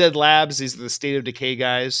is Undead Labs. These are the State of Decay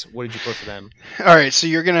guys. What did you put for them? All right, so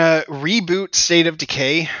you're going to reboot State of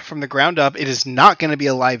Decay from the ground up. It is not going to be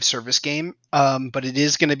a live service game, but it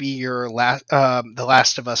is going to be your The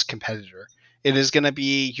Last of Us competitor. It is going to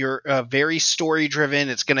be your very story driven.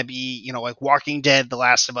 It's going to be, like Walking Dead, The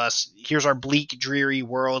Last of Us. Here's our bleak, dreary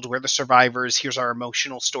world. We're the survivors. Here's our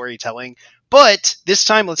emotional storytelling. But this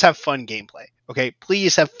time, let's have fun gameplay. Okay,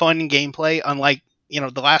 please have fun gameplay. Unlike,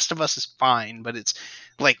 The Last of Us is fine, but it's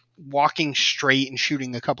like walking straight and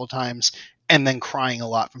shooting a couple times and then crying a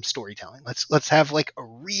lot from storytelling. Let's have like a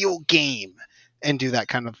real game and do that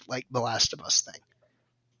kind of like The Last of Us thing.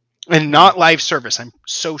 And not live service. I'm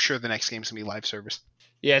so sure the next game's going to be live service.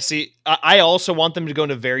 Yeah, see, I also want them to go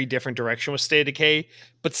in a very different direction with State of Decay,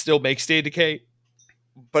 but still make State of Decay.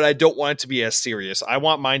 But I don't want it to be as serious. I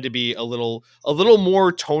want mine to be a little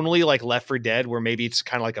more tonally like Left 4 Dead, where maybe it's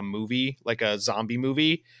kind of like a movie, like a zombie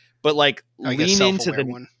movie, but like lean into the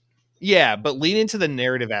one. Yeah, but lean into the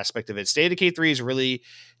narrative aspect of it. State of Decay 3 is really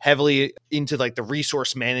heavily into like the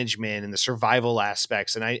resource management and the survival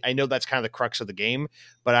aspects. And I know that's kind of the crux of the game,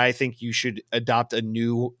 but I think you should adopt a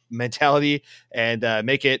new mentality and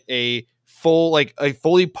make it a like a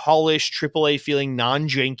fully polished AAA feeling,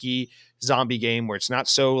 non-janky zombie game where it's not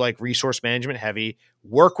so like resource management heavy.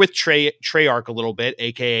 Work with Treyarch a little bit,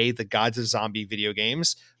 aka the gods of zombie video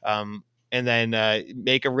games, and then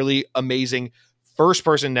make a really amazing first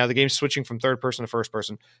person. Now the game's switching from third person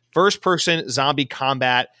to first person zombie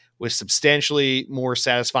combat with substantially more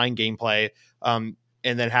satisfying gameplay.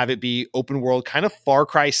 And then have it be open world, kind of Far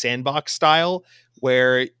Cry sandbox style,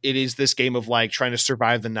 where it is this game of like trying to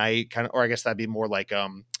survive the night, kind of, or I guess that'd be more like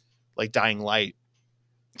Dying Light.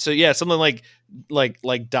 So yeah, something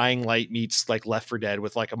like Dying Light meets like Left 4 Dead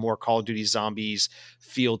with like a more Call of Duty Zombies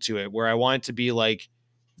feel to it, where I want it to be like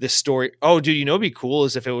this story. Oh, dude, you know, what'd be cool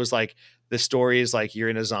is if it was like the story is like you're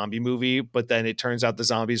in a zombie movie, but then it turns out the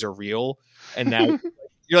zombies are real, and now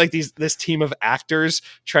you're like this team of actors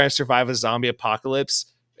trying to survive a zombie apocalypse,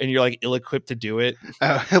 and you're like ill-equipped to do it.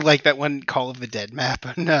 Like that one Call of the Dead map.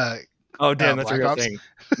 Oh, damn, that's Black a real Ops. thing.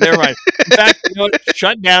 Never mind. In fact, you know what?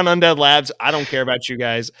 Shut down Undead Labs. I don't care about you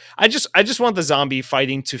guys. I just want the zombie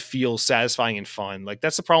fighting to feel satisfying and fun. Like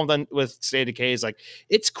that's the problem with State of Decay is like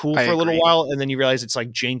it's cool for a little while, and then you realize it's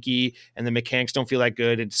like janky, and the mechanics don't feel that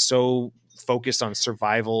good. It's so focused on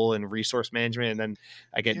survival and resource management, and then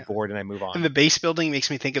I get bored and I move on. And the base building makes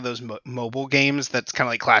me think of those mobile games that's kind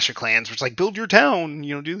of like Clash of Clans, where it's like build your town,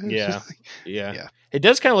 you know, do this. Yeah. It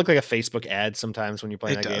does kind of look like a Facebook ad sometimes when you're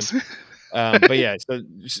playing game. But yeah, so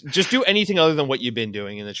just do anything other than what you've been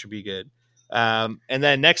doing, and it should be good. And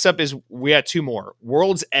then next up is we got two more.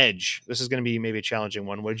 World's Edge. This is going to be maybe a challenging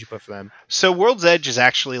one. What did you put for them? So World's Edge is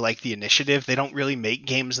actually like the initiative. They don't really make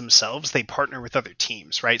games themselves. They partner with other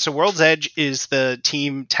teams, right? So World's Edge is the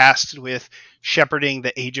team tasked with shepherding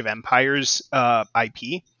the Age of Empires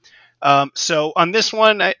IP. So on this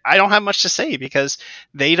one, I don't have much to say because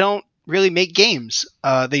they don't really make games.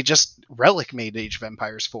 They just Relic made Age of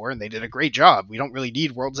Empires 4, and they did a great job. We don't really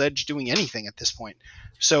need World's Edge doing anything at this point.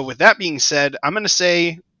 So with that being said, I'm going to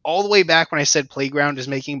say all the way back when I said Playground is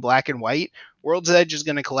making Black and White, World's Edge is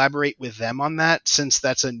going to collaborate with them on that, since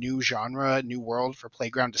that's a new genre, a new world for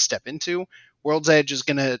Playground to step into. World's Edge is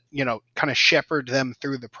going to, kind of shepherd them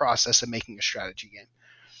through the process of making a strategy game.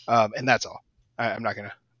 And that's all. I'm not going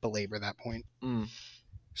to belabor that point.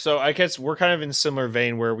 So I guess we're kind of in a similar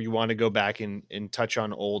vein where we want to go back and touch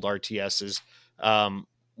on old RTSs,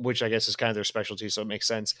 which I guess is kind of their specialty, so it makes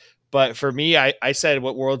sense. But for me, I said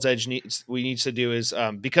what World's Edge needs to do is,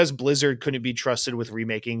 because Blizzard couldn't be trusted with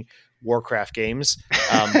remaking Warcraft games,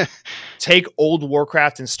 take old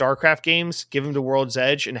Warcraft and StarCraft games, give them to World's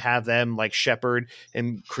Edge, and have them like shepherd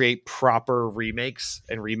and create proper remakes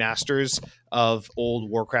and remasters of old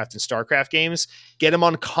Warcraft and StarCraft games. Get them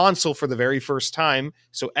on console for the very first time,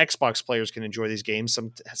 so Xbox players can enjoy these games.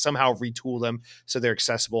 Somehow retool them so they're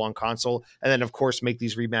accessible on console, and then of course make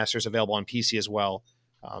these remasters available on PC as well,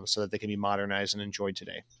 so that they can be modernized and enjoyed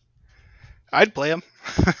today. I'd play them.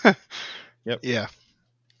 Yep. Yeah.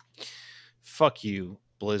 Fuck you,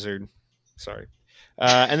 Blizzard. Sorry.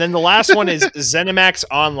 And then the last one is ZeniMax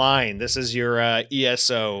Online. This is your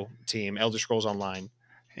ESO team, Elder Scrolls Online.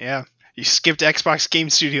 Yeah. You skipped Xbox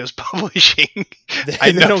Game Studios Publishing.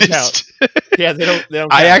 I don't count. Yeah, they don't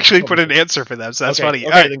count. I actually put an answer for them, so that's funny.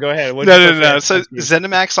 Okay, then go ahead. No. So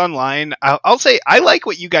ZeniMax Online, I'll say I like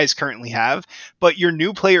what you guys currently have, but your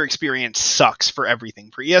new player experience sucks for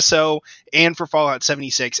everything. For ESO and for Fallout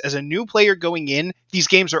 76, as a new player going in, these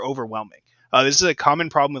games are overwhelming. This is a common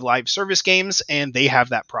problem with live service games, and they have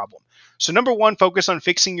that problem. So number one, focus on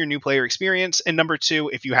fixing your new player experience. And number two,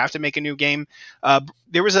 if you have to make a new game,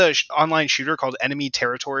 there was a online shooter called Enemy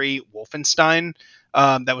Territory Wolfenstein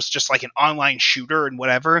that was just like an online shooter and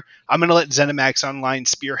whatever. I'm going to let ZeniMax Online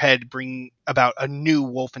spearhead bring about a new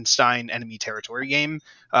Wolfenstein Enemy Territory game.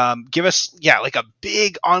 Give us, like a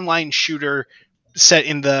big online shooter set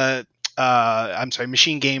in the,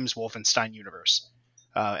 Machine Games Wolfenstein universe.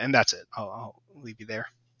 And that's it. I'll leave you there.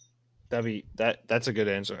 That's a good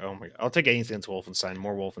answer. Oh my god, I'll take anything that's Wolfenstein.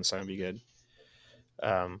 More Wolfenstein would be good.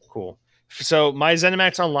 Cool. So my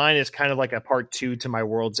ZeniMax Online is kind of like a part 2 to my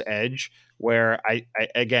World's Edge, where I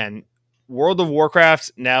again, World of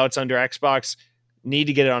Warcraft, now it's under Xbox, need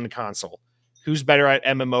to get it on the console. Who's better at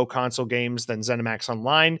MMO console games than ZeniMax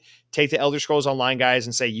Online? Take the Elder Scrolls Online guys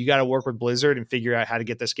and say, you got to work with Blizzard and figure out how to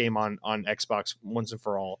get this game on Xbox once and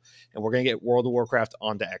for all. And we're going to get World of Warcraft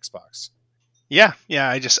onto Xbox. Yeah.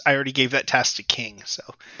 I already gave that task to King, so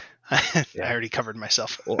I already covered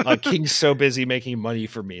myself. Well, King's so busy making money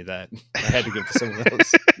for me that I had to give to someone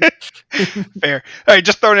else. Fair. All right,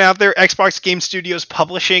 just throwing it out there. Xbox Game Studios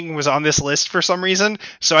Publishing was on this list for some reason,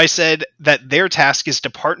 so I said that their task is to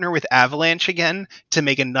partner with Avalanche again to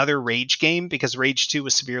make another Rage game, because Rage 2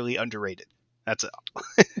 was severely underrated. That's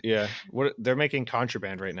it. Yeah. What they're making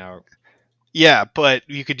Contraband right now. Yeah, but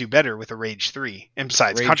you could do better with a Rage 3. And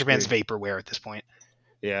besides, Rage Contraband's 3. vaporware at this point.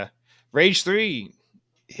 Yeah. Rage 3.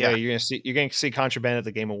 Yeah. Wait, you're gonna see Contraband at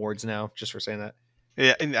the Game Awards now, just for saying that.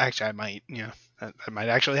 Yeah, and actually, I might. Yeah, that might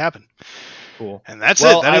actually happen. Cool. And that's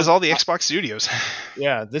Well, it. That is all the Xbox Studios.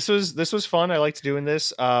 Yeah, this was fun. I liked doing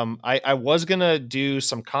this. I was gonna do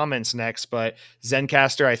some comments next, but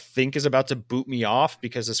Zencaster I think is about to boot me off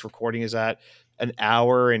because this recording is at an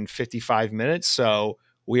hour and 55 minutes. So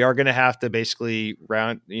we are gonna have to basically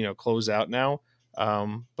close out now.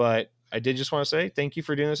 But I did just want to say thank you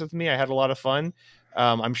for doing this with me. I had a lot of fun.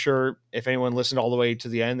 I'm sure if anyone listened all the way to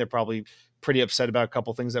the end, they're probably pretty upset about a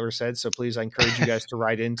couple things that were said. So please, I encourage you guys to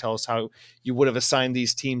write in, tell us how you would have assigned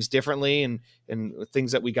these teams differently, and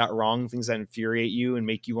things that we got wrong, things that infuriate you and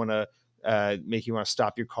make you want to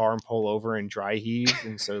stop your car and pull over and dry heave.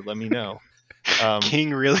 And so let me know.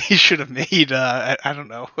 King really should have made I don't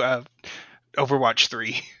know, Overwatch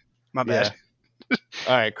 3. My bad. Yeah.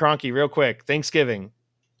 All right, Cronky, real quick. Thanksgiving,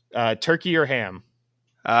 turkey or ham?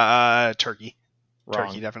 Turkey. Wrong.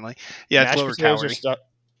 Turkey, definitely. Yeah, it's lower calorie.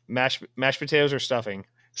 Mashed potatoes or stuffing?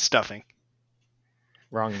 Stuffing.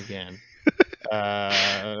 Wrong again.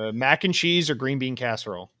 Mac and cheese or green bean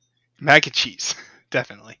casserole? Mac and cheese,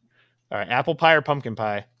 definitely. All right, apple pie or pumpkin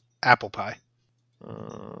pie? Apple pie.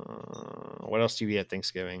 What else do you eat at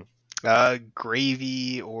Thanksgiving?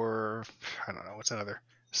 Gravy or I don't know, what's another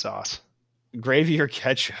sauce? Gravy or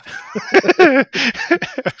ketchup?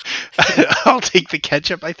 I'll take the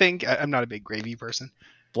ketchup, I think. I'm not a big gravy person.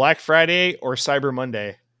 Black Friday or Cyber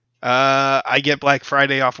Monday? I get Black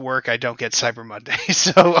Friday off work. I don't get Cyber Monday,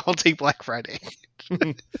 so I'll take Black Friday.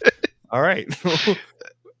 All right.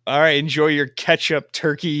 All right. Enjoy your ketchup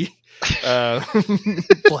turkey.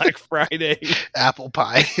 Black Friday. Apple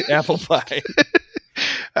pie. Apple pie.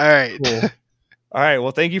 All right. Cool. All right.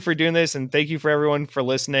 Well, thank you for doing this, and thank you for everyone for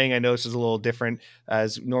listening. I know this is a little different,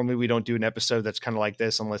 as normally we don't do an episode that's kind of like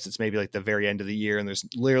this unless it's maybe like the very end of the year and there's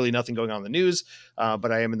literally nothing going on in the news.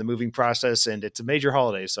 But I am in the moving process, and it's a major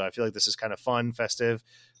holiday, so I feel like this is kind of fun, festive.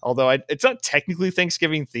 Although it's not technically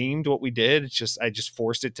Thanksgiving themed what we did. It's just I just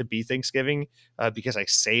forced it to be Thanksgiving because I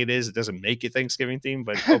say it is. It doesn't make it Thanksgiving themed,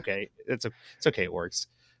 but okay, it's okay. It works.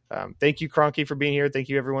 Thank you, Cronky, for being here. Thank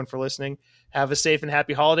you, everyone, for listening. Have a safe and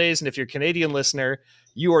happy holidays. And if you're a Canadian listener,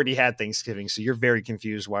 you already had Thanksgiving, so you're very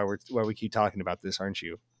confused why we keep talking about this, aren't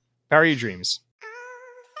you? Power your dreams.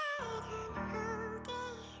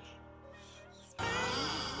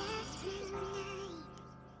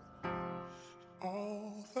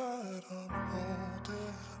 All that I'm holding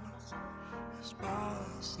is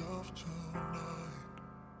myself tonight.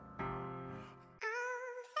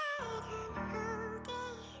 All that I'm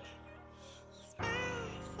holding is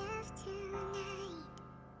myself tonight.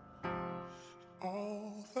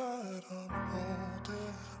 All that I'm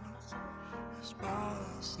holding is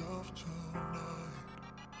myself tonight.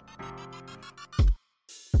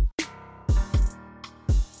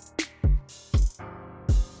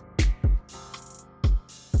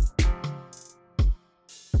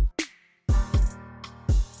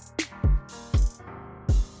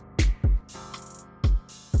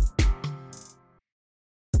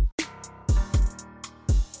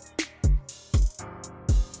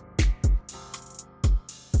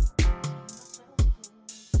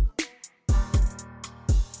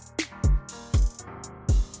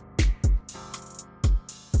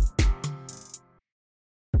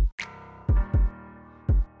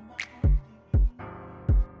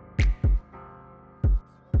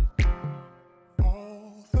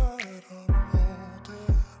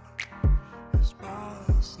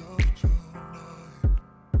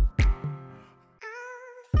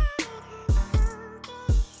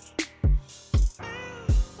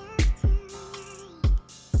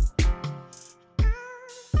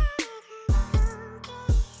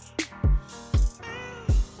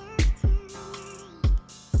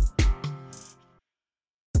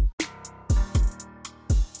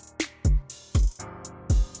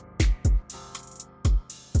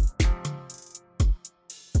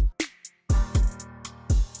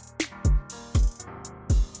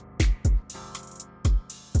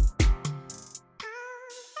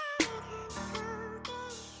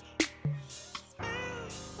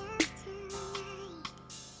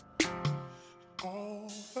 All